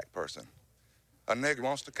 That's a black person. A nigger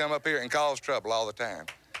wants to come up here and cause trouble all the time.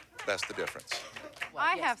 That's the difference.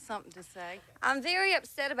 I have something to say. I'm very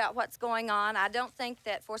upset about what's going on. I don't think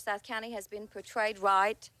that Forsyth County has been portrayed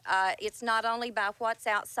right. It's not only by what's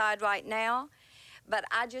outside right now, but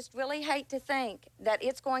I just really hate to think that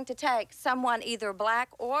it's going to take someone either black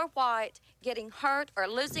or white getting hurt or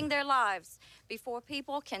losing their lives before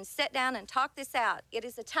people can sit down and talk this out. It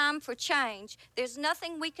is a time for change. There's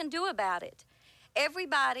nothing we can do about it.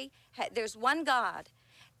 Everybody, there's one God.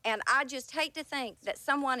 And I just hate to think that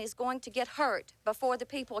someone is going to get hurt before the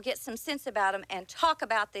people get some sense about them and talk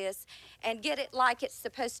about this and get it like it's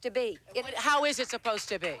supposed to be. How is it supposed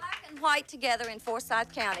to be? Black and white together in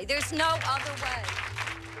Forsyth County. There's no other way.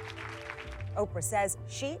 Oprah says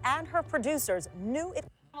she and her producers knew it.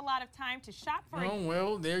 A lot of time to shop for. Oh,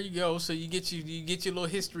 well, there you go. So you get your little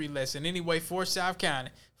history lesson. Anyway, Forsyth County.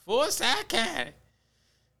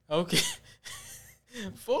 Okay.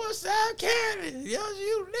 Forsyth County. Yo,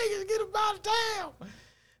 you niggas get about town.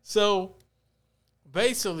 So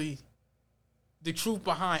basically, the truth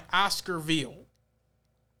behind Oscarville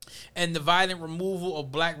and the violent removal of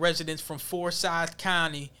black residents from Forsyth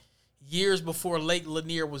County years before Lake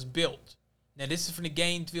Lanier was built. Now, this is from the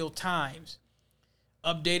Gainesville Times.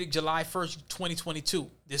 Updated July 1st, 2022.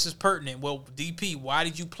 This is pertinent. Well, DP, why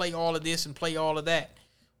did you play all of this and play all of that?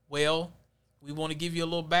 Well, we want to give you a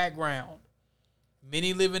little background.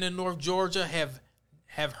 Many living in North Georgia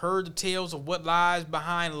have heard the tales of what lies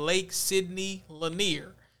behind Lake Sidney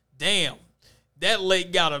Lanier. Damn, that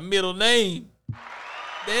lake got a middle name.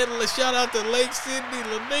 Shout out to Lake Sidney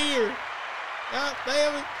Lanier. God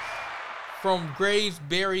damn it. From graves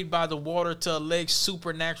buried by the water to alleged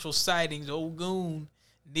supernatural sightings, Ogun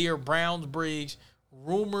near Browns Bridge,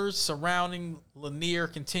 rumors surrounding Lanier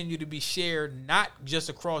continue to be shared not just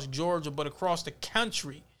across Georgia but across the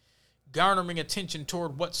country, garnering attention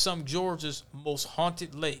toward what some Georgia's most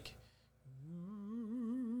haunted lake.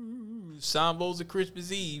 Sambos of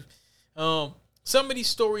Christmas Eve. Some of these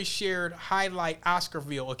stories shared highlight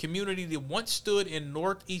Oscarville, a community that once stood in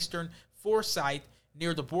northeastern Forsyth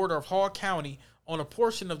near the border of Hall County on a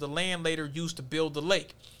portion of the land later used to build the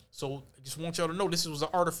lake. So I just want y'all to know this was an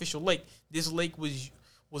artificial lake. This lake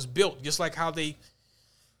was built just like how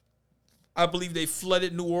I believe they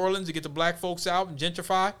flooded New Orleans to get the black folks out and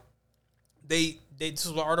gentrify. This was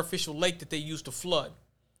an artificial lake that they used to flood.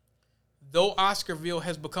 Though Oscarville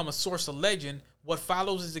has become a source of legend, what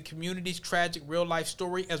follows is the community's tragic real-life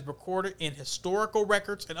story as recorded in historical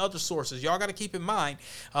records and other sources. Y'all got to keep in mind,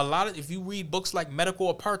 if you read books like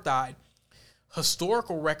Medical Apartheid,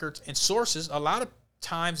 historical records and sources, a lot of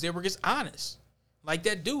times they were just honest. Like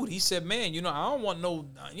that dude, he said, man, I don't want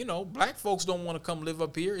no, black folks don't want to come live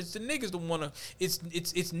up here. It's the niggas that want to,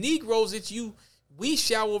 it's Negroes, it's you. We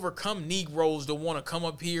shall overcome Negroes that want to come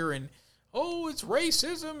up here and, it's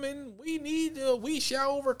racism and we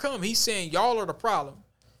shall overcome. He's saying y'all are the problem.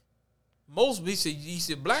 He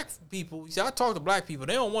said black people, I talk to black people,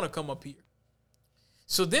 they don't want to come up here.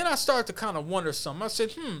 So then I started to kind of wonder something. I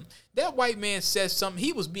said, that white man said something.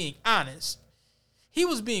 He was being honest. He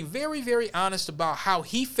was being very, very honest about how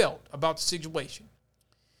he felt about the situation.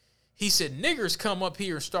 He said, niggers come up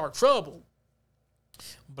here and start trouble.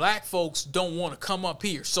 Black folks don't want to come up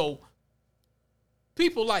here. So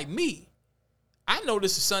people like me, I know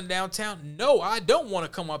this is sundown town. No, I don't want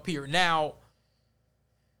to come up here. Now,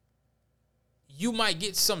 you might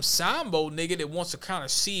get some Sambo nigga that wants to kind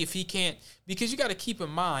of see if he can't, because you got to keep in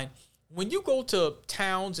mind, when you go to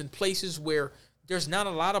towns and places where there's not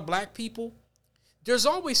a lot of black people, there's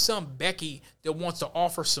always some Becky that wants to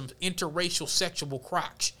offer some interracial sexual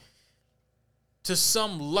crotch to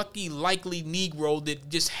some lucky, likely Negro that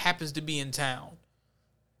just happens to be in town.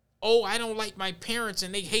 Oh, I don't like my parents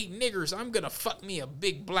and they hate niggers. I'm going to fuck me a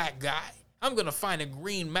big black guy. I'm going to find a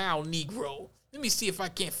Green Mile Negro. Let me see if I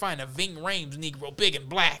can't find a Ving Rhames Negro, big and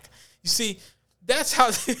black. You see, that's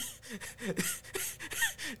how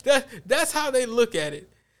that's how they look at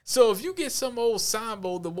it. So if you get some old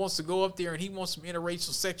Sambo that wants to go up there and he wants some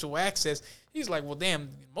interracial sexual access, he's like, well, damn,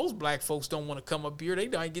 most black folks don't want to come up here. They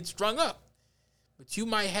don't get strung up. But you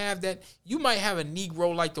might have that. You might have a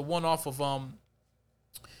Negro like the one off of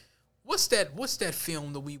what's that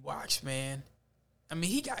film that we watched, man? I mean,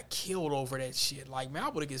 he got killed over that shit. Like, man, I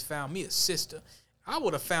would have just found me a sister. I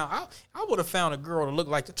would have found a girl to look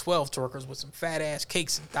like the 12 twerkers with some fat ass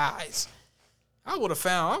cakes and thighs. I would have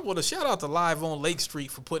shout out to Live on Lake Street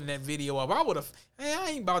for putting that video up. I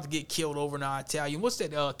ain't about to get killed over no Italian. What's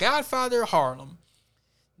that? Godfather of Harlem.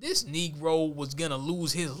 This Negro was gonna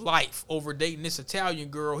lose his life over dating this Italian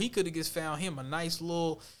girl. He could have just found him a nice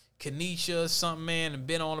little Kenesha or something, man, and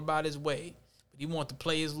been on about his way. But he wanted to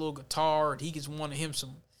play his little guitar, and he just wanted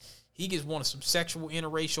some sexual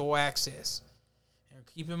interracial access. And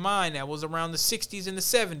keep in mind that was around the 60s and the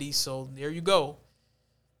 70s, so there you go.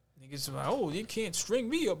 Niggas like, oh, you can't string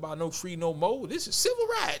me up by no tree no more. This is civil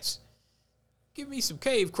rights. Give me some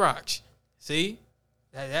cave crotch. See?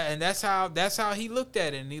 And that's how he looked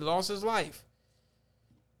at it, and he lost his life.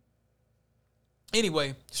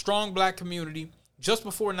 Anyway, strong black community. Just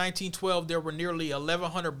before 1912, there were nearly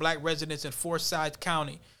 1,100 black residents in Forsyth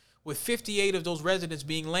County, with 58 of those residents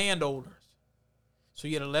being landowners. So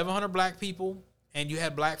you had 1,100 black people, and you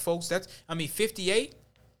had black folks. 58?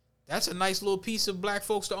 That's a nice little piece of black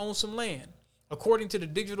folks to own some land. According to the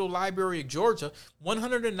Digital Library of Georgia,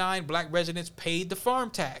 109 black residents paid the farm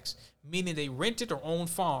tax, meaning they rented or owned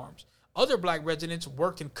farms. Other black residents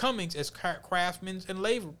worked in Cummings as craftsmen and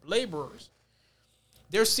laborers.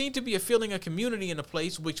 There seemed to be a feeling of community in the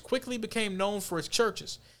place, which quickly became known for its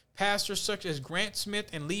churches. Pastors such as Grant Smith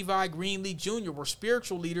and Levi Greenlee Jr. were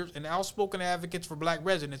spiritual leaders and outspoken advocates for black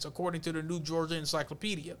residents, according to the New Georgia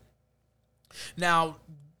Encyclopedia. Now,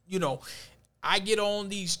 you know, I get on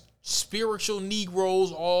these spiritual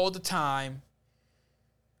Negroes all the time,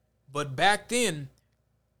 but back then,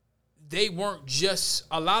 a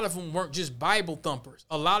lot of them weren't just Bible thumpers.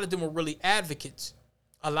 A lot of them were really advocates.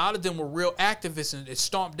 A lot of them were real activists and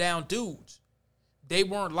stomped down dudes. They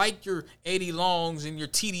weren't like your Eddie Longs and your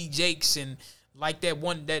T.D. Jakes and like that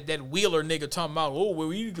Wheeler nigga talking about, oh, well,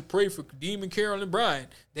 we need to pray for Demon Bryant.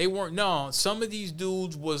 They weren't, no. Some of these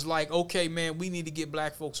dudes was like, okay, man, we need to get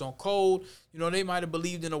black folks on code. You know, they might have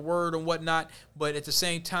believed in a word and whatnot, but at the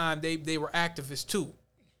same time, they were activists too.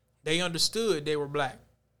 They understood they were black.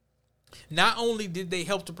 Not only did they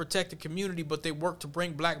help to protect the community, but they worked to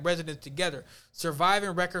bring black residents together. Surviving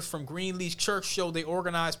records from Greenlee's church show they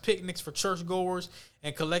organized picnics for churchgoers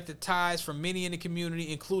and collected tithes from many in the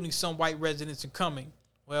community, including some white residents in Cumming.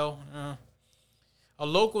 A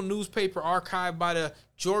local newspaper archived by the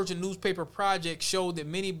Georgia Newspaper Project showed that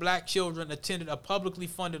many black children attended a publicly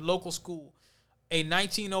funded local school. A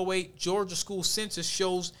 1908 Georgia school census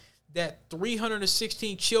shows that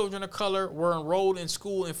 316 children of color were enrolled in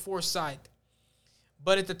school in Forsyth.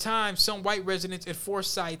 But at the time, some white residents in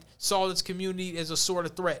Forsyth saw this community as a sort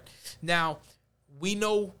of threat. Now, we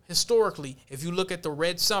know historically, if you look at the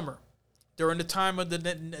Red Summer, during the time of the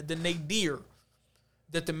nadir,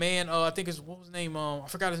 that the man, I think what was his name? I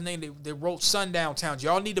forgot his name. They wrote Sundown Towns.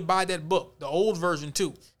 Y'all need to buy that book, the old version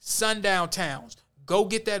too. Sundown Towns. Go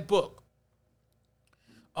get that book.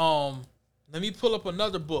 Let me pull up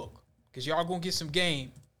another book, because y'all gonna get some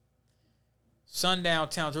game. Sundown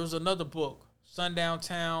Towns. There was another book. Sundown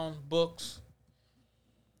Town books.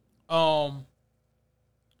 James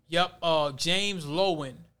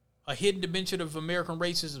Lowen, A Hidden Dimension of American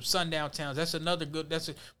Racism, Sundown Towns. That's another good.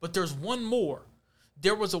 But there's one more.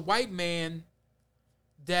 There was a white man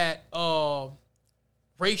that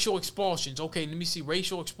racial expulsions. Okay, let me see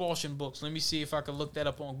racial expulsion books. Let me see if I can look that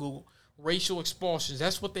up on Google. Racial expulsions.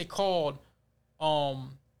 That's what they called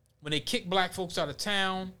when they kicked black folks out of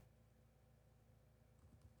town.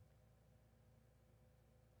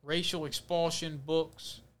 Racial expulsion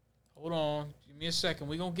books. Hold on. Give me a second.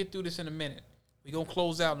 We're going to get through this in a minute. We're going to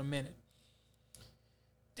close out in a minute.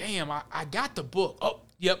 Damn, I got the book. Oh,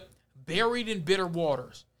 yep. Buried in Bitter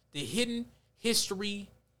Waters. The Hidden History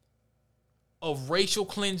of Racial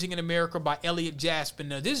Cleansing in America by Elliot Jaspin.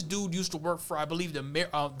 Now, this dude used to work for, I believe,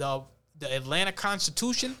 the Atlanta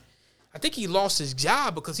Constitution. I think he lost his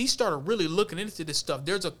job because he started really looking into this stuff.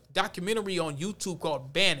 There's a documentary on YouTube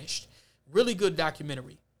called Banished. Really good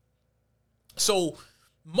documentary. So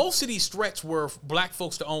most of these threats were black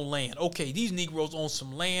folks to own land. Okay, these Negroes own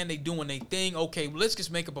some land. They doing their thing. Okay, well, let's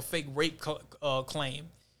just make up a fake rape claim.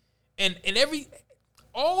 And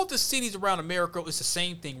all the cities around America, it's the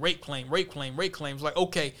same thing. Rape claim. It's like,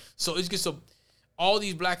 okay, so it's just all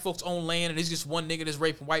these black folks own land and it's just one nigga that's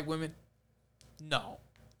raping white women. No.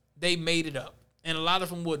 They made it up. And a lot of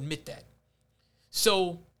them will admit that.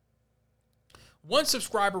 So, one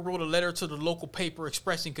subscriber wrote a letter to the local paper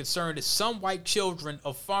expressing concern that some white children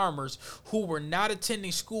of farmers who were not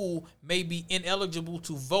attending school may be ineligible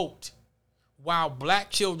to vote, while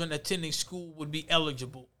black children attending school would be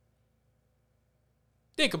eligible.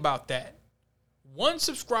 Think about that. One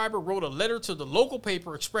subscriber wrote a letter to the local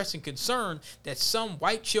paper expressing concern that some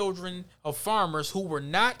white children of farmers who were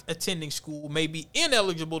not attending school may be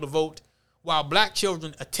ineligible to vote, while black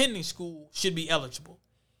children attending school should be eligible.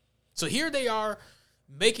 So here they are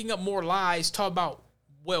making up more lies, talk about,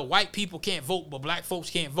 well, white people can't vote, but black folks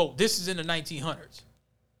can't vote. This is in the 1900s.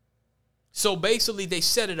 So basically they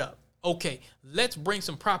set it up. Okay, let's bring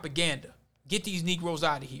some propaganda. Get these Negroes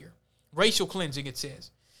out of here. Racial cleansing, it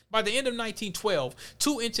says. By the end of 1912,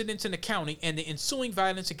 2 incidents in the county and the ensuing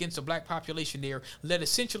violence against the black population there led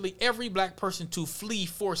essentially every black person to flee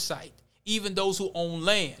Forsyth, even those who own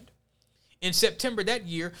land. In September that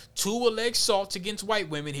year, 2 alleged assaults against white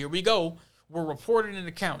women, here we go, were reported in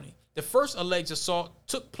the county. The first alleged assault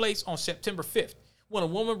took place on September 5th, when a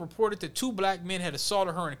woman reported that 2 black men had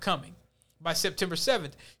assaulted her in Cumming. By September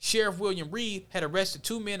 7th, Sheriff William Reed had arrested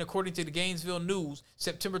 2 men according to the Gainesville News,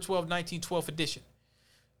 September 12, 1912 edition.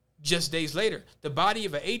 Just days later, the body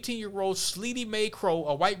of an 18-year-old Sleety Mae Crow,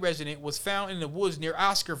 a white resident, was found in the woods near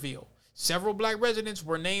Oscarville. Several black residents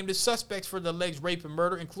were named as suspects for the alleged rape and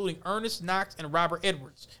murder, including Ernest Knox and Robert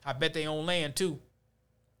Edwards. I bet they own land, too.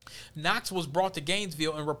 Knox was brought to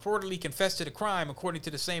Gainesville and reportedly confessed to the crime, according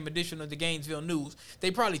to the same edition of the Gainesville News.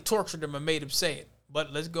 They probably tortured him and made him say it.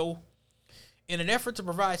 But let's go. In an effort to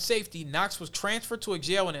provide safety, Knox was transferred to a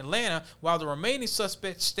jail in Atlanta, while the remaining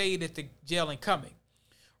suspects stayed at the jail in Cumming.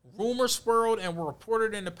 Rumors swirled and were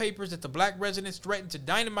reported in the papers that the black residents threatened to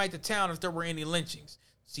dynamite the town if there were any lynchings.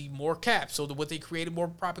 See, more caps, so that what they created more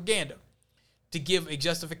propaganda to give a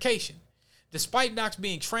justification. Despite Knox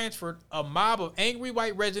being transferred, a mob of angry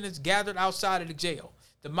white residents gathered outside of the jail.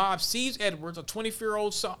 The mob seized Edwards, a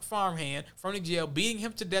 24-year-old farmhand, from the jail, beating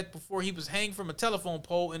him to death before he was hanged from a telephone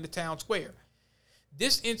pole in the town square.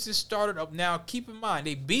 This incident started up. Now, keep in mind,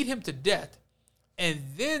 they beat him to death, and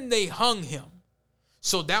then they hung him.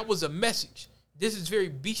 So that was a message. This is very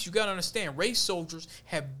beast. You got to understand, race soldiers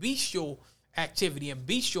have bestial activity and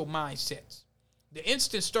bestial mindsets. The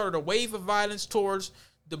incident started a wave of violence towards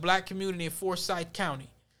the black community in Forsyth County.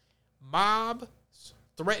 Mobs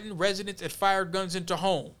threatened residents and fired guns into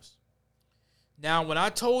homes. Now, when I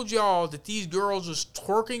told y'all that these girls was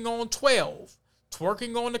twerking on 12,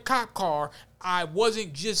 twerking on the cop car, I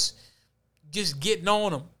wasn't just getting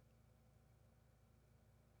on them.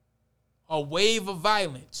 A wave of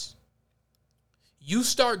violence. You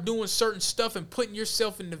start doing certain stuff and putting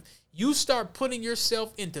yourself into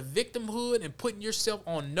victimhood and putting yourself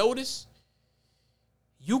on notice,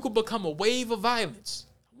 you could become a wave of violence.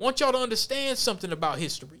 I want y'all to understand something about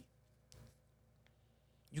history.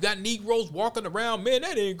 You got Negroes walking around, man,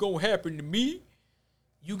 that ain't gonna happen to me.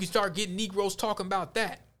 You can start getting Negroes talking about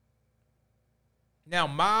that. Now,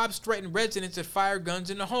 mobs threaten residents and fire guns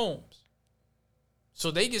in the homes. So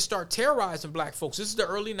they just start terrorizing black folks. This is the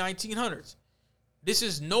early 1900s. This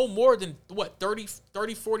is no more than, 30,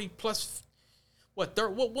 40 plus,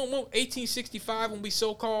 1865 when we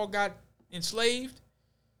so-called got enslaved?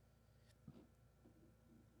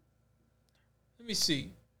 Let me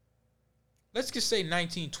see. Let's just say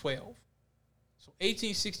 1912. So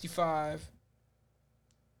 1865.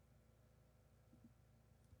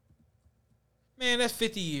 Man, that's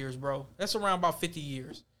 50 years, bro. That's around about 50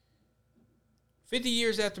 years. 50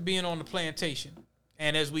 years after being on the plantation.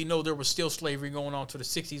 And as we know, there was still slavery going on to the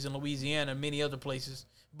 60s in Louisiana and many other places.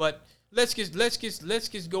 But let's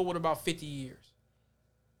just go with about 50 years.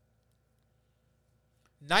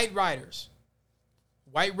 Night riders.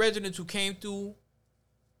 White residents who came through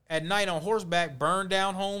at night on horseback burned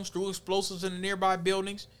down homes, threw explosives in the nearby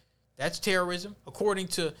buildings. That's terrorism, according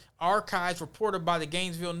to archives reported by the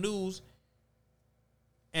Gainesville News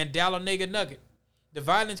and Dahlonega Nugget. The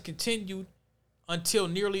violence continued until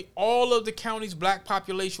nearly all of the county's black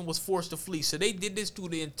population was forced to flee. So they did this through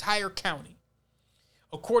the entire county.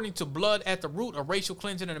 According to Blood at the Root, A Racial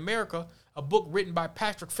Cleansing in America, a book written by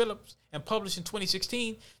Patrick Phillips and published in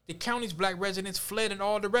 2016, the county's black residents fled in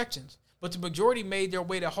all directions, but the majority made their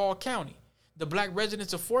way to Hall County. The black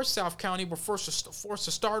residents of Forsyth County were forced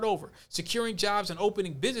to start over, securing jobs and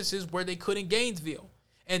opening businesses where they could in Gainesville.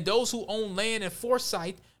 And those who owned land in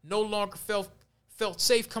Forsyth no longer felt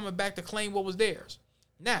safe coming back to claim what was theirs.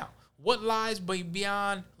 Now, what lies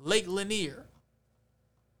beyond Lake Lanier?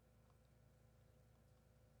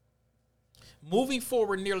 Moving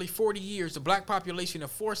forward nearly 40 years, the black population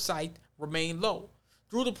of Forsyth remained low.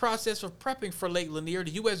 Through the process of prepping for Lake Lanier,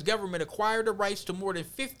 the U.S. government acquired the rights to more than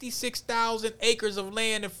 56,000 acres of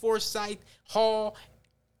land in Forsyth, Hall,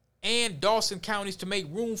 and Dawson counties to make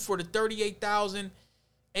room for the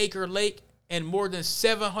 38,000-acre lake and more than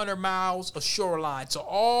 700 miles of shoreline. So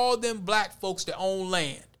all them black folks that own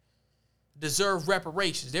land, deserve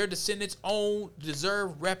reparations. Their descendants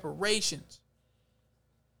deserve reparations.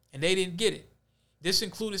 And they didn't get it. This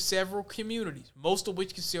included several communities, most of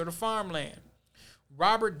which considered farmland.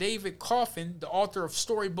 Robert David Coffin, the author of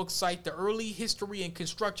storybook site The Early History and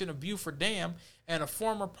Construction of Beaufort Dam, and a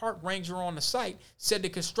former park ranger on the site, said the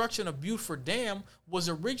construction of Beaufort Dam was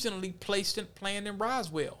originally planned in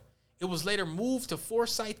Roswell. It was later moved to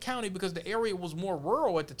Forsyth County because the area was more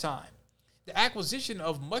rural at the time. The acquisition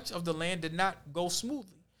of much of the land did not go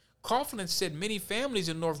smoothly. Coughlin said many families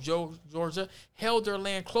in North Georgia held their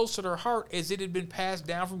land close to their heart as it had been passed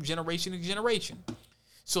down from generation to generation.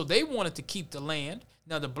 So they wanted to keep the land.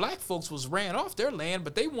 Now the black folks was ran off their land,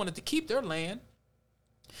 but they wanted to keep their land.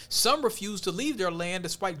 Some refused to leave their land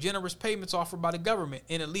despite generous payments offered by the government,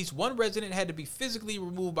 and at least one resident had to be physically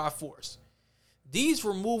removed by force. These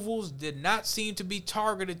removals did not seem to be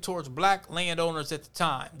targeted towards black landowners at the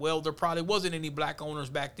time. Well, there probably wasn't any black owners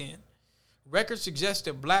back then. Records suggest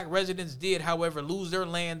that black residents did, however, lose their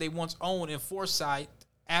land they once owned in Forsyth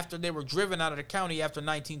after they were driven out of the county after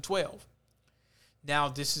 1912. Now,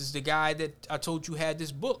 this is the guy that I told you had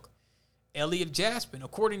this book, Elliot Jaspin.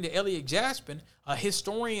 According to Elliot Jaspin, a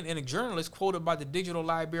historian and a journalist quoted by the Digital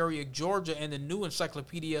Library of Georgia and the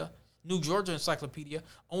New Georgia Encyclopedia,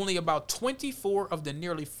 only about 24 of the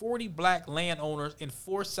nearly 40 black landowners in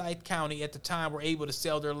Forsyth County at the time were able to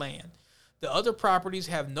sell their land. The other properties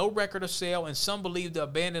have no record of sale, and some believe the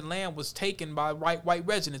abandoned land was taken by white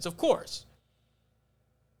residents, of course.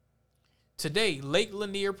 Today, Lake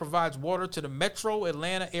Lanier provides water to the metro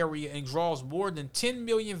Atlanta area and draws more than 10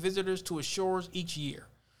 million visitors to its shores each year.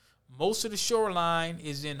 Most of the shoreline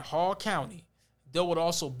is in Hall County, though it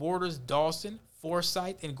also borders Dawson,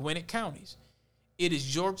 Forsyth, and Gwinnett counties. It is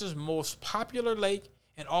Georgia's most popular lake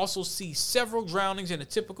and also sees several drownings in a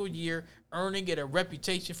typical year, earning it a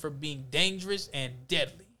reputation for being dangerous and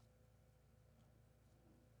deadly.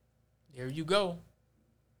 There you go.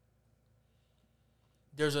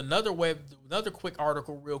 There's another quick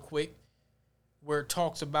article real quick where it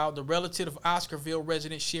talks about the relative of Oscarville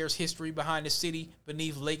resident shares history behind the city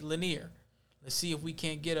beneath Lake Lanier. Let's see if we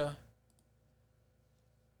can't get a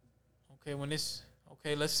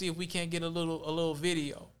let's see if we can't get a little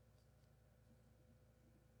video.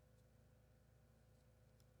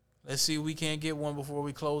 Let's see if we can't get one before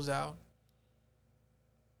we close out.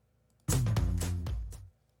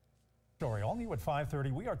 All new at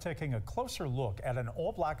 5:30, we are taking a closer look at an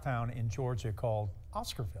all-black town in Georgia called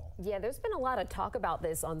Oscarville. Yeah, there's been a lot of talk about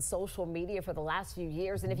this on social media for the last few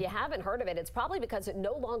years, and if you haven't heard of it, it's probably because it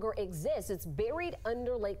no longer exists. It's buried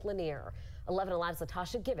under Lake Lanier. 11 Alive's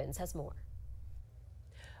Latasha Gibbons has more.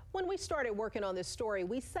 When we started working on this story,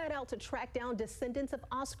 we set out to track down descendants of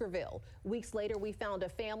Oscarville. Weeks later, we found a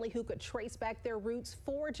family who could trace back their roots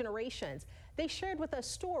 4 generations. They shared with us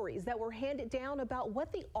stories that were handed down about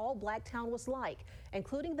what the all-black town was like,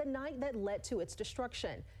 including the night that led to its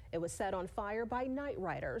destruction. It was set on fire by night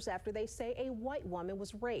riders after they say a white woman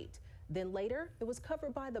was raped. Then later, it was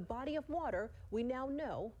covered by the body of water we now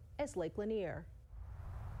know as Lake Lanier.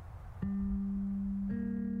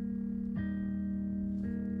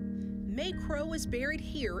 May Crow is buried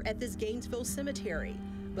here at this Gainesville cemetery,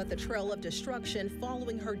 but the trail of destruction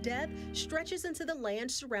following her death stretches into the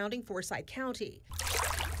land surrounding Forsyth County,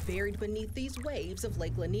 buried beneath these waves of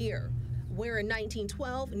Lake Lanier, where in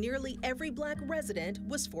 1912 nearly every black resident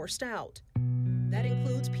was forced out. That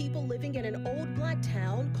includes people living in an old black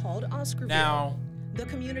town called Oscarville. Now, the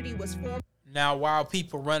community was formed. Now, while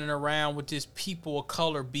people running around with this people of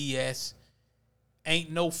color BS,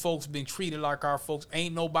 ain't no folks been treated like our folks.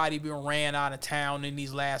 Ain't nobody been ran out of town in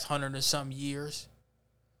these last 100 and some years.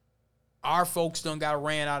 Our folks done got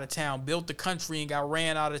ran out of town, built the country and got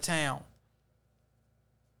ran out of town.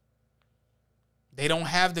 They don't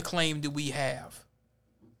have the claim that we have.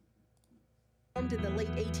 Formed in the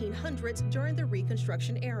late 1800s during the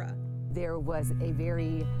Reconstruction era. There was a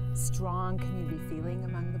very strong community feeling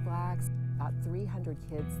among the blacks. About 300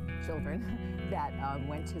 children that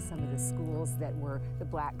went to some of the schools that were the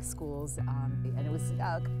black schools, and it was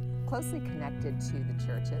closely connected to the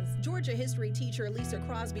churches. Georgia history teacher Lisa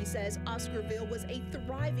Crosby says Oscarville was a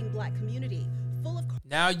thriving black community full of...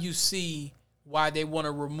 Now you see why they want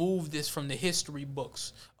to remove this from the history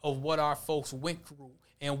books of what our folks went through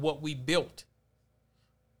and what we built.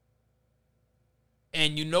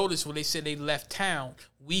 And you notice when they said they left town,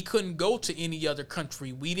 we couldn't go to any other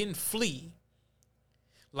country. We didn't flee.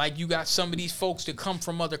 Like you got some of these folks that come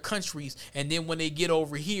from other countries, and then when they get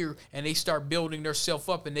over here and they start building themselves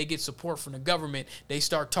up and they get support from the government, they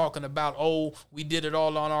start talking about, oh, we did it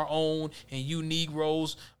all on our own, and you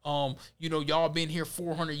Negroes, y'all been here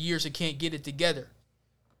 400 years and can't get it together.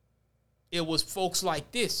 it was folks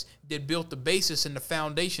like this that built the basis and the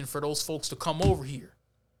foundation for those folks to come over here.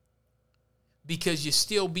 Because you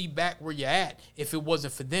still be back where you're at if it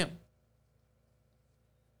wasn't for them.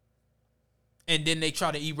 And then they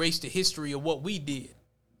try to erase the history of what we did.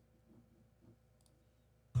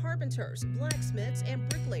 Carpenters, blacksmiths, and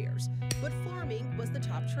bricklayers, but farming was the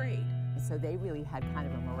top trade. So they really had kind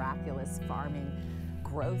of a miraculous farming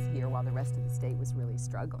growth here while the rest of the state was really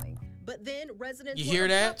struggling. But then residents... You hear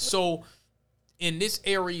that? So in this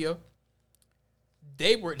area,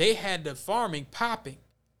 they had the farming popping,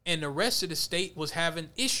 and the rest of the state was having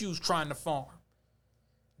issues trying to farm.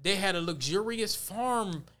 They had a luxurious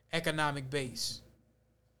farm economic base.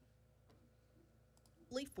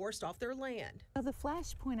 Forced off their land. Well, the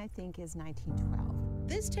flashpoint, I think, is 1912.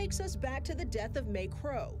 This takes us back to the death of May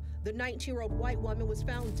Crow. The 19-year-old white woman was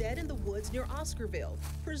found dead in the woods near Oscarville,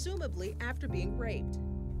 presumably after being raped.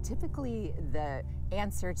 Typically, the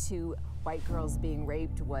answer to white girls being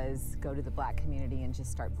raped was go to the black community and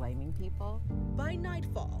just start blaming people. By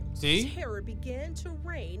nightfall, terror began to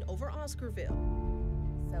reign over Oscarville.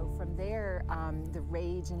 So from there, the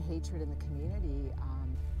rage and hatred in the community,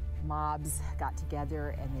 mobs got together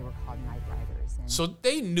and they were called night riders. And so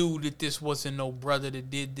they knew that this wasn't no brother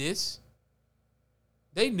that did this.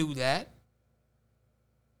 They knew that.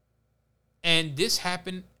 And this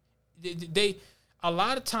happened. A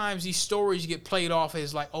lot of times these stories get played off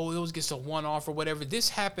as like, oh, it was just a one-off or whatever. This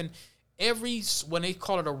happened when they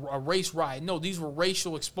call it a race riot. No, these were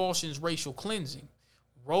racial expulsions, racial cleansing.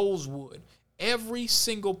 Rosewood. Every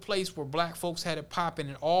single place where black folks had it popping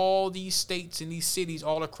in all these states and these cities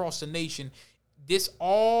all across the nation, this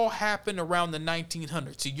all happened around the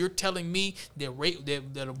 1900s. So you're telling me that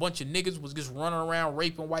a bunch of niggas was just running around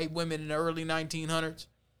raping white women in the early 1900s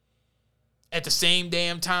at the same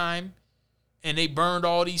damn time, and they burned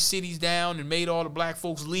all these cities down and made all the black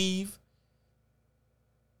folks leave?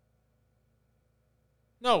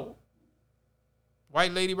 No.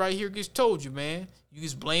 White lady right here just told you, man. You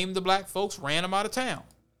just blame the black folks, ran them out of town.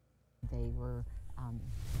 They were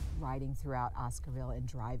riding throughout Oscarville and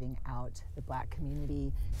driving out the black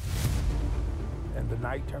community. And the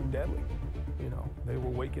night turned deadly. You know, they were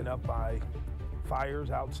waking up by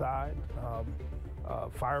fires outside,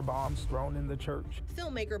 fire bombs thrown in the church.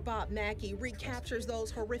 Filmmaker Bob Mackey recaptures those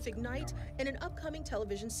horrific nights in an upcoming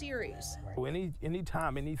television series.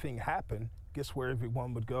 Anytime anything happened, guess where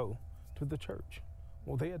everyone would go? To the church.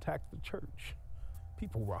 Well, they attacked the church.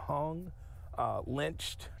 People were hung,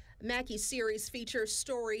 lynched. Mackey's series features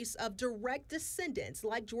stories of direct descendants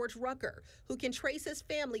like George Rucker, who can trace his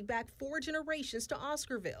family back 4 generations to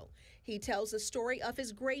Oscarville. He tells the story of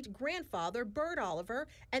his great-grandfather, Bert Oliver,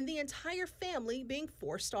 and the entire family being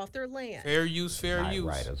forced off their land. Fair use, fair use.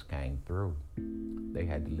 Night riders came through. They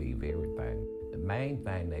had to leave everything. The main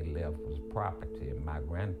thing they left was property, and my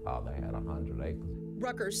grandfather had 100 acres.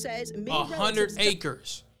 Rucker says 100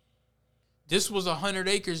 acres. This was 100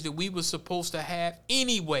 acres that we were supposed to have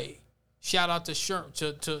anyway. Shout out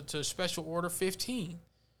to Special Order 15.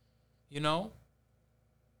 You know?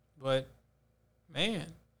 But, man,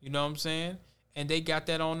 you know what I'm saying? And they got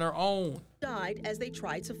that on their own. Died as they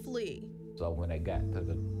tried to flee. So when they got to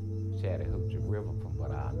the Chattahoochee River, from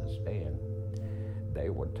what I understand, they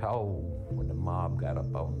were told when the mob got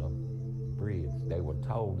up on the bridge, they were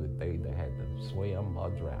told that they either had to swim or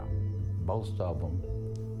drown. Most of them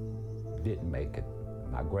didn't make it.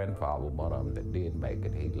 My grandfather was one of them that did make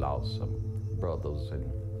it. He lost some brothers and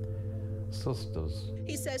sisters.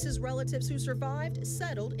 He says his relatives who survived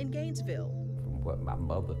settled in Gainesville. From what my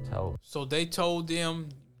mother told. So they told them,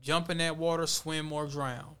 jump in that water, swim or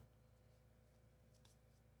drown.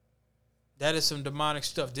 That is some demonic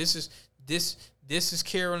stuff. This is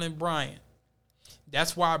Carolyn Bryant.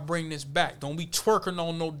 That's why I bring this back. Don't be twerking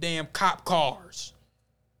on no damn cop cars.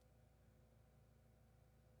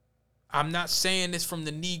 I'm not saying this from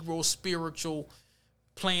the Negro spiritual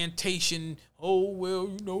plantation. Oh, well,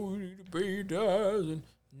 you know, you need to pay tithes.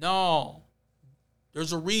 No.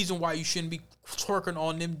 There's a reason why you shouldn't be twerking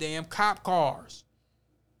on them damn cop cars.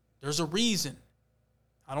 There's a reason.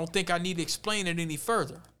 I don't think I need to explain it any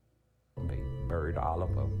further. They buried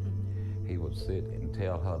Oliver. He would sit and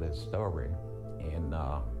tell her this story, and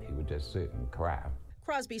he would just sit and cry.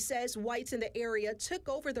 Crosby says whites in the area took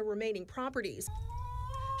over the remaining properties.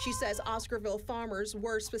 She says Oscarville farmers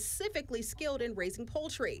were specifically skilled in raising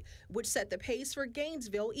poultry, which set the pace for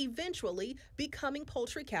Gainesville eventually becoming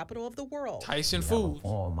poultry capital of the world. Tyson Foods.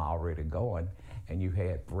 Farm already going, and you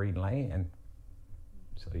had free land,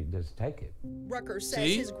 So you just take it. Rucker says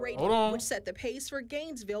See? his great Hold on. would set the pace for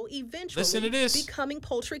Gainesville eventually Listen to this. becoming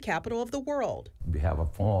poultry capital of the world. You have a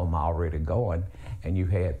farm already going, and you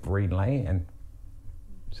had free land,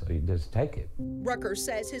 so you just take it. Rucker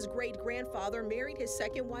says his great-grandfather married his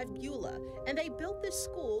second wife, Beulah, and they built this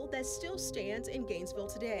school that still stands in Gainesville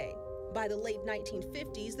today. By the late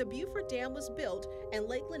 1950s, the Beaufort Dam was built and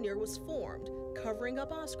Lake Lanier was formed, covering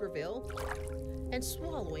up Oscarville and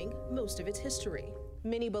swallowing most of its history.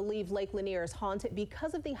 Many believe Lake Lanier is haunted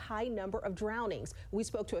because of the high number of drownings. We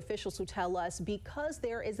spoke to officials who tell us because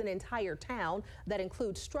there is an entire town that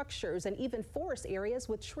includes structures and even forest areas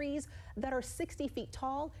with trees that are 60 feet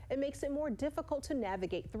tall, it makes it more difficult to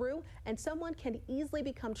navigate through, and someone can easily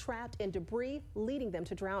become trapped in debris, leading them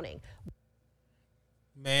to drowning.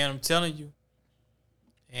 Man, I'm telling you,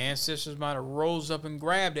 ancestors might have rose up and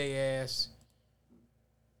grabbed their ass.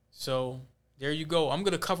 So there you go. I'm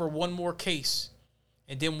going to cover one more case,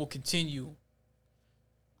 and then we'll continue.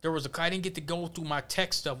 I didn't get to go through my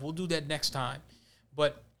tech stuff. We'll do that next time.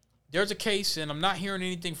 But there's a case, and I'm not hearing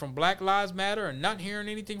anything from Black Lives Matter and not hearing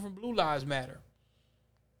anything from Blue Lives Matter.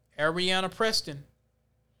 Areanah Preston,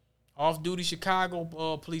 off-duty Chicago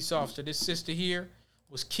police officer. This sister here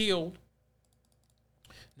was killed.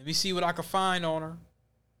 Let me see what I can find on her.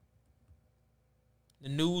 The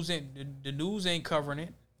news ain't covering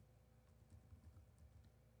it.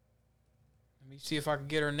 Let me see if I can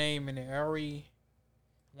get her name in there. I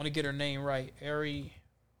want to get her name right.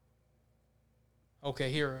 Okay,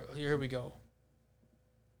 here we go.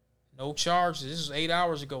 No charges. This is 8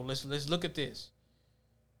 hours ago. Let's look at this.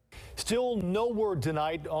 Still no word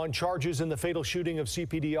tonight on charges in the fatal shooting of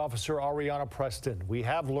CPD officer Areanah Preston. We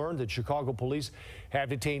have learned that Chicago police have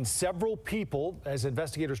detained several people as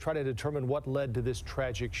investigators try to determine what led to this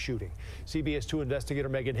tragic shooting. CBS 2 investigator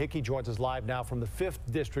Megan Hickey joins us live now from the 5th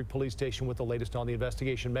District Police Station with the latest on the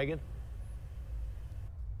investigation. Megan?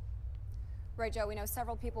 Right, Joe, we know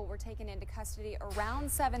several people were taken into custody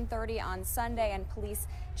around 7:30 on Sunday, and police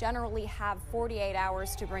generally have 48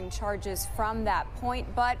 hours to bring charges from that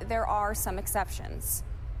point, but there are some exceptions.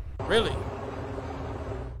 Really?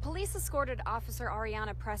 Police escorted Officer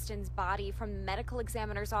Areanah Preston's body from the medical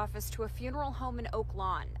examiner's office to a funeral home in Oak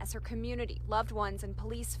Lawn as her community, loved ones, and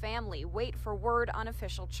police family wait for word on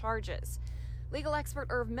official charges. Legal expert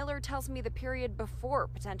Irv Miller tells me the period before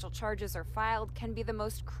potential charges are filed can be the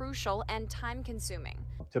most crucial and time-consuming.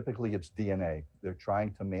 Typically, it's DNA. They're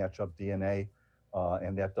trying to match up DNA,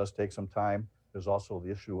 and that does take some time. There's also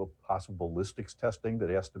the issue of possible ballistics testing that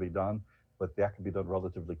has to be done, but that can be done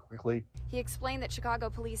relatively quickly. He explained that Chicago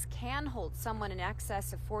police can hold someone in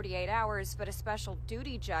excess of 48 hours, but a special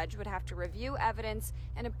duty judge would have to review evidence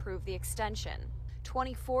and approve the extension.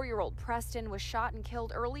 24-year-old Preston was shot and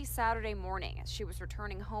killed early Saturday morning as she was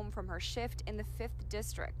returning home from her shift in the 5th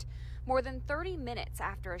District. More than 30 minutes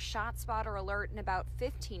after a shot spotter alert and about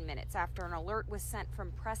 15 minutes after an alert was sent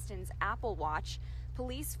from Preston's Apple Watch,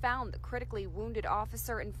 police found the critically wounded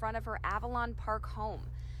officer in front of her Avalon Park home.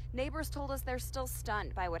 Neighbors told us they're still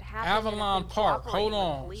stunned by what happened. Avalon Park. Hold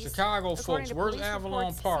on. Chicago folks. Where's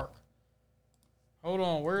Avalon Park? Hold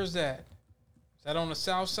on. Where is that? Is that on the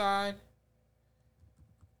south side?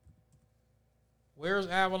 Where's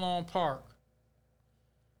Avalon Park?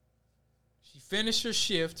 She finished her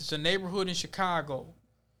shift. It's a neighborhood in Chicago.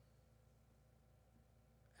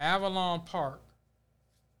 Avalon Park.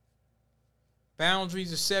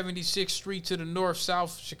 Boundaries of 76th Street to the north,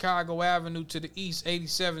 South Chicago Avenue to the east,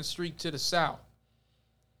 87th Street to the south.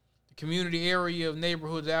 The community area of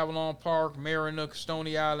neighborhoods, Avalon Park, Marinook,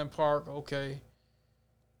 Stony Island Park, okay.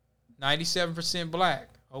 97% black,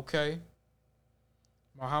 okay.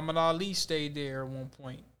 Muhammad Ali stayed there at one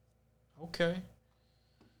point. Okay.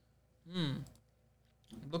 I'm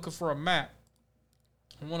looking for a map.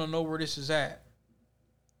 I want to know where this is at.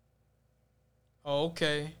 Oh,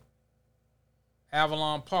 okay.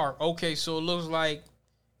 Avalon Park. Okay, so it looks like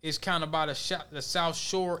it's kind of by the South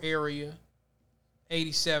Shore area.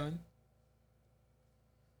 87.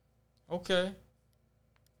 Okay.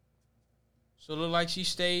 So it looked like she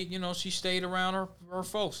stayed, she stayed around her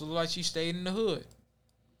folks. It looked like she stayed in the hood.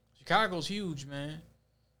 Chicago's huge, man.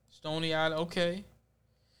 Stony Island, okay.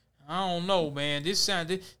 I don't know, man. This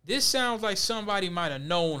sounds like somebody might have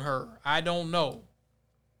known her. I don't know.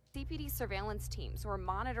 CPD surveillance teams were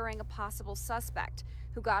monitoring a possible suspect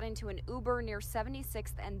who got into an Uber near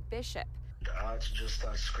 76th and Bishop. The odds just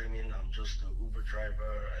start screaming, I'm just an Uber driver.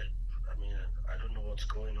 I don't know what's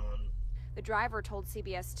going on. The driver told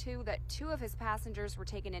CBS 2 that 2 of his passengers were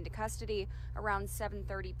taken into custody around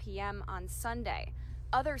 7:30 p.m. on Sunday.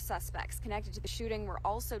 Other suspects connected to the shooting were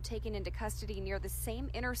also taken into custody near the same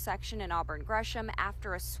intersection in Auburn Gresham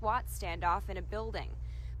after a SWAT standoff in a building.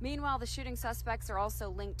 Meanwhile, the shooting suspects are also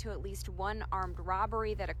linked to at least one armed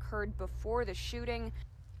robbery that occurred before the shooting.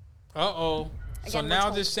 So Again, now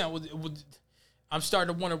this sound, I'm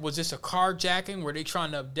starting to wonder, was this a carjacking? Were they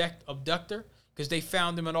trying to abduct her? Because they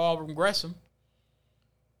found him at Auburn Gresham.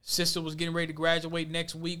 Sister was getting ready to graduate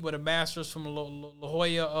next week with a master's from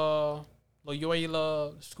Loyola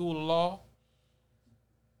School of Law.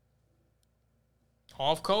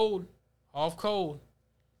 Off code.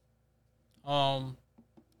 I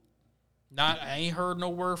ain't heard no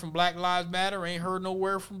word from Black Lives Matter. I ain't heard no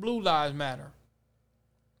word from Blue Lives Matter.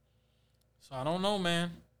 So I don't know, man.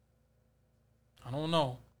 I don't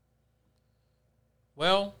know.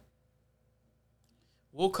 Well,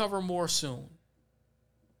 we'll cover more soon.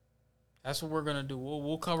 That's what we're going to do.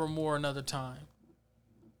 We'll cover more another time.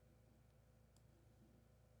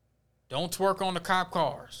 Don't twerk on the cop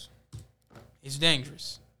cars. It's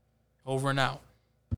dangerous. Over and out.